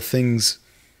Apple things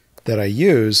that I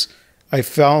use. I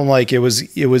found like it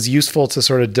was useful to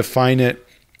sort of define it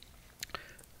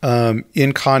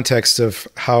in context of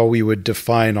how we would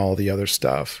define all the other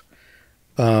stuff.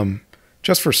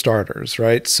 Just for starters,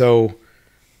 right? So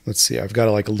let's see, I've got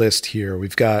a list here.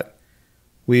 We've got,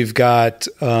 because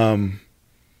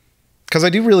I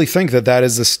do really think that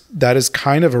is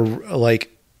kind of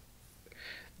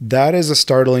that is a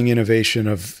startling innovation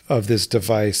of this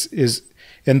device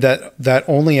and that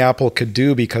only Apple could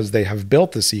do because they have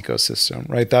built this ecosystem,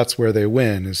 right? That's where they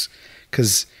win, is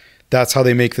because that's how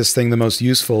they make this thing the most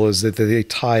useful, is that they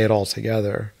tie it all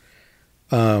together.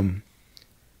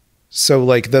 So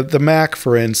like the Mac,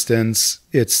 for instance,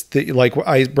 it's like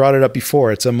I brought it up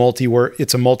before. It's a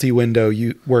multi-window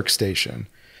workstation.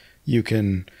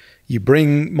 You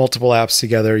bring multiple apps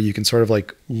together. You can sort of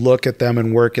like look at them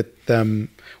and work with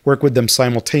them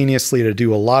simultaneously to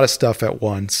do a lot of stuff at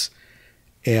once.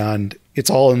 And it's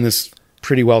all in this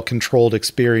pretty well controlled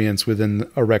experience within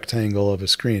a rectangle of a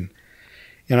screen.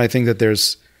 And I think that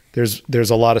there's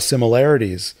a lot of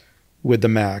similarities with the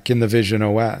Mac in the Vision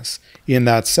OS in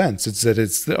that sense.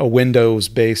 It's a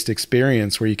Windows-based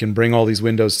experience where you can bring all these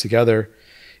windows together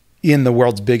in the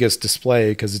world's biggest display,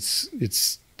 because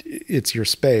it's your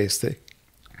space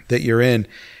that you're in,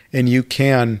 and you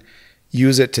can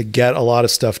use it to get a lot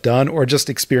of stuff done or just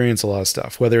experience a lot of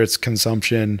stuff, whether it's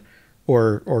consumption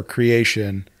or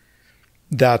creation.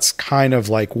 That's kind of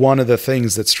like one of the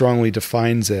things that strongly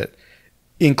defines it,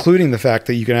 including the fact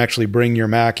that you can actually bring your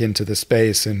Mac into the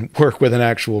space and work with an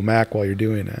actual Mac while you're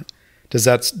doing it. Does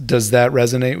that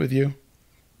resonate with you?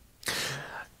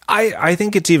 I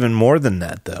think it's even more than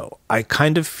that, though. I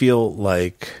kind of feel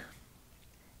like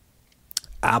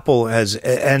Apple has,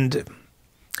 and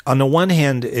on the one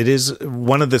hand, it is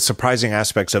one of the surprising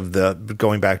aspects of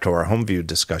going back to our home view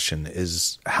discussion,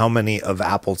 is how many of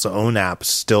Apple's own apps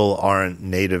still aren't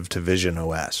native to Vision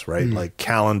OS, right? Like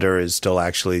Calendar is still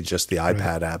actually just the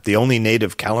iPad app. The only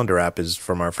native calendar app is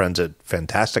from our friends at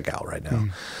Fantastical right now.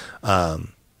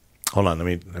 Hold on,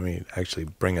 let me actually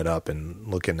bring it up and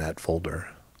look in that folder.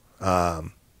 The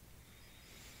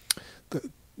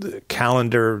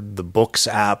Calendar, the Books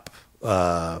app,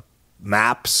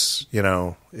 Maps,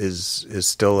 is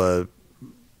still a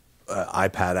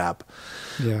iPad app.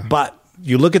 Yeah. But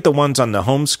you look at the ones on the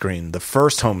home screen, the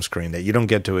first home screen that you don't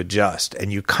get to adjust,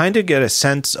 and you kind of get a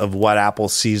sense of what Apple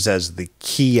sees as the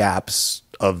key apps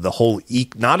of the whole,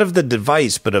 not of the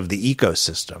device, but of the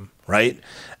ecosystem, right?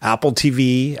 Apple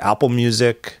TV, Apple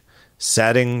Music,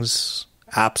 Settings,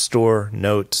 App Store,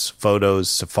 Notes, Photos,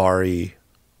 Safari,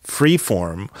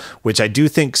 Freeform, which I do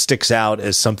think sticks out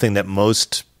as something that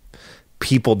most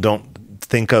people don't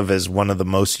think of as one of the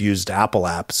most used Apple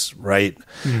apps, right?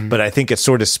 But I think it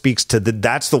sort of speaks to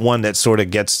that's the one that sort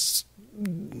of gets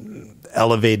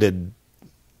elevated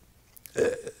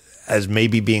as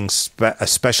maybe being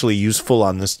especially useful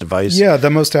on this device. Yeah, the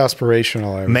most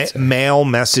aspirational, I would say. Mail,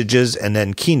 Messages, and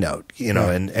then Keynote,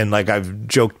 and like I've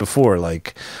joked before,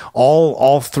 like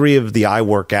all three of the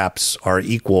iWork apps are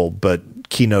equal, but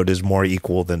Keynote is more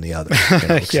equal than the other.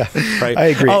 Yeah, right? I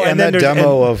agree. Oh, and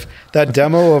that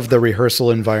demo of the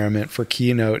rehearsal environment for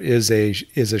Keynote is a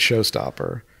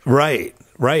showstopper. Right.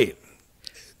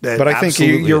 But I think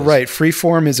you're right.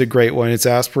 Freeform is a great one. It's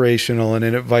aspirational and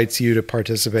it invites you to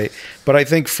participate. But I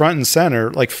think front and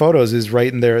center, like Photos, is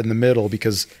right in there in the middle,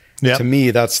 because to me,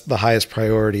 that's the highest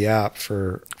priority app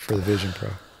for the Vision Pro.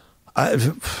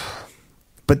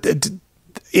 But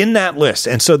in that list,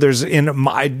 and so there's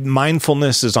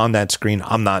mindfulness is on that screen.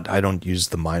 I don't use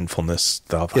the mindfulness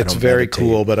stuff. It's very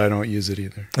cool, but I don't use it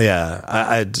either. Yeah,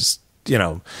 I just.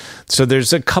 So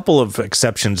there's a couple of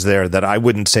exceptions there that I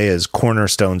wouldn't say as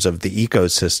cornerstones of the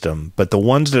ecosystem, but the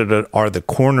ones that are the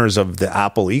corners of the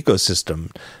Apple ecosystem,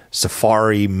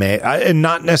 Safari, and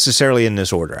not necessarily in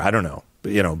this order. I don't know,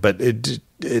 but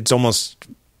it's almost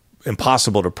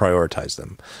impossible to prioritize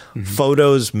them.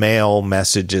 Photos, Mail,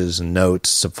 Messages, Notes,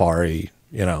 Safari,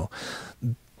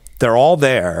 they're all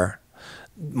there.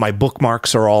 My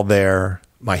bookmarks are all there.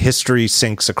 My history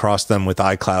syncs across them with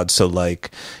iCloud. So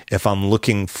like if I'm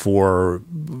looking for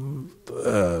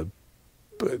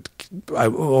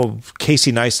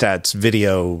Casey Neistat's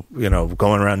video,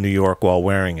 going around New York while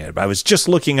wearing it, I was just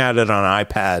looking at it on an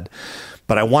iPad,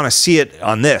 but I want to see it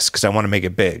on this because I want to make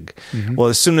it big. Mm-hmm. Well,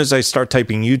 as soon as I start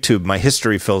typing YouTube, my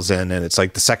history fills in and it's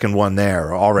like the second one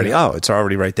there already. Yeah. Oh, it's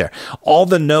already right there. All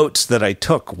the notes that I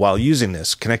took while using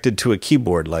this connected to a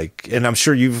keyboard, and I'm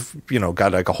sure you've,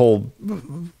 got like a whole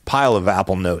pile of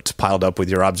Apple Notes piled up with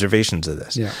your observations of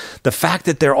this. Yeah. The fact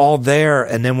that they're all there,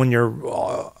 and then when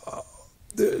you're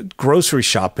grocery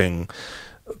shopping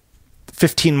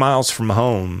 15 miles from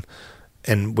home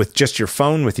and with just your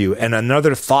phone with you, and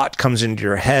another thought comes into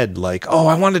your head like, oh,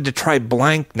 I wanted to try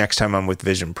blank next time I'm with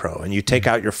Vision Pro, and you take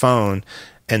out your phone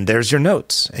and there's your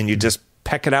notes, and you just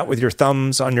peck it out with your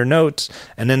thumbs on your notes,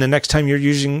 and then the next time you're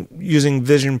using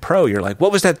Vision Pro, you're like,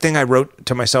 what was that thing I wrote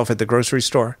to myself at the grocery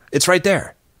store? It's right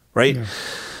there, right? Yeah.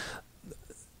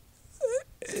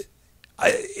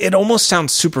 It almost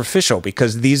sounds superficial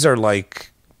because these are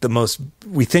like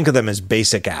we think of them as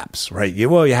basic apps, right?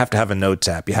 You have to have a notes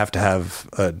app. You have to have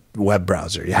a web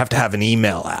browser. You have to have an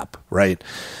email app, right?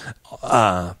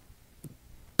 But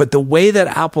the way that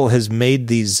Apple has made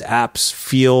these apps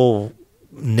feel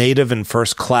native and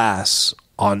first class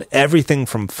on everything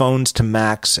from phones to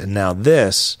Macs, and now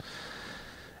this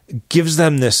gives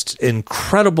them this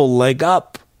incredible leg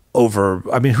up over,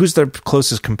 who's their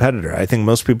closest competitor? I think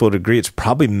most people would agree it's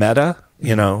probably Meta,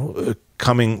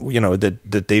 coming,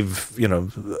 that they've,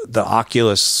 the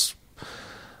Oculus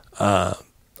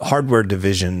hardware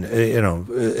division,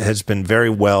 has been very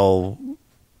well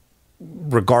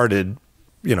regarded,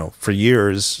 for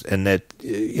years, and that,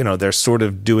 they're sort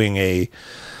of doing a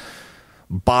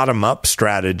bottom-up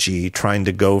strategy, trying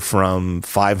to go from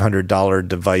 $500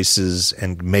 devices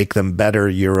and make them better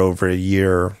year over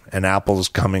year. And Apple's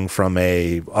coming from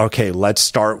let's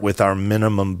start with our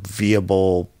minimum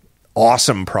viable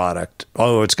awesome product.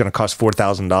 Oh, it's going to cost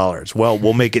 $4,000. Well,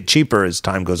 we'll make it cheaper as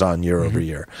time goes on year over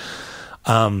year.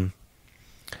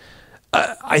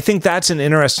 I think that's an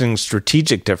interesting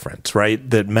strategic difference, right?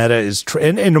 That Meta is,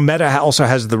 and Meta also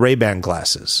has the Ray-Ban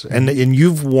glasses, and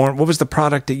you've worn. What was the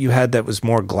product that you had that was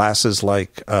more glasses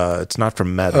like? It's not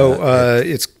from Meta.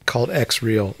 It's called X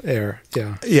Real Air.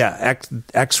 Yeah,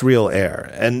 X Real Air,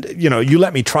 and you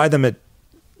let me try them at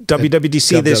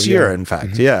WWDC this year. In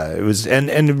fact, yeah, it was,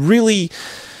 and really.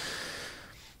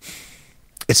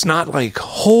 It's not like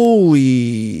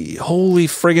holy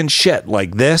friggin' shit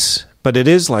like this, but it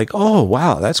is like, oh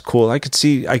wow, that's cool. I could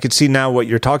see now what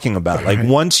you're talking about. Like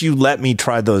once you let me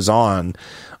try those on,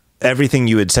 everything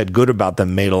you had said good about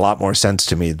them made a lot more sense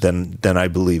to me than I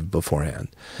believed beforehand.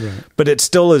 Right. But it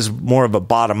still is more of a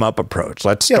bottom up approach.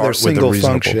 Let's start with single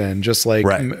function, just like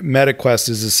MetaQuest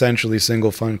is essentially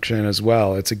single function as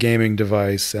well. It's a gaming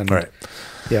device, and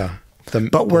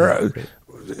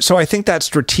so I think that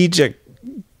strategic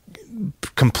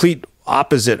complete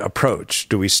opposite approach.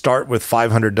 Do we start with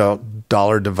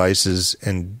 $500 devices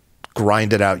and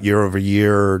grind it out year over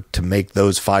year to make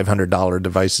those $500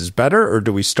 devices better? Or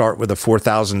do we start with a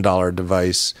 $4,000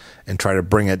 device and try to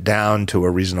bring it down to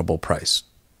a reasonable price?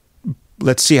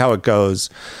 Let's see how it goes.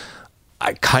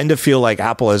 I kind of feel like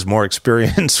Apple has more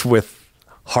experience with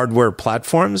hardware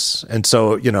platforms. And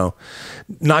so,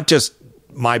 not just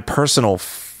my personal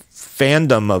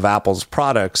fandom of Apple's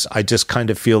products, I just kind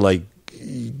of feel like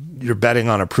you're betting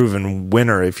on a proven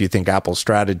winner if you think Apple's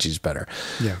strategy is better.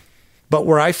 Yeah. But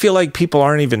where I feel like people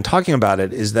aren't even talking about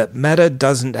it is that Meta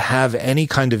doesn't have any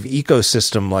kind of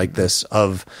ecosystem like this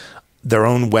of their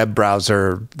own web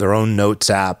browser, their own notes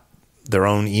app, their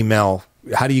own email.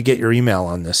 How do you get your email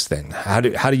on this thing? How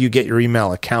do you get your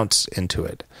email accounts into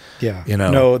it? Yeah.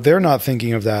 No, they're not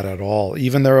thinking of that at all.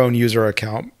 Even their own user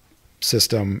account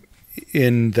system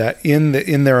in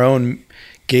their own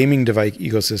gaming device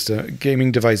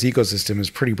ecosystem is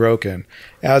pretty broken,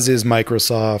 as is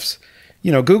Microsoft's.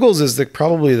 Google's is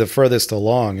probably the furthest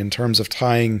along in terms of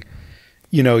tying,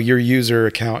 your user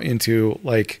account into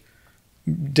like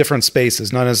different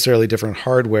spaces, not necessarily different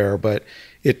hardware, but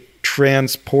it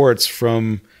transports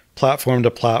from platform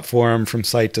to platform, from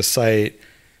site to site.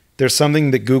 There's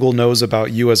something that Google knows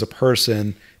about you as a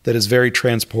person that is very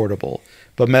transportable,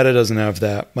 but Meta doesn't have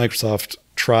that. Microsoft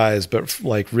tries, but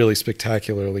like really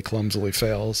spectacularly clumsily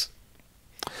fails.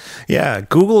 Yeah,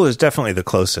 Google is definitely the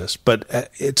closest, but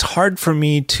it's hard for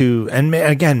me to, and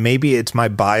again, maybe it's my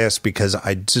bias because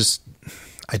I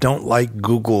don't like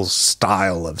Google's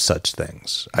style of such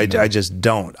things. I just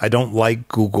don't. I don't like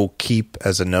Google Keep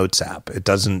as a notes app. It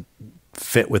doesn't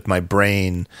fit with my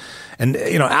brain. And,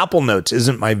 Apple Notes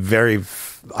isn't my very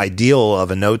ideal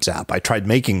of a notes app. I tried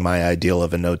making my ideal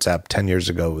of a notes app 10 years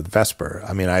ago with Vesper.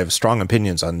 I mean, I have strong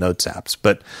opinions on notes apps,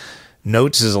 but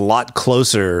Notes is a lot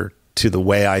closer to the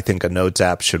way I think a notes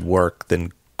app should work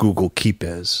than Google Keep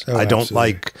is. Oh, I don't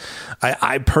absolutely. like,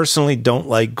 I personally don't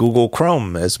like Google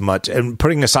Chrome as much. And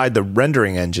putting aside the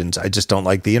rendering engines, I just don't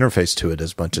like the interface to it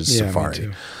as much as Yeah, Safari.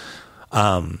 me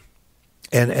too.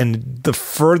 And the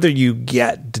further you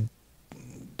get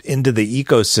into the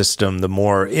ecosystem, the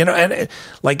more, and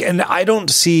I don't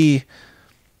see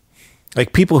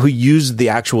like people who use the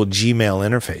actual Gmail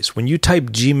interface. When you type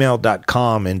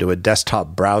gmail.com into a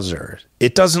desktop browser,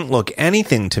 it doesn't look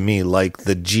anything to me like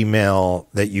the Gmail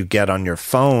that you get on your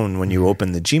phone when you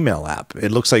open the Gmail app. It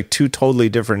looks like two totally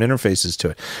different interfaces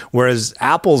to it. Whereas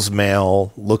Apple's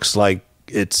Mail looks like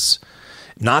it's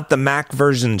not the Mac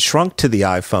version shrunk to the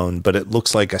iPhone, but it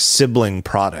looks like a sibling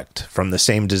product from the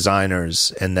same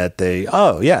designers, and that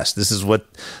yes, this is what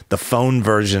the phone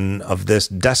version of this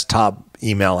desktop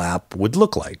email app would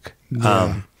look like.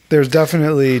 Yeah. There's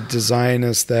definitely design,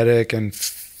 aesthetic, and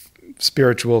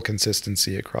spiritual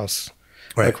consistency across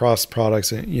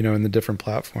products, in the different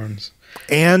platforms.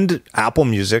 And Apple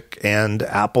Music and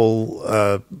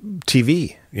Apple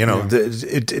TV.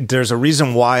 There's a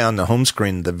reason why on the home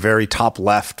screen, the very top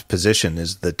left position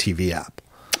is the TV app.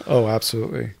 Oh,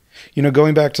 absolutely.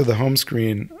 Going back to the home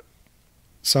screen,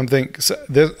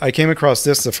 I came across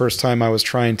this the first time I was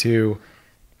trying to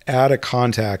add a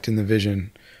contact in the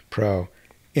Vision Pro,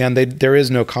 and there is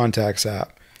no contacts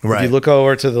app. Right. If you look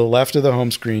over to the left of the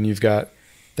home screen, you've got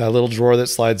that little drawer that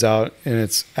slides out, and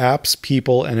it's apps,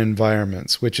 people, and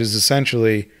environments, which is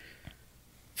essentially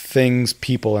things,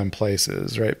 people, and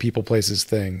places, right? People, places,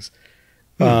 things.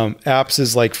 Apps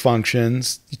is like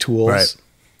functions, tools. Right.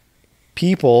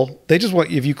 People, they just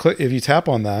want, if you tap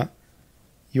on that,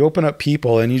 you open up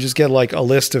people, and you just get like a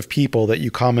list of people that you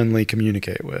commonly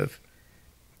communicate with,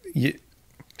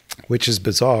 which is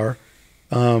bizarre.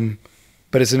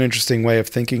 But it's an interesting way of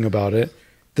thinking about it.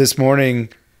 This morning,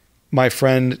 my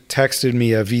friend texted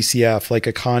me a VCF, like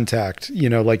a contact,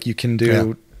 like you can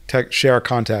do share a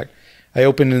contact. I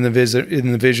opened in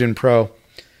the Vision Pro,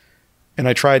 and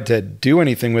I tried to do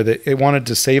anything with it. It wanted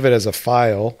to save it as a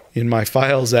file in my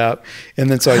Files app. And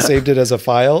then so I saved it as a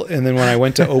file. And then when I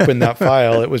went to open that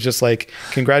file, it was just like,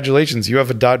 congratulations, you have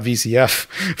a .vcf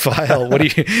file.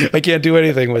 I can't do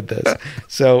anything with this.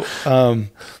 So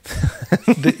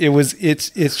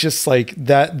it's just like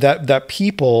that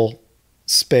people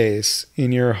space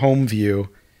in your home view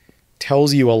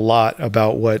tells you a lot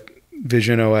about what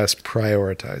Vision OS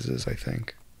prioritizes, I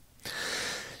think.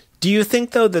 Do you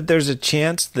think, though, that there's a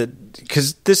chance that,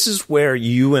 because this is where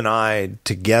you and I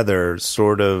together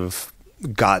sort of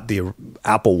got the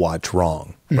Apple Watch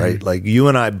wrong, right? Mm-hmm. Like you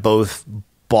and I both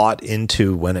bought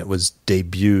into, when it was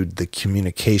debuted, the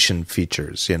communication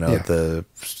features,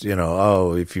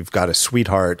 if you've got a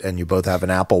sweetheart and you both have an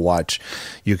Apple Watch,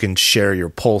 you can share your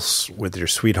pulse with your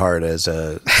sweetheart as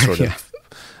a sort of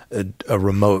a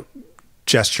remote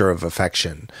gesture of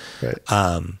affection. Right.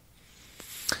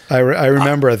 I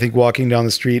remember, I think, walking down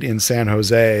the street in San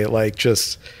Jose,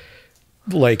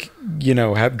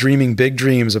 dreaming big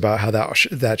dreams about how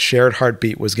that shared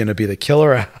heartbeat was going to be the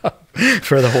killer app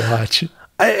for the watch.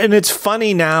 And it's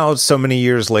funny now, so many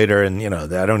years later, and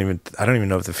I don't even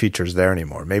know if the feature's there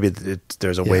anymore. Maybe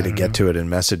there's a way to get to it in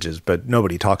messages, but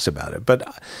nobody talks about it.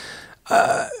 But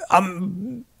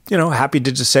I'm happy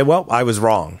to just say, well, I was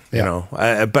wrong,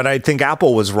 but I think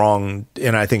Apple was wrong.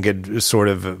 And I think it sort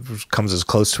of comes as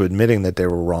close to admitting that they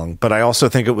were wrong. But I also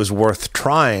think it was worth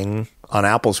trying on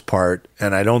Apple's part.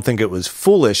 And I don't think it was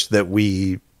foolish that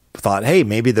we thought, hey,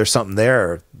 maybe there's something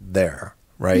there.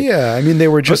 Right. Yeah. I mean, they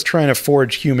were just trying to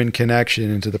forge human connection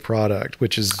into the product,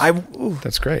 which is,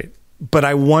 that's great. But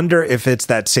I wonder if it's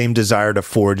that same desire to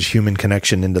forge human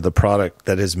connection into the product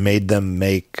that has made them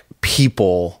make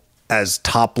people as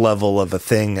top level of a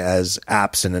thing as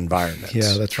apps and environments.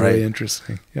 Yeah, that's really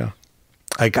interesting. Yeah.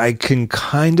 Like I can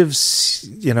kind of,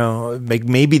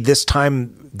 maybe this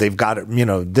time they've got it,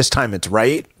 this time it's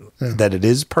right that it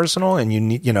is personal, and you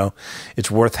need, it's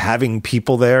worth having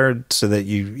people there so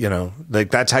that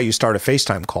that's how you start a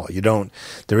FaceTime call.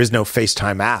 There is no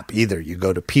FaceTime app either. You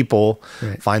go to people,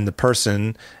 find the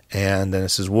person, and then it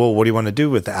says, well, what do you want to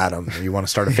do with Adam? You want to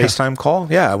start a FaceTime call?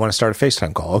 Yeah, I want to start a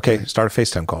FaceTime call. Okay, start a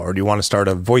FaceTime call. Or do you want to start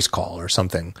a voice call or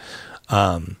something?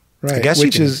 Right. I guess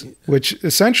which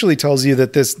essentially tells you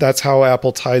that that's how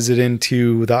Apple ties it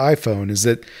into the iPhone, is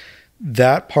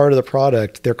that part of the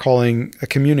product they're calling a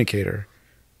communicator,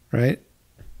 right?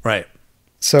 Right.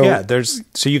 So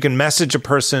so you can message a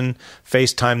person,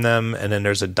 FaceTime them, and then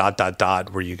there's a ...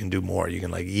 where you can do more. You can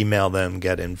like email them,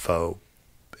 get info,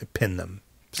 pin them.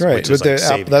 Right. Which is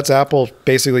like That's Apple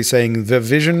basically saying the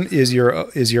Vision is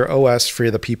your OS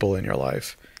for the people in your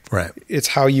life. Right. It's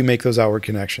how you make those outward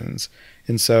connections.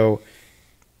 And so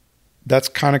that's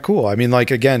kind of cool. I mean,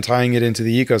 like, again, tying it into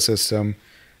the ecosystem,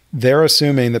 they're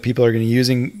assuming that people are going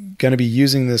to be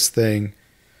using this thing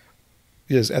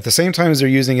is at the same time as they're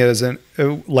using it as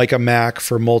like a Mac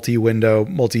for multi-window,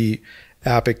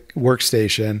 multi-app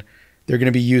workstation. They're going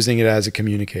to be using it as a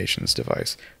communications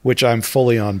device, which I'm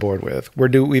fully on board with.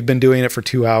 We've been doing it for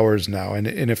 2 hours now, and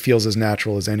it feels as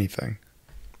natural as anything.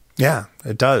 Yeah,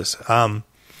 it does. I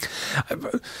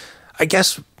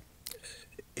guess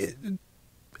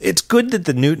it's good that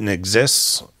the Newton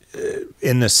exists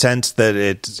in the sense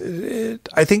that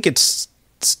I think it's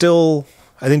still.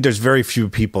 I think there's very few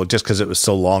people, just because it was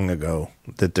so long ago,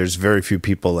 that there's very few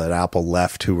people at Apple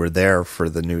left who were there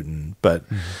for the Newton. But,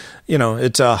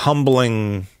 it's a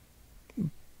humbling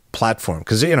platform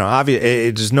because,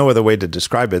 there's no other way to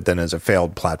describe it than as a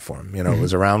failed platform. It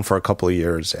was around for a couple of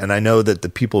years. And I know that the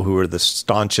people who are the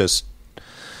staunchest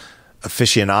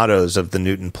aficionados of the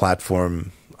Newton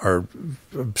platform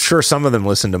I'm sure some of them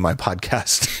listen to my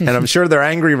podcast, and I'm sure they're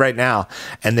angry right now,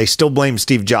 and they still blame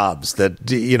Steve Jobs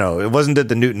that, it wasn't that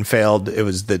the Newton failed. It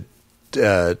was that,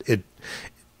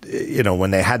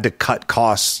 when they had to cut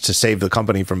costs to save the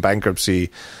company from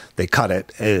bankruptcy, they cut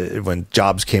it when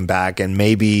Jobs came back, and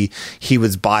maybe he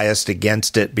was biased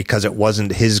against it because it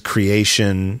wasn't his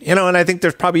creation, and I think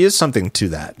there probably is something to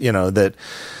that, that,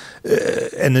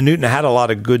 and the Newton had a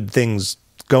lot of good things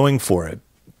going for it.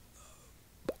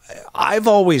 I've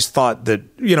always thought that,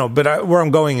 where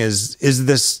I'm going is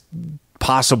this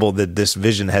possible that this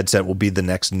Vision headset will be the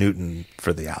next Newton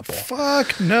for the Apple?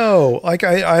 Fuck no. Like,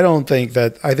 I don't think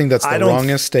that. I think that's the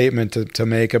wrongest statement to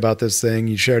make about this thing.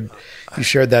 You shared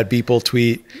that Beeple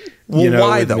tweet. Well,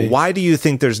 why though? Why do you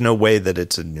think there's no way that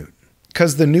it's a Newton?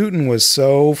 Because the Newton was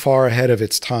so far ahead of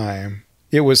its time.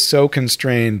 It was so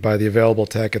constrained by the available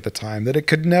tech at the time that it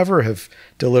could never have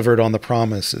delivered on the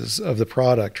promises of the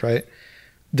product, right?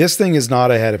 This thing is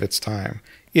not ahead of its time.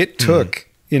 It took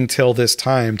until this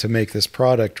time to make this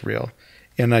product real.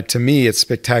 And to me, it's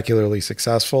spectacularly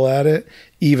successful at it,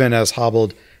 even as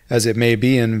hobbled as it may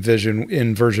be in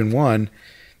version 1.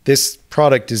 This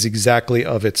product is exactly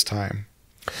of its time.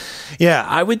 Yeah,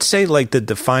 I would say like the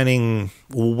defining,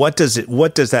 what does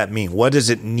that mean? What does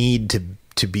it need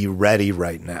to be ready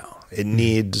right now? It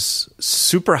needs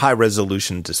super high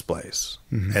resolution displays,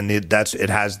 and it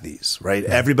has these, right?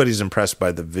 Yeah. Everybody's impressed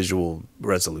by the visual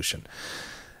resolution.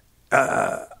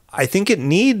 I think it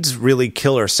needs really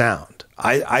killer sound.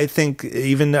 I think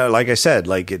even though, like I said,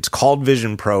 like it's called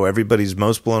Vision Pro, everybody's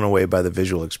most blown away by the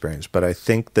visual experience. But I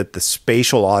think that the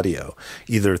spatial audio,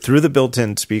 either through the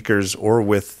built-in speakers or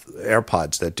with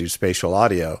AirPods that do spatial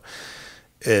audio,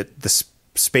 the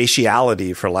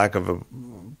spatiality, for lack of a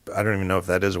I don't even know if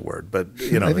that is a word, but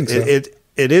I think so.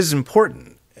 it is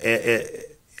important.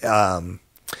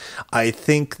 I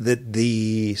think that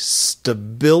the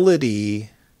stability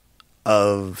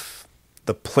of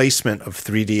the placement of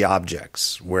 3D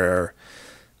objects, where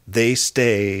they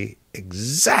stay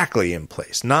exactly in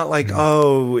place, not like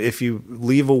if you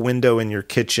leave a window in your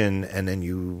kitchen and then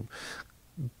you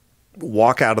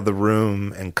walk out of the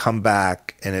room and come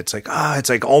back and it's like it's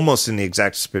like almost in the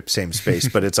exact same space,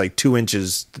 but it's like 2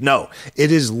 inches. No,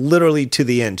 it is literally to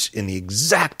the inch in the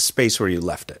exact space where you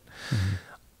left it.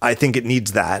 I think it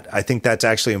needs that. I think that's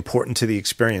actually important to the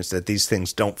experience, that these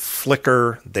things don't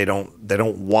flicker, they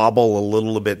don't wobble a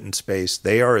little bit in space.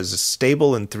 They are as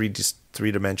stable in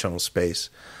three-dimensional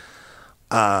space,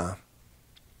 and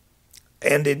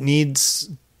it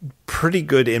needs pretty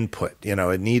good input.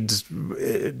 It needs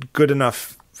good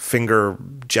enough finger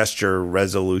gesture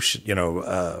resolution,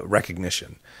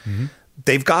 recognition.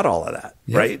 They've got all of that,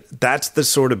 right? That's the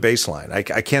sort of baseline.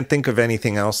 I can't think of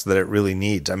anything else that it really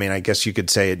needs. I mean, I guess you could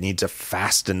say it needs a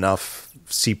fast enough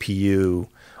CPU,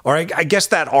 or I guess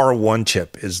that R1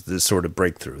 chip is the sort of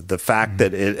breakthrough. The fact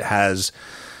that it has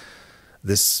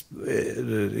this,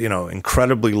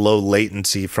 incredibly low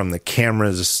latency from the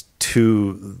cameras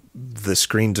to the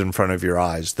screens in front of your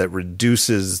eyes that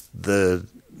reduces the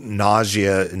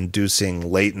nausea-inducing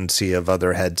latency of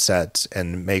other headsets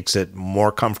and makes it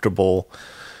more comfortable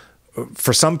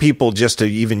for some people just to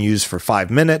even use for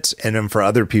 5 minutes, and then for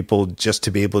other people just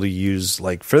to be able to use,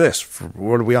 like for this,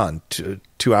 what are we on?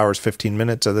 2 hours, 15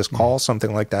 minutes of this call,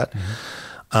 something like that.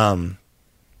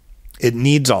 It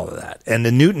needs all of that. And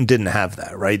the Newton didn't have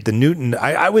that, right? The Newton,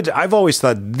 I've always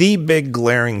thought the big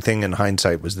glaring thing in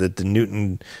hindsight was that the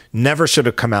Newton never should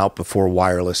have come out before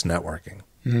wireless networking.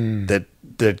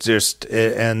 That just,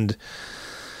 and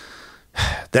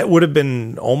that would have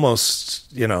been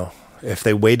almost, if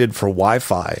they waited for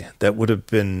Wi-Fi, that would have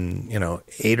been,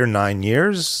 8 or 9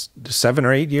 years, 7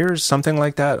 or 8 years, something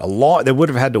like that. They would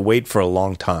have had to wait for a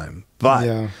long time.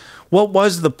 But what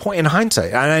was the point in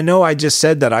hindsight? And I know I just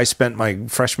said that I spent my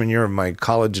freshman year of my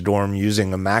college dorm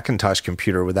using a Macintosh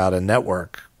computer without a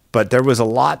network. But there was a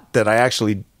lot that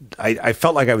I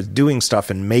felt like I was doing stuff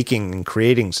and making and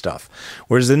creating stuff.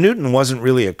 Whereas the Newton wasn't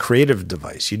really a creative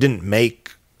device. You didn't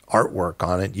make artwork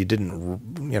on it. You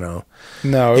didn't, No,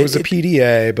 it was a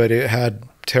PDA, but it had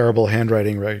terrible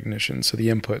handwriting recognition. So the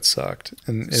input sucked.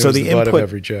 And it was the butt of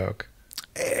every joke.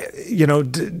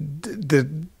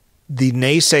 The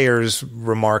naysayers'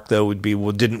 remark, though, would be,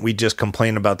 well, didn't we just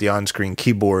complain about the on-screen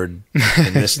keyboard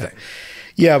in this thing?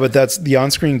 Yeah, but the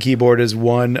on-screen keyboard is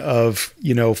one of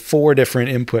 4 different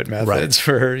input methods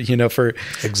for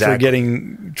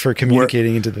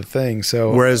communicating into the thing.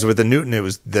 So whereas with the Newton,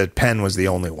 the pen was the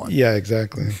only one. Yeah,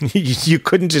 exactly. You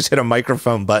couldn't just hit a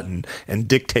microphone button and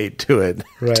dictate to it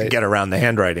to get around the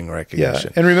handwriting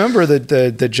recognition. Yeah, and remember that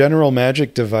the General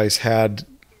Magic device had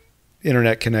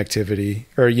internet connectivity,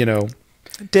 or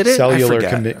did it? cellular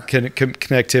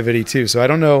connectivity too. So I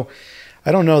don't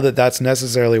know that that's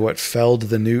necessarily what felled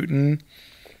the Newton.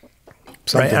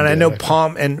 Right, and I know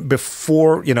Palm, and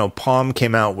before Palm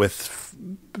came out with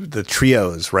the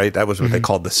trios, right? That was what they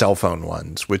called the cell phone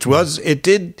ones, which was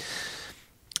it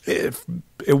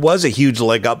was a huge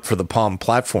leg up for the Palm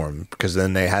platform, because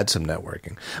then they had some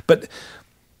networking. But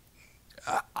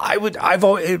I've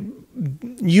always,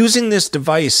 using this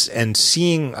device and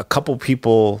seeing a couple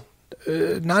people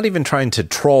not even trying to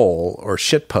troll or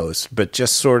shitpost, but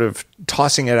just sort of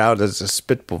tossing it out as a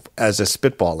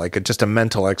spitball, like just a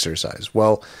mental exercise.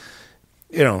 Well,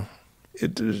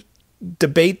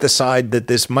 debate the side that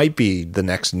this might be the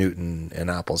next Newton in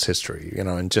Apple's history,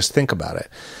 and just think about it.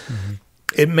 Mm-hmm.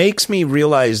 It makes me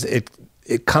realize it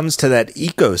comes to that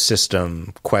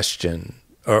ecosystem question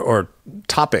or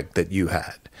topic that you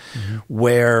had,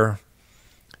 where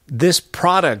this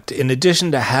product, in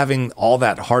addition to having all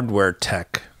that hardware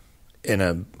tech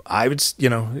you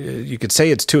could say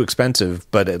it's too expensive,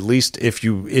 but at least if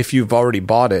you've already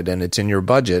bought it and it's in your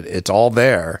budget, it's all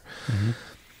there. Mm-hmm.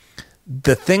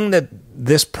 The thing that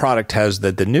this product has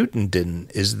that the Newton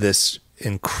didn't is this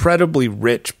incredibly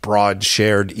rich, broad,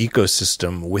 shared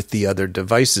ecosystem with the other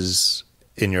devices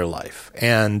in your life.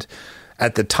 And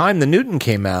at the time the Newton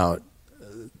came out,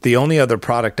 the only other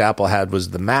product Apple had was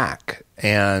the Mac.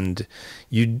 And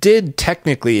you did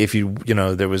technically, if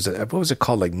there was what was it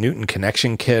called, like Newton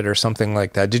Connection Kit or something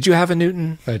like that. Did you have a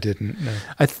Newton? I didn't. No.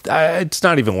 It's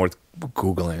not even worth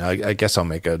Googling. I guess I'll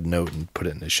make a note and put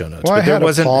it in the show notes. Well, but I had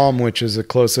a Palm, which is a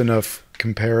close enough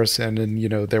comparison,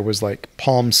 and there was like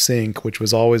Palm Sync, which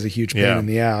was always a huge pain in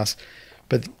the ass.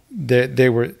 But they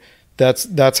were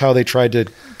that's how they tried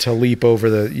to leap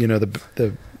over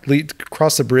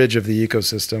cross the bridge of the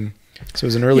ecosystem. So it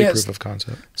was an early proof of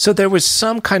concept. So there was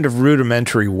some kind of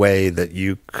rudimentary way that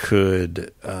you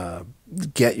could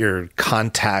get your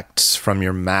contacts from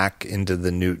your Mac into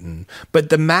the Newton.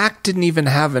 But the Mac didn't even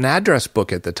have an address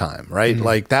book at the time, right? Mm-hmm.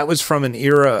 Like that was from an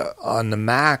era on the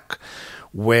Mac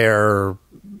where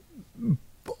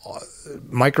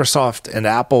Microsoft and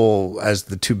Apple, as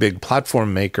the two big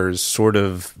platform makers, sort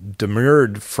of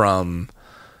demurred from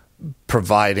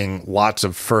providing lots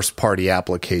of first-party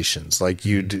applications. Like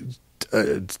you'd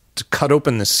cut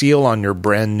open the seal on your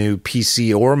brand new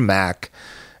PC or Mac,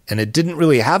 and it didn't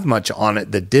really have much on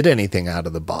it that did anything out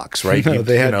of the box, right? No,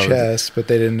 they had chess, but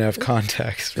they didn't have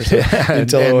context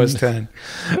until OS 10.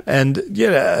 And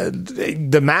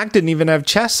the Mac didn't even have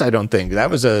chess, I don't think. That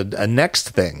was a next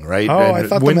thing, right? Oh, and I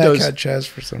thought the Mac had chess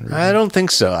for some reason. I don't think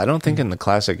so. I don't think in the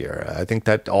classic era. I think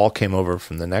that all came over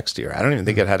from the next era. I don't even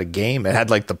think it had a game. It had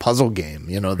like the puzzle game,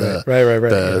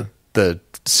 the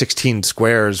 16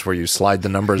 squares where you slide the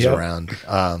numbers around.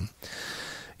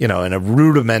 And a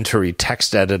rudimentary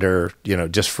text editor,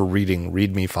 just for reading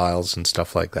README files and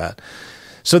stuff like that.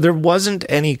 So there wasn't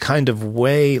any kind of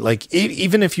way, like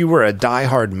even if you were a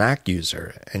diehard Mac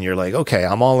user and you're like, okay,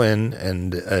 I'm all in,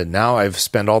 and now I've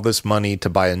spent all this money to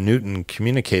buy a Newton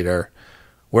communicator.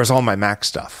 Where's all my Mac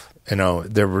stuff?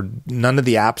 There were none of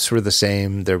the apps were the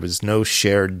same. There was no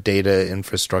shared data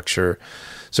infrastructure.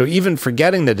 So even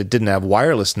forgetting that it didn't have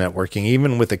wireless networking,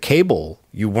 even with a cable,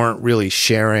 you weren't really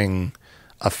sharing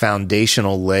a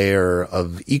foundational layer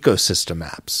of ecosystem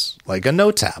apps, like a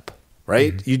Notes app,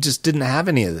 right? Mm-hmm. You just didn't have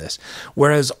any of this.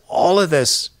 Whereas all of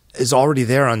this is already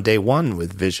there on day one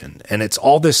with Vision. And it's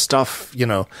all this stuff,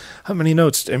 how many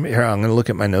notes? Here, I'm going to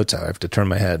look at my notes app. I have to turn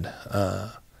my head.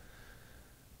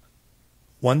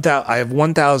 I have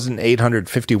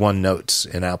 1,851 notes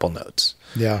in Apple Notes.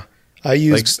 Yeah. I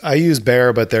use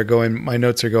Bear, but my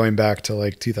notes are going back to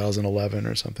like 2011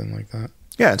 or something like that.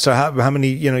 Yeah. So how many,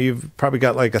 you've probably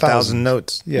got like 1,000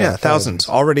 notes. Yeah. Thousands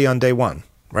already on day one.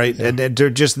 Right. Yeah. And they're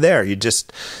just there. You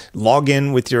just log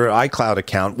in with your iCloud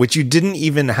account, which you didn't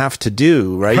even have to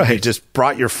do. Right. You just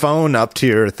brought your phone up to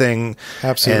your thing.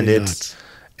 Absolutely.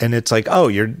 And it's like,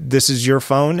 oh, this is your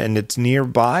phone and it's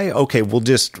nearby. Okay, we'll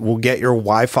get your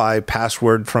Wi-Fi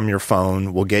password from your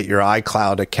phone. We'll get your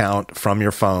iCloud account from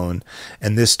your phone,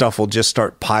 and this stuff will just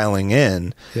start piling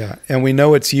in. Yeah, and we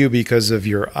know it's you because of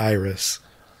your iris,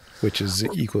 which is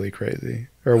equally crazy,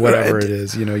 or whatever it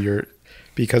is.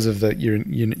 Because of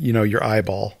your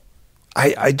eyeball.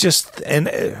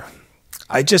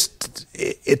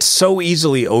 It's so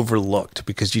easily overlooked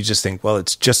because you just think, well,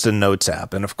 it's just a Notes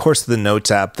app. And of course, the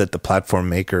Notes app that the platform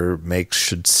maker makes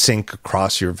should sync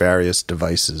across your various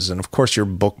devices. And of course, your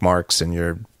bookmarks and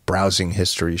your browsing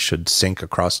history should sync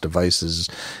across devices.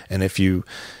 And if you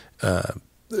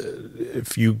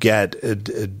get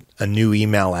a new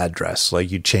email address, like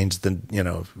you change the,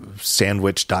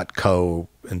 sandwich.co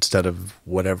instead of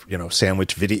whatever,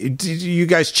 sandwich video, you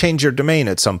guys change your domain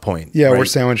at some point. Yeah. Right? We're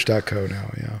sandwich.co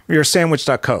now. Yeah. You're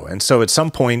sandwich.co. And so at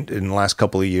some point in the last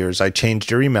couple of years, I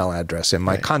changed your email address in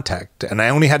my contact, and I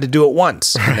only had to do it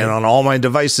once. And then on all my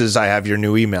devices, I have your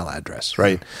new email address,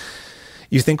 right? Yeah.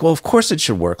 You think, well, of course it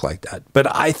should work like that.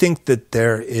 But I think that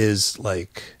there is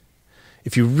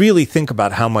if you really think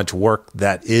about how much work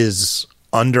that is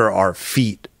under our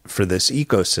feet for this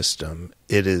ecosystem,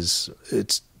 it's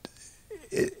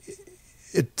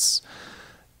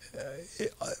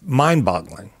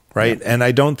mind-boggling, right? Yeah. And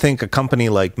I don't think a company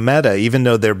like Meta, even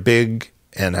though they're big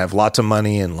and have lots of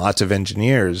money and lots of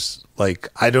engineers,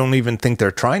 I don't even think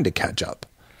they're trying to catch up.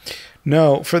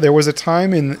 No, there was a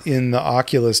time in the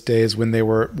Oculus days when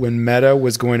Meta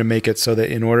was going to make it so that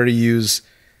in order to use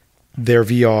their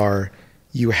VR,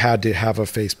 you had to have a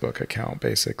Facebook account,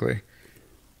 basically.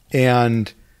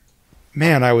 And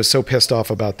man, I was so pissed off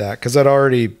about that because I'd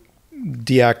already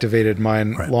deactivated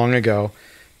mine long ago.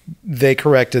 They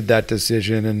corrected that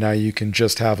decision, and now you can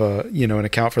just have an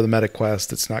account for the Meta Quest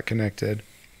that's not connected.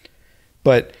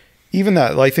 But even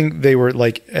that, I think they were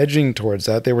edging towards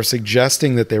that. They were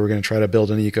suggesting that they were going to try to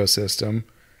build an ecosystem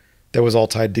that was all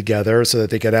tied together so that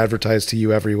they could advertise to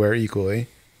you everywhere equally.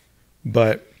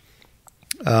 But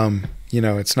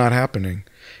it's not happening.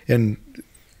 And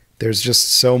there's just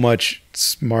so much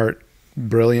smart,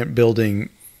 brilliant building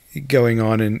going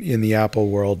on in the Apple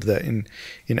world that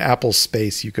in Apple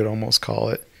space, you could almost call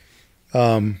it,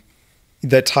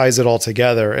 that ties it all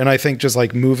together. And I think just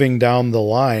moving down the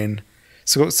line.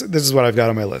 So this is what I've got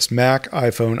on my list: Mac,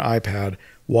 iPhone, iPad,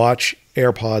 Watch,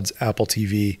 AirPods, Apple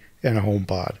TV, and a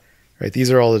HomePod. Right?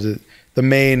 These are all the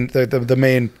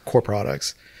main core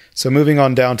products. So moving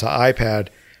on down to iPad,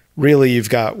 really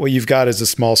what you've got is a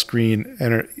small screen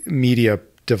media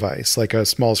device, like a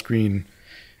small screen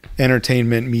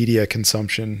entertainment media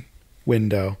consumption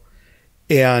window.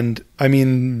 And I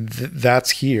mean, that's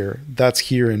here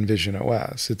in Vision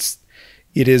OS.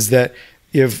 It is that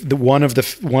if one of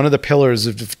the pillars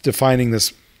of defining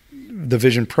the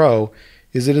Vision Pro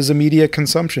is it is a media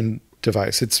consumption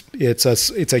device.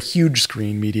 It's a huge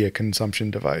screen media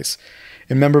consumption device.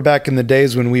 And remember back in the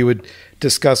days when we would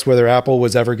discuss whether Apple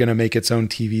was ever going to make its own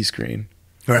TV screen,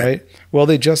 right? Well,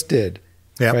 they just did,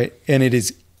 right? And it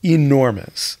is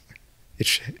enormous.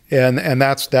 And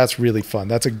that's really fun.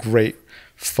 That's a great,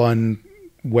 fun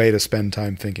way to spend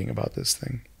time thinking about this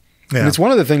thing. Yeah. And it's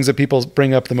one of the things that people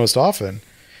bring up the most often.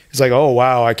 It's like, oh,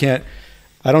 wow, I don't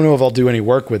know if I'll do any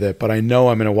work with it, but I know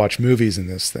I'm going to watch movies in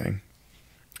this thing.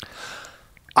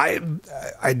 I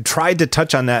tried to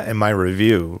touch on that in my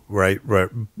review, right?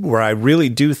 Where I really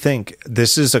do think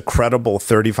this is a credible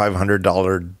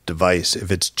 $3,500 device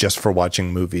if it's just for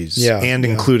watching movies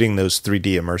including those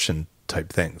 3D immersion type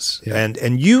things. Yeah.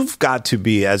 And you've got to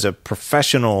be, as a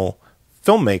professional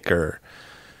filmmaker,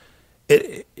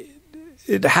 it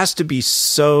has to be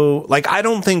so, I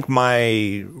don't think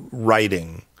my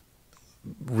writing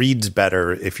reads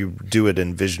better if you do it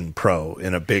in Vision Pro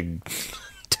in a big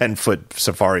 10-foot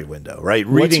Safari window, right?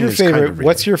 Reading is kind of reading.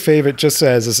 What's your favorite, just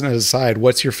as an aside,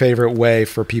 what's your favorite way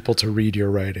for people to read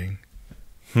your writing?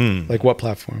 What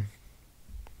platform?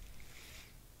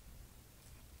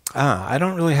 I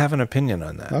don't really have an opinion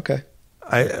on that. Okay.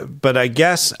 But I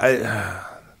guess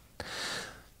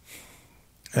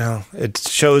it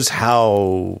shows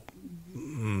how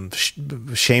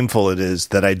shameful it is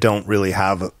that I don't really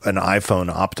have an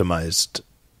iPhone optimized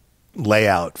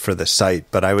layout for the site,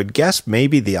 but I would guess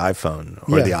maybe the iPhone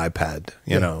or the iPad.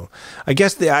 You know, I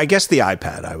guess the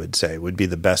iPad, I would say, would be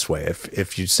the best way.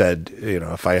 If you said, you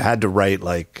know, if I had to write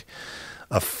like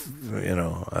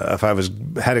if I was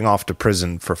heading off to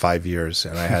prison for 5 years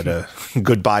and I had a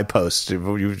goodbye post,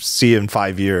 you see in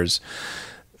 5 years,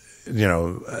 you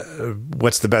know,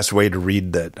 what's the best way to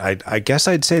read that? I guess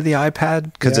I'd say the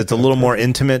iPad, because it's a little more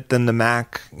intimate than the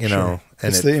Mac, you know. And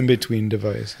it's the in-between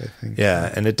device, I think.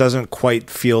 Yeah, and it doesn't quite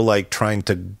feel like trying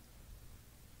to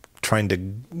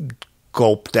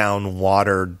gulp down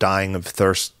water, dying of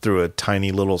thirst through a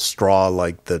tiny little straw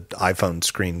like the iPhone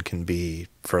screen can be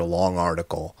for a long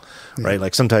article, right?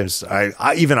 Like sometimes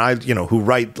I you know, who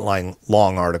write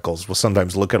long articles will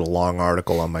sometimes look at a long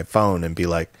article on my phone and be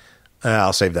like,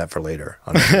 I'll save that for later.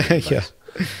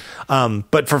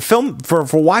 But for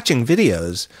watching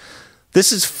videos,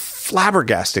 this is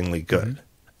flabbergastingly good.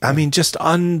 I mean, just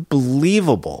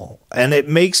unbelievable. And it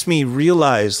makes me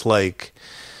realize like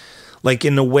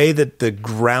in the way that the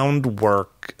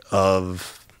groundwork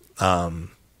of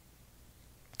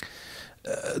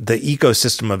the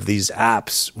ecosystem of these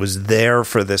apps was there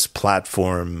for this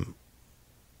platform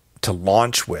to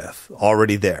launch with,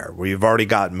 already there, where you've already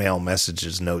got mail,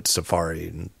 messages, notes, Safari,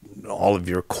 and all of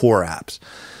your core apps.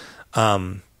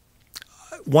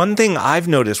 One thing I've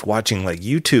noticed watching like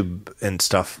YouTube and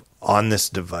stuff on this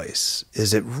device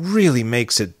is it really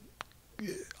makes it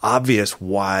obvious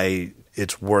why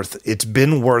it's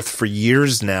been worth for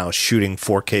years now shooting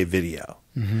 4K video.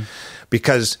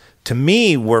 Because to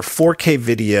me, where 4K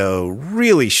video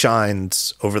really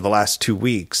shines over the last 2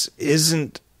 weeks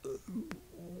isn't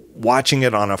watching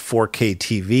it on a 4K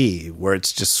TV where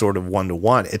it's just sort of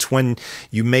 1-to-1. It's when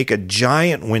you make a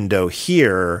giant window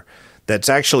here that's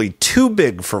actually too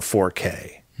big for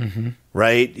 4K,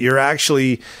 right? You're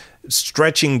actually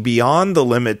stretching beyond the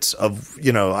limits of,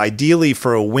 you know, ideally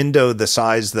for a window the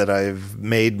size that I've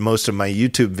made most of my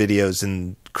YouTube videos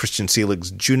in Christian Selig's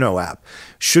Juno app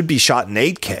should be shot in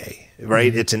 8K,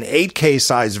 right? It's an 8K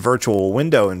size virtual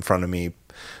window in front of me,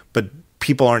 but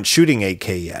people aren't shooting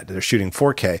 8K yet. They're shooting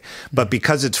 4K. But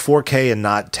because it's 4K and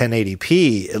not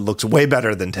 1080p, it looks way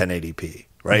better than 1080p,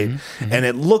 right? And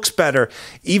it looks better,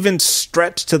 even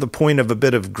stretched to the point of a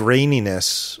bit of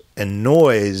graininess and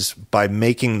noise by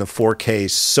making the 4K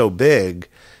so big.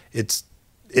 It's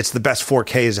the best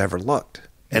 4K has ever looked.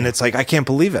 And it's like, I can't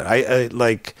believe it.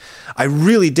 I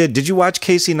really did. Did you watch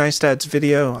Casey Neistat's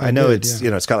video? I know you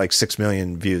know, it's got like 6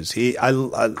 million views. It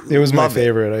was my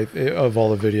favorite of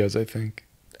all the videos, I think.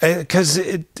 Because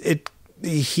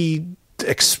he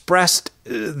expressed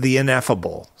the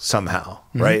ineffable somehow,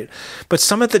 right? But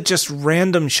some of the just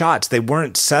random shots, they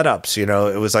weren't setups, you know.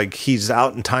 It was like he's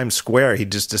out in Times Square. He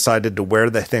just decided to wear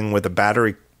the thing with a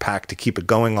battery pack to keep it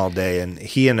going all day. And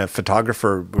he and a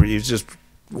photographer, he was just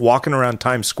walking around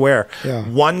Times Square,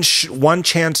 one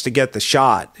chance to get the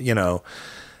shot, you know.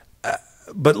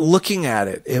 But looking at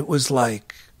it, it was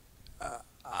like,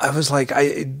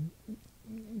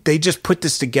 they just put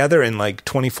this together in like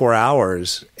 24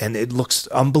 hours, and it looks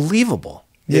unbelievable.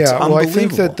 It's unbelievable. Well, I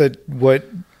think that what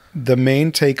the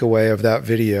main takeaway of that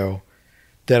video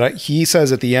that he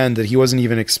says at the end that he wasn't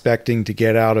even expecting to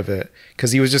get out of it,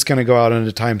 because he was just going to go out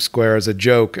into Times Square as a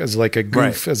joke, as like a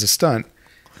goof, as a stunt.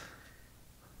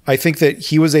 I think that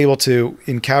he was able to,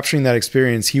 in capturing that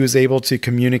experience, he was able to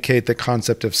communicate the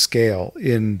concept of scale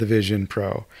in the Vision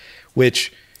Pro,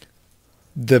 which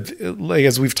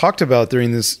as we've talked about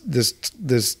during this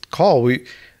call,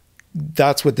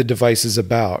 that's what the device is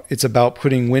about. It's about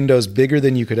putting windows bigger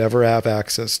than you could ever have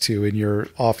access to in your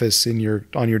office, on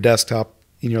your desktop,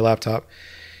 in your laptop.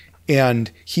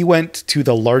 And he went to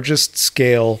the largest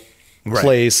scale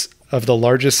place of the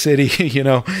largest city, you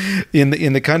know, in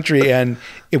the country, and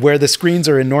where the screens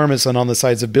are enormous and on the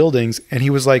sides of buildings. And he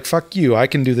was like, fuck you, I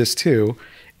can do this too.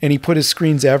 And he put his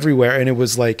screens everywhere. And it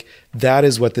was like, that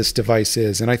is what this device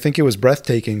is. And I think it was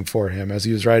breathtaking for him as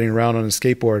he was riding around on a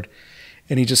skateboard,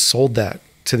 and he just sold that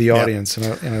to the audience.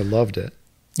 And I loved it.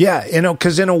 Yeah, you know,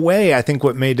 because in a way, I think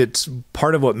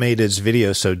part of what made his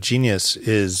video so genius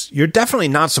is you're definitely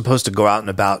not supposed to go out and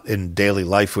about in daily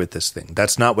life with this thing.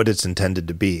 That's not what it's intended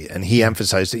to be. And he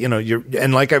emphasized that, you know,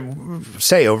 and like I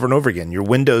say over and over again, your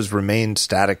windows remain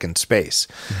static in space.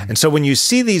 And so when you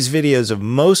see these videos of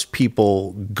most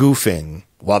people goofing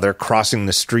while they're crossing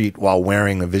the street while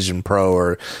wearing a Vision Pro,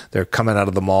 or they're coming out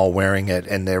of the mall wearing it,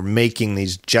 and they're making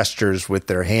these gestures with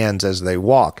their hands as they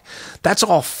walk, that's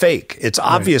all fake. It's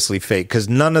obviously fake, because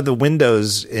none of the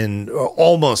windows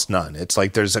almost none. It's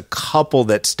like there's a couple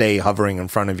that stay hovering in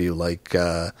front of you, like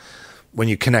when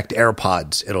you connect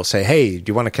AirPods, it'll say, hey, do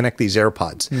you want to connect these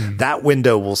AirPods? That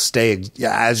window will stay,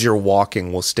 as you're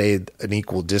walking, will stay an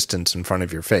equal distance in front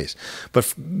of your face. But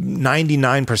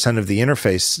 99% of the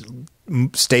interface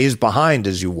stays behind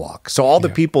as you walk. So all the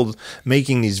people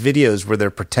making these videos where they're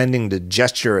pretending to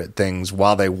gesture at things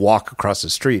while they walk across the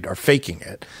street are faking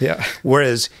it. Yeah.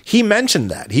 Whereas he mentioned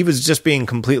that. He was just being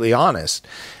completely honest.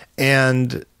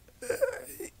 And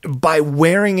by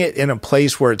wearing it in a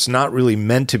place where it's not really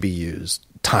meant to be used,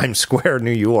 Times Square,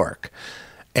 New York,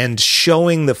 and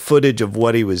showing the footage of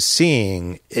what he was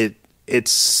seeing,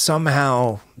 it's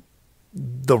somehow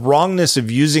the wrongness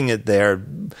of using it there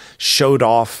showed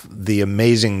off the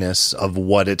amazingness of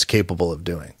what it's capable of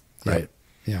doing. Right.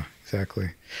 Yeah,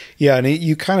 exactly. Yeah. And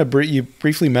you kind of, you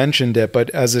briefly mentioned it, but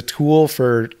as a tool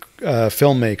for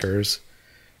filmmakers,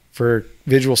 for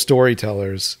visual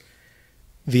storytellers,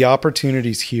 the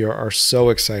opportunities here are so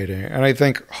exciting. And I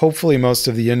think hopefully most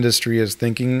of the industry is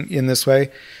thinking in this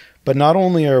way, but not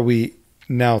only are we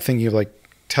now thinking of like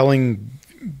telling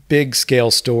big scale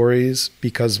stories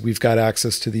because we've got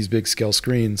access to these big scale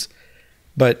screens,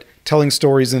 but telling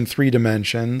stories in 3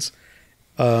 dimensions,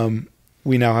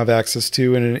 we now have access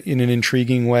to in an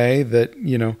intriguing way that,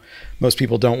 you know, most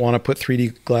people don't want to put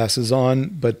 3D glasses on,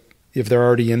 but if they're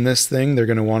already in this thing, they're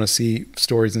going to want to see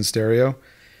stories in stereo.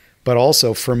 But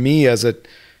also for me as a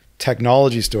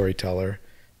technology storyteller,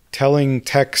 telling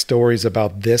tech stories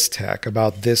about this tech,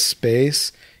 about this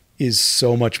space is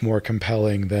so much more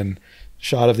compelling than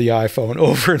shot of the iPhone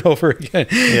over and over again,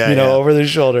 over the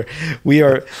shoulder.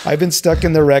 I've been stuck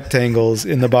in the rectangles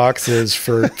in the boxes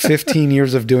for 15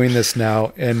 years of doing this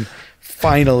now. And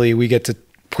finally we get to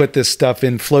put this stuff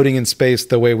in floating in space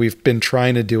the way we've been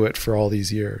trying to do it for all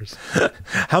these years.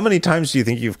 How many times do you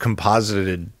think you've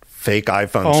composited fake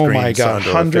iPhone screens? Oh my God,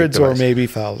 hundreds or maybe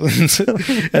thousands.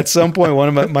 At some point,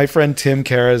 one of my friend Tim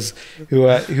Karas,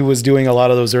 who was doing a lot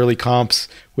of those early comps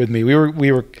with me, we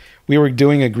were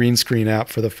doing a green screen app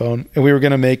for the phone, and we were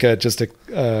going to make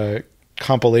a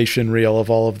compilation reel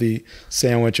of all of the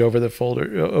sandwich over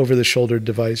the shoulder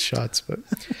device shots. But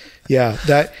yeah,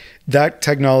 that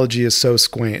technology is so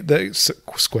quaint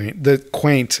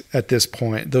at this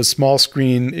point. Those small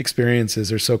screen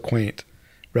experiences are so quaint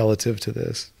relative to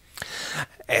this.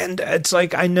 And it's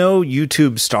like, I know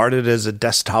YouTube started as a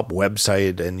desktop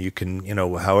website, and you can,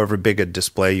 however big a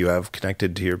display you have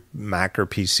connected to your Mac or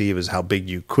PC was how big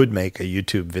you could make a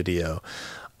YouTube video.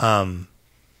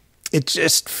 It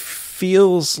just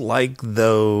feels like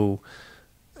though,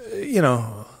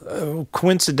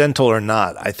 coincidental or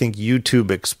not, I think YouTube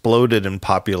exploded in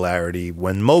popularity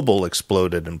when mobile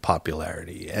exploded in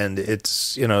popularity. And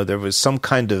it's, there was some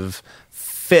kind of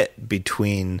fit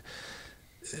between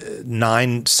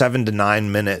 7 to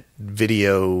 9 minute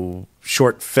video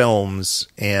short films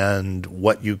and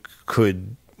what you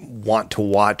could want to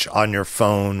watch on your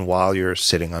phone while you're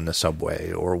sitting on the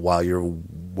subway or while you're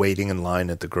waiting in line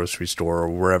at the grocery store or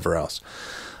wherever else.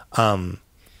 And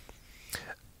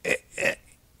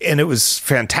it was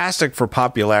fantastic for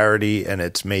popularity, and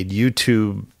it's made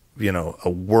YouTube, a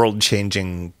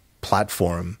world-changing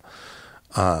platform.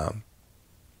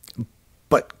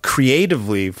 But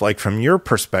creatively, like from your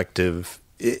perspective,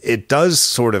 it does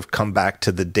sort of come back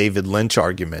to the David Lynch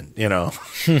argument,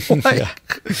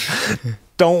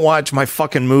 don't watch my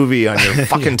fucking movie on your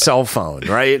fucking cell phone,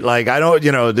 right? Like, I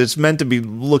don't, it's meant to be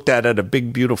looked at a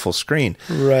big, beautiful screen.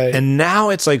 Right. And now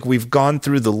it's like we've gone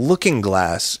through the looking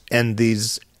glass, and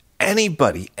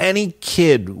any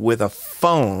kid with a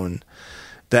phone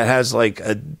that has like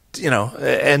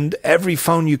and every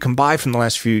phone you can buy from the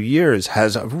last few years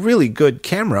has a really good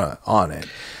camera on it.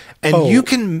 And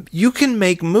you can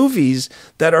make movies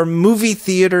that are movie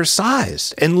theater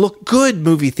sized and look good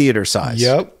movie theater sized.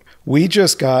 Yep. We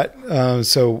just got,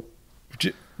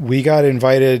 we got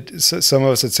invited, some of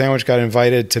us at Sandwich got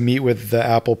invited to meet with the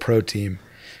Apple Pro team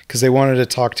because they wanted to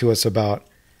talk to us about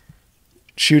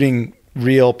shooting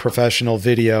real professional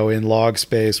video in log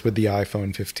space with the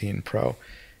iPhone 15 Pro.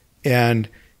 And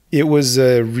it was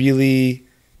a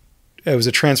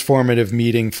transformative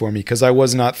meeting for me because I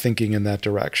was not thinking in that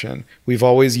direction. We've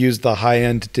always used the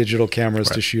high-end digital cameras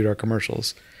to shoot our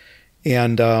commercials.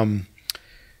 And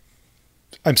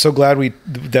I'm so glad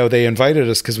that they invited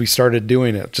us because we started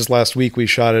doing it. Just last week we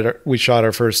shot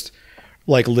our first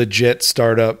like legit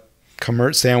startup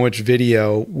sandwich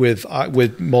video with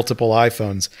multiple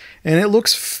iPhones, and it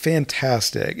looks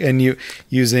fantastic. And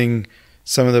using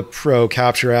some of the pro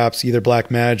capture apps, either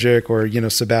Blackmagic or,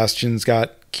 Sebastian's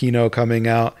got Kino coming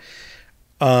out,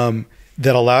 that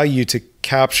allow you to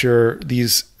capture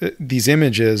these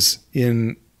images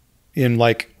in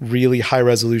like really high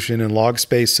resolution and log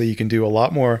space. So you can do a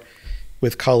lot more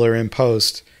with color in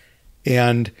post,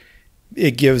 and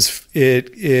it gives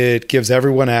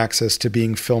everyone access to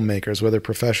being filmmakers, whether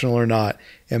professional or not,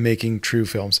 and making true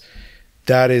films.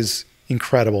 That is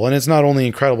incredible. And it's not only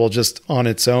incredible just on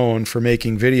its own for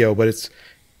making video, but it's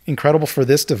incredible for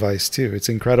this device too. It's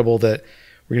incredible that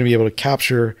we're going to be able to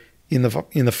capture in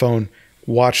the phone,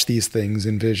 watch these things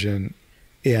in Vision,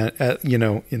 and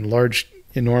in large,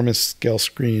 enormous scale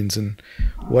screens. And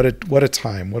what a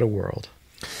time, what a world.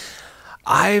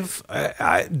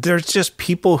 There's just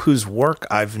people whose work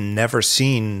I've never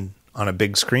seen on a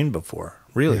big screen before.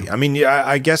 Really. Yeah. I mean,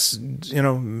 I guess,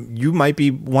 you might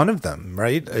be one of them,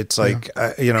 right? It's like,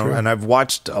 true. And I've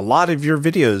watched a lot of your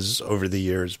videos over the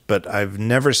years, but I've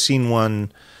never seen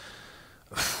one,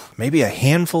 maybe a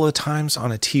handful of times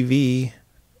on a TV,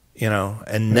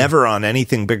 and never on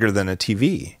anything bigger than a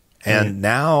TV. And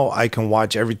now I can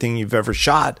watch everything you've ever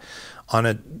shot on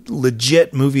a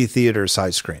legit movie theater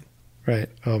size screen. Right.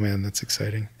 Oh man, that's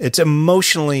exciting. It's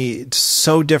emotionally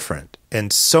so different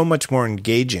and so much more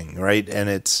engaging, right? And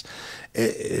it's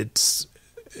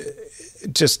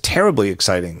just terribly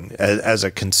exciting as a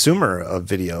consumer of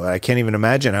video. I can't even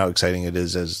imagine how exciting it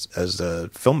is as a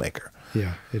filmmaker.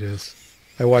 Yeah, it is.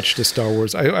 I watched a Star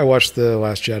Wars. I watched The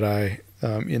Last Jedi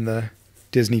in the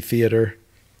Disney theater.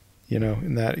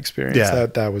 In that experience,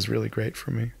 that was really great for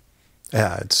me.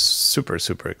 Yeah, it's super,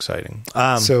 super exciting.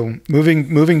 So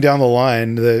moving down the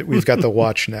line, we've got the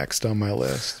watch next on my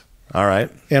list. All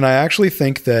right. And I actually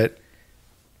think that,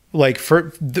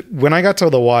 when I got to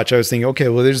the watch, I was thinking, okay,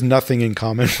 well, there's nothing in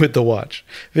common with the watch.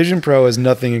 Vision Pro has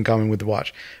nothing in common with the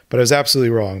watch. But I was absolutely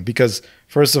wrong, because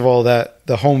first of all, that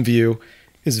the home view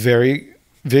is very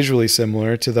visually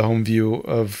similar to the home view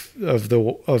of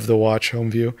the watch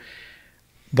home view.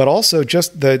 But also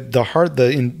just the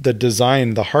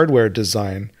design, the hardware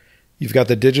design. You've got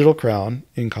the digital crown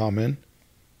in common,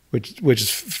 which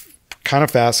is kind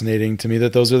of fascinating to me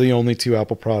that those are the only two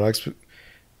Apple products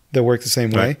that work the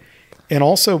same way. Right. And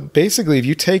also, basically, if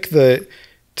you take the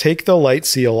light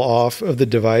seal off of the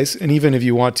device, and even if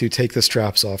you want to, take the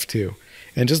straps off too,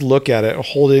 and just look at it,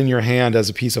 hold it in your hand as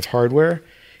a piece of hardware,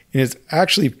 and it's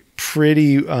actually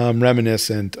pretty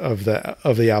reminiscent of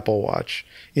the Apple Watch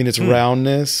in its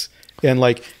roundness, and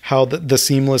like how the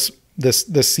seamless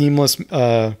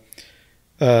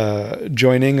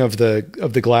joining of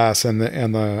the glass and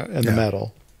the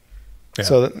metal. Yeah.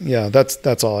 So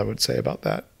that's all I would say about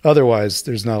that. Otherwise,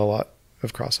 there's not a lot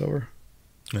of crossover.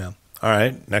 Yeah. All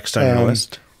right. Next on your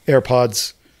list,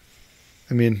 AirPods.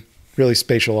 I mean, really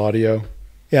spatial audio,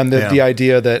 and the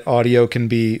idea that audio can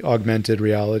be augmented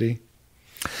reality.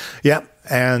 Yeah.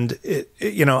 And,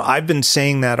 I've been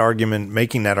making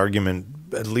that argument,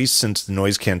 at least since the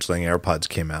noise canceling AirPods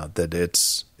came out, that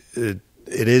it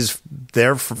is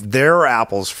they're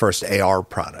Apple's first AR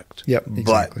product. Yep,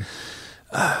 exactly.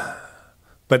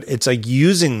 But it's like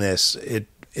using this, it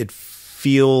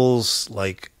feels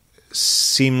like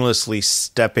seamlessly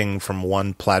stepping from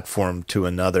one platform to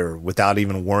another without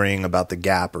even worrying about the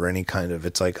gap or any kind of,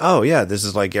 it's like, oh yeah, this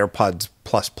is like AirPods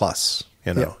plus,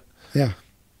 Yeah,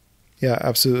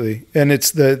 absolutely. And it's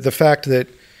the fact that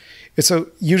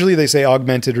usually they say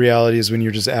augmented reality is when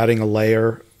you're just adding a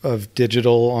layer of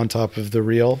digital on top of the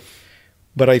real.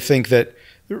 But I think that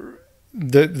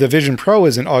the Vision Pro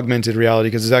isn't augmented reality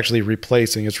because it's actually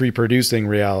reproducing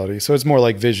reality. So it's more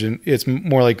like it's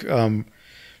more like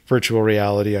virtual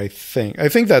reality, I think. I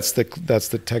think that's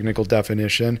the technical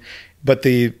definition. But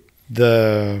the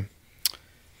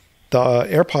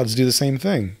AirPods do the same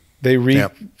thing. They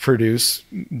reproduce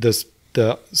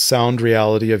the sound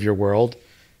reality of your world,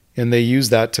 and they use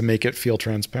that to make it feel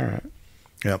transparent.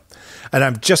 Yeah. And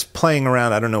I'm just playing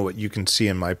around. I don't know what you can see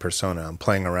in my persona. I'm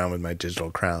playing around with my digital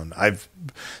crown. I've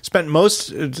spent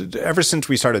ever since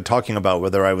we started talking about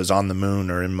whether I was on the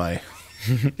moon or in my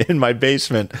in my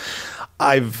basement,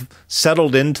 I've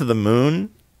settled into the moon,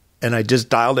 and I just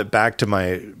dialed it back to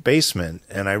my basement,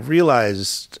 and I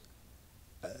realized,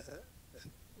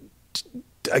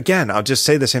 again, I'll just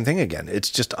say the same thing again. It's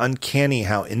just uncanny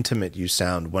how intimate you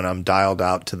sound when I'm dialed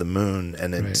out to the moon,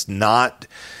 and it's not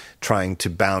trying to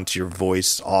bounce your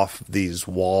voice off these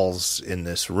walls in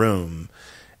this room.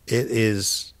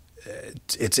 It's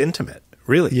intimate,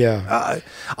 really. Yeah.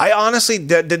 I honestly,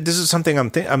 this is something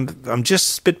I'm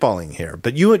just spitballing here,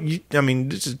 but I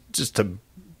mean, just to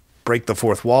break the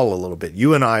fourth wall a little bit,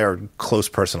 you and I are close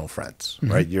personal friends,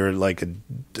 right? You're like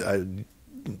a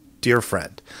dear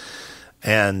friend.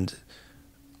 And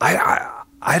I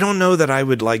don't know that I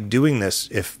would like doing this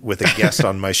with a guest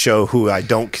on my show who I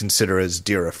don't consider as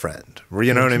dear a friend.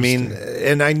 You know what I mean?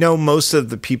 And I know most of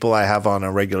the people I have on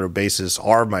a regular basis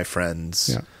are my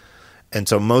friends. And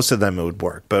so most of them it would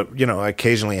work. But, I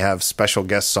occasionally have special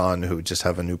guests on who just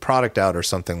have a new product out or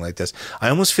something like this. I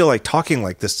almost feel like talking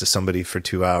like this to somebody for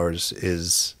 2 hours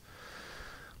is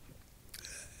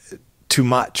too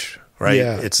much, right?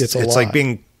 Yeah, it's a lot. like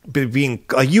being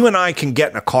like you and I can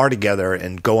get in a car together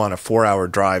and go on a 4-hour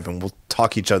drive and we'll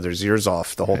talk each other's ears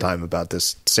off the whole time about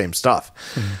this same stuff.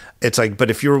 Mm-hmm. It's like,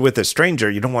 but if you were with a stranger,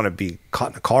 you don't want to be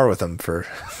caught in a car with them for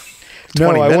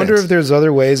 20 minutes. I wonder if there's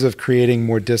other ways of creating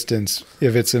more distance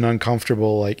if it's an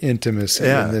uncomfortable like intimacy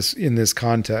in this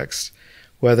context.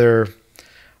 Whether,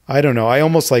 I don't know, I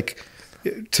almost like,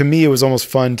 to me it was almost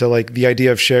fun to like the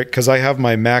idea of share, because I have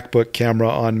my MacBook camera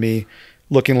on me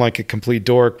looking like a complete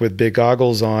dork with big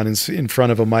goggles on in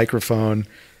front of a microphone,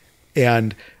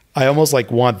 and I almost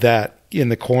like want that in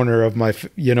the corner of my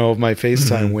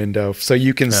FaceTime window, so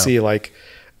you can see like,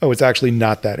 oh, it's actually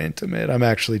not that intimate. I'm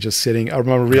actually just sitting. I'm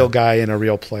a real guy in a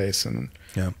real place, and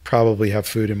probably have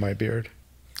food in my beard.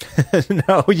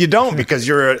 No, you don't, because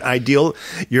you're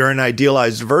an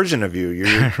idealized version of you.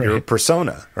 You're a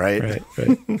persona, right?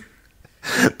 Right.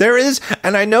 There is,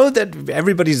 and I know that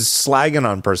everybody's slagging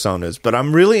on personas, but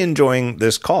I'm really enjoying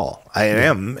this call. I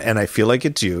am, and I feel like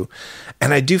it's you.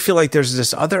 And I do feel like there's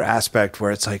this other aspect where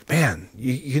it's like, man,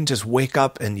 you can just wake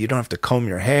up and you don't have to comb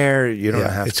your hair. You don't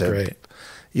have to. Great.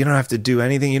 You don't have to do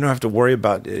anything. You don't have to worry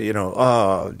about,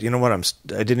 oh, you know what?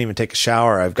 I didn't even take a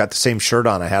shower. I've got the same shirt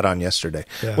on I had on yesterday.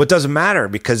 Yeah. Well, it doesn't matter,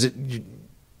 because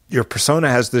your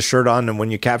persona has the shirt on, and when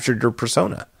you captured your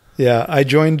persona. Yeah, I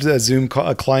joined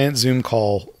a client Zoom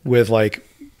call with like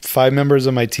 5 members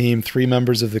of my team, 3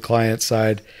 members of the client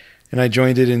side, and I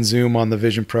joined it in Zoom on the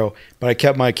Vision Pro, but I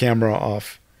kept my camera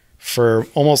off for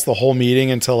almost the whole meeting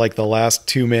until like the last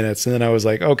 2 minutes. And then I was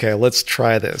like, okay, let's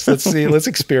try this. Let's see, let's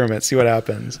experiment, see what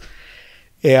happens.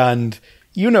 And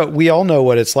we all know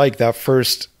what it's like, that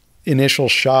first initial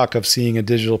shock of seeing a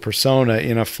digital persona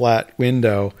in a flat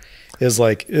window is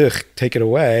like, ugh, take it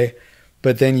away.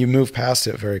 But then you move past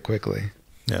it very quickly.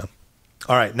 Yeah.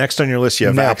 All right. Next on your list, you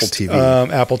have Apple TV.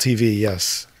 Apple TV,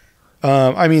 yes.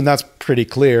 I mean, that's pretty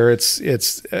clear. It's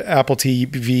Apple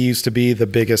TV used to be the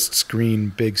big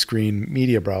screen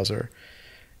media browser,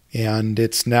 and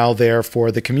it's now there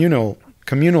for the communal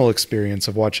experience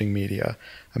of watching media.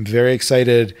 I'm very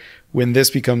excited when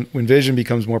Vision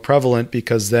becomes more prevalent,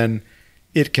 because then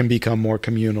it can become more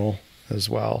communal as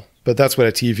well. But that's what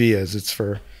a TV is. It's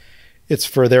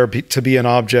for there to be an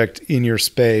object in your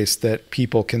space that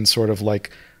people can sort of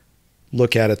like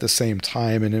look at the same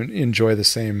time and enjoy the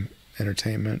same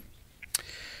entertainment.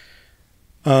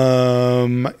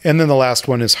 And then the last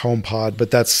one is HomePod,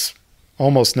 but that's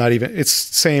almost not even, it's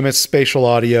same, it's spatial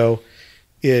audio.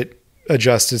 It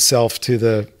adjusts itself to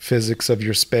the physics of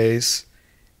your space,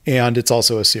 and it's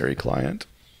also a Siri client.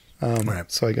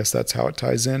 Right. So I guess that's how it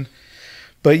ties in.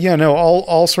 But yeah, no,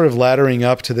 all sort of laddering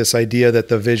up to this idea that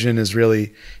the Vision is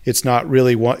really, it's not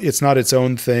its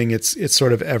own thing. It's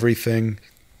sort of everything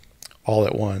all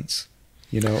at once.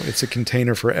 It's a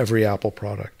container for every Apple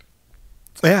product.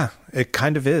 Yeah, it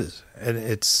kind of is. And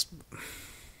it's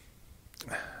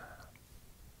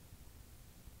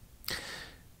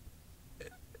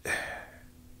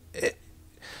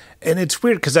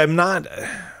weird, because I'm not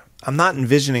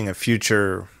envisioning a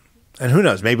future. And who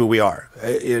knows, maybe we are,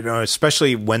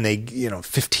 especially when they,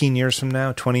 15 years from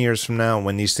now, 20 years from now,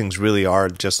 when these things really are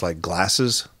just like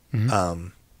glasses. Mm-hmm.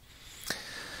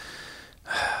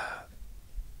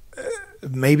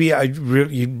 Maybe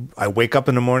I wake up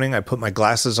in the morning, I put my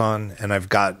glasses on, and I've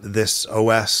got this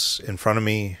OS in front of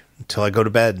me until I go to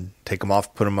bed, take them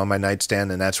off, put them on my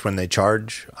nightstand, and that's when they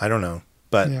charge. I don't know.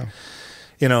 But,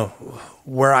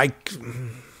 where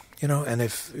and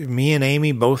if me and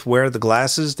Amy both wear the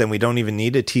glasses, then we don't even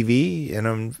need a TV,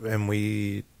 and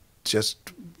we just,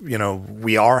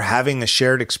 we are having a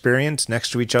shared experience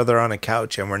next to each other on a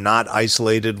couch, and we're not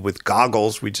isolated with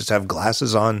goggles. We just have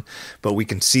glasses on, but we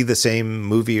can see the same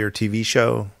movie or TV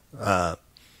show.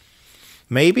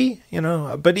 Maybe,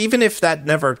 but even if that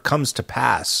never comes to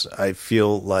pass, I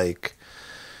feel like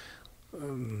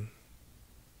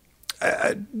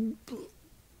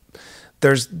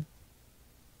there's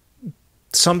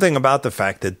something about the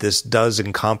fact that this does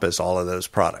encompass all of those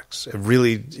products. It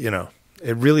really,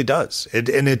 it really does.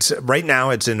 And it's right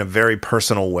now it's in a very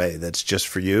personal way that's just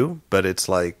for you, but it's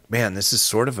like, man, this is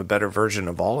sort of a better version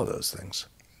of all of those things.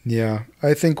 Yeah.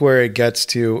 I think where it gets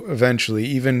to eventually,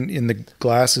 even in the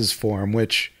glasses form,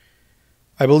 which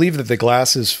I believe that the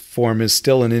glasses form is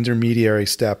still an intermediary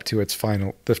step to its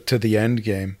to the end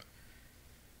game.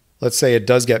 Let's say it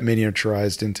does get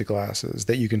miniaturized into glasses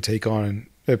that you can take on,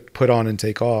 put on and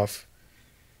take off.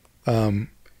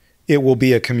 it will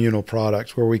be a communal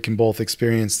product where we can both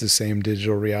experience the same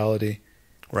digital reality.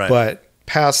 Right. But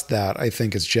past that, I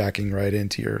think it's jacking right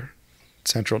into your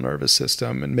central nervous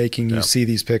system and making you see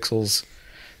these pixels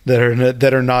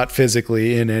that are not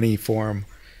physically in any form.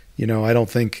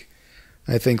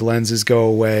 I think lenses go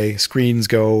away, screens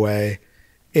go away.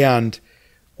 And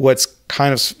what's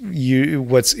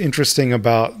interesting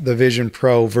about the Vision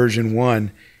Pro version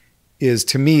 1 is,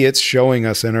 to me, it's showing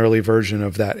us an early version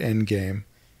of that end game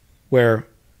where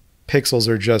pixels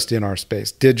are just in our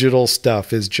space. Digital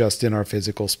stuff is just in our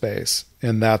physical space.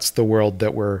 And that's the world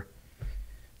that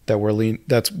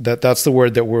that's the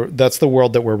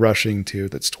world that we're rushing to,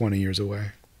 that's 20 years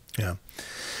away. Yeah.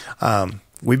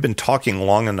 We've been talking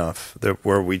long enough that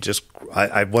where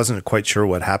I wasn't quite sure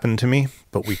what happened to me,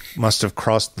 but we must have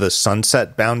crossed the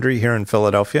sunset boundary here in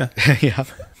Philadelphia. Yeah.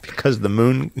 Because the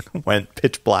moon went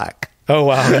pitch black. Oh,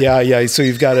 wow. Yeah. So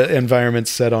you've got an environment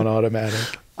set on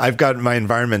automatic. I've got my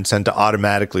environment set to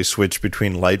automatically switch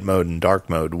between light mode and dark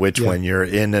mode, which when you're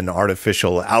in an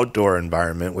artificial outdoor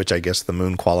environment, which I guess the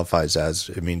moon qualifies as,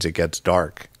 it means it gets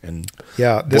dark. And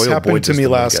this happened to me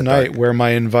last night where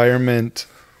my environment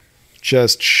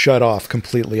just shut off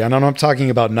completely. And I'm not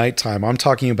talking about nighttime. I'm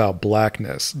talking about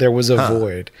blackness. There was a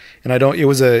void, and it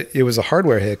was a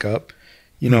hardware hiccup.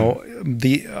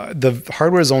 The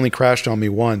hardware has only crashed on me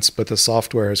once, but the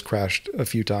software has crashed a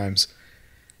few times.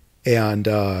 And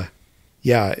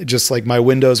just like my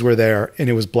windows were there and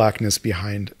it was blackness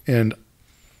behind, and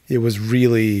it was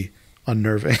really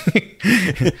unnerving.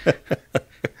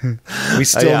 We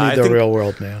still need the real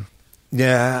world, man.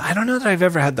 Yeah, I don't know that I've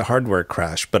ever had the hardware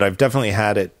crash, but I've definitely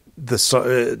had it.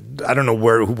 I don't know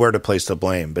where to place the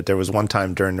blame, but there was one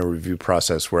time during the review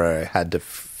process where I had to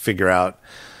figure out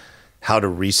how to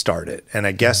restart it. And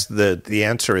I guess the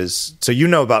answer is, so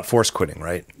about force quitting,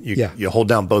 right? You hold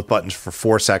down both buttons for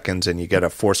 4 seconds and you get a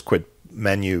force quit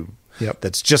menu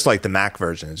that's just like the Mac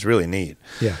version. It's really neat.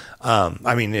 Yeah.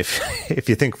 I mean, if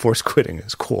you think force quitting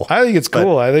is cool. I think it's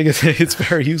cool. I think it's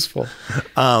very useful.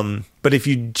 But if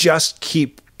you just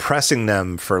keep pressing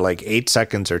them for like 8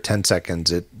 seconds or 10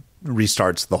 seconds, it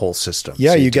restarts the whole system.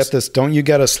 Yeah, so you get this. Don't you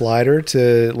get a slider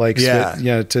to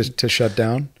to shut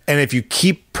down? And if you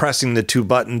keep pressing the 2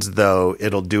 buttons, though,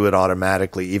 it'll do it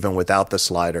automatically, even without the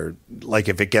slider. Like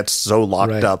if it gets so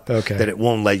locked up that it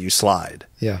won't let you slide.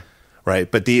 Yeah.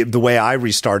 Right. But the way I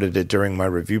restarted it during my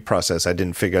review process, I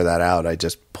didn't figure that out. I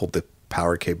just pulled the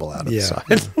power cable out of the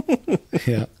side.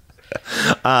 Yeah.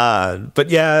 But but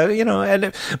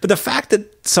the fact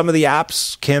that some of the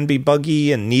apps can be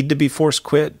buggy and need to be force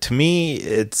quit, to me,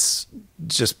 it's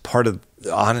just part of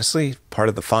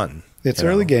the fun. It's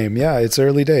early game. Yeah. It's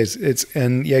early days.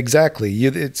 Exactly.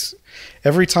 It's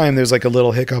every time there's like a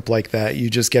little hiccup like that, you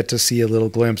just get to see a little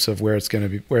glimpse of where it's going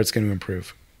to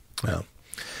improve. Yeah.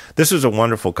 This was a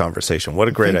wonderful conversation. What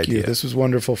a great idea. You. This was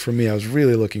wonderful for me. I was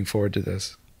really looking forward to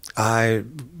this. Like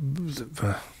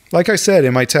I said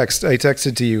in my text, I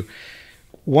texted to you,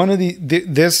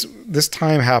 this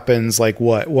time happens like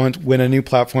when a new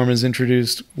platform is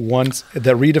introduced, once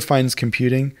that redefines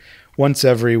computing, once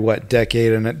every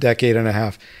decade and a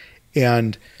half.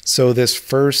 And so these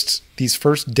first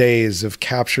days of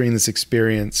capturing this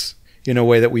experience in a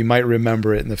way that we might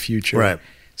remember it in the future. Right.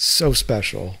 So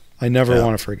special. I never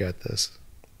want to forget this.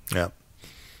 Yeah.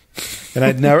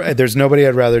 And there's nobody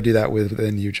I'd rather do that with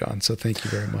than you, John. So thank you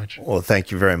very much. Well,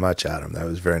 thank you very much, Adam. That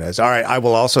was very nice. All right. I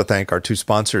will also thank our 2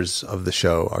 sponsors of the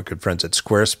show, our good friends at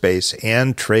Squarespace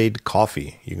and Trade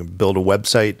Coffee. You can build a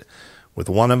website with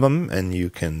one of them and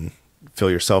you can fill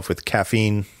yourself with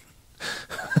caffeine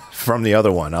from the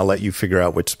other one. I'll let you figure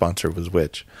out which sponsor was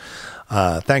which.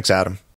 Thanks, Adam.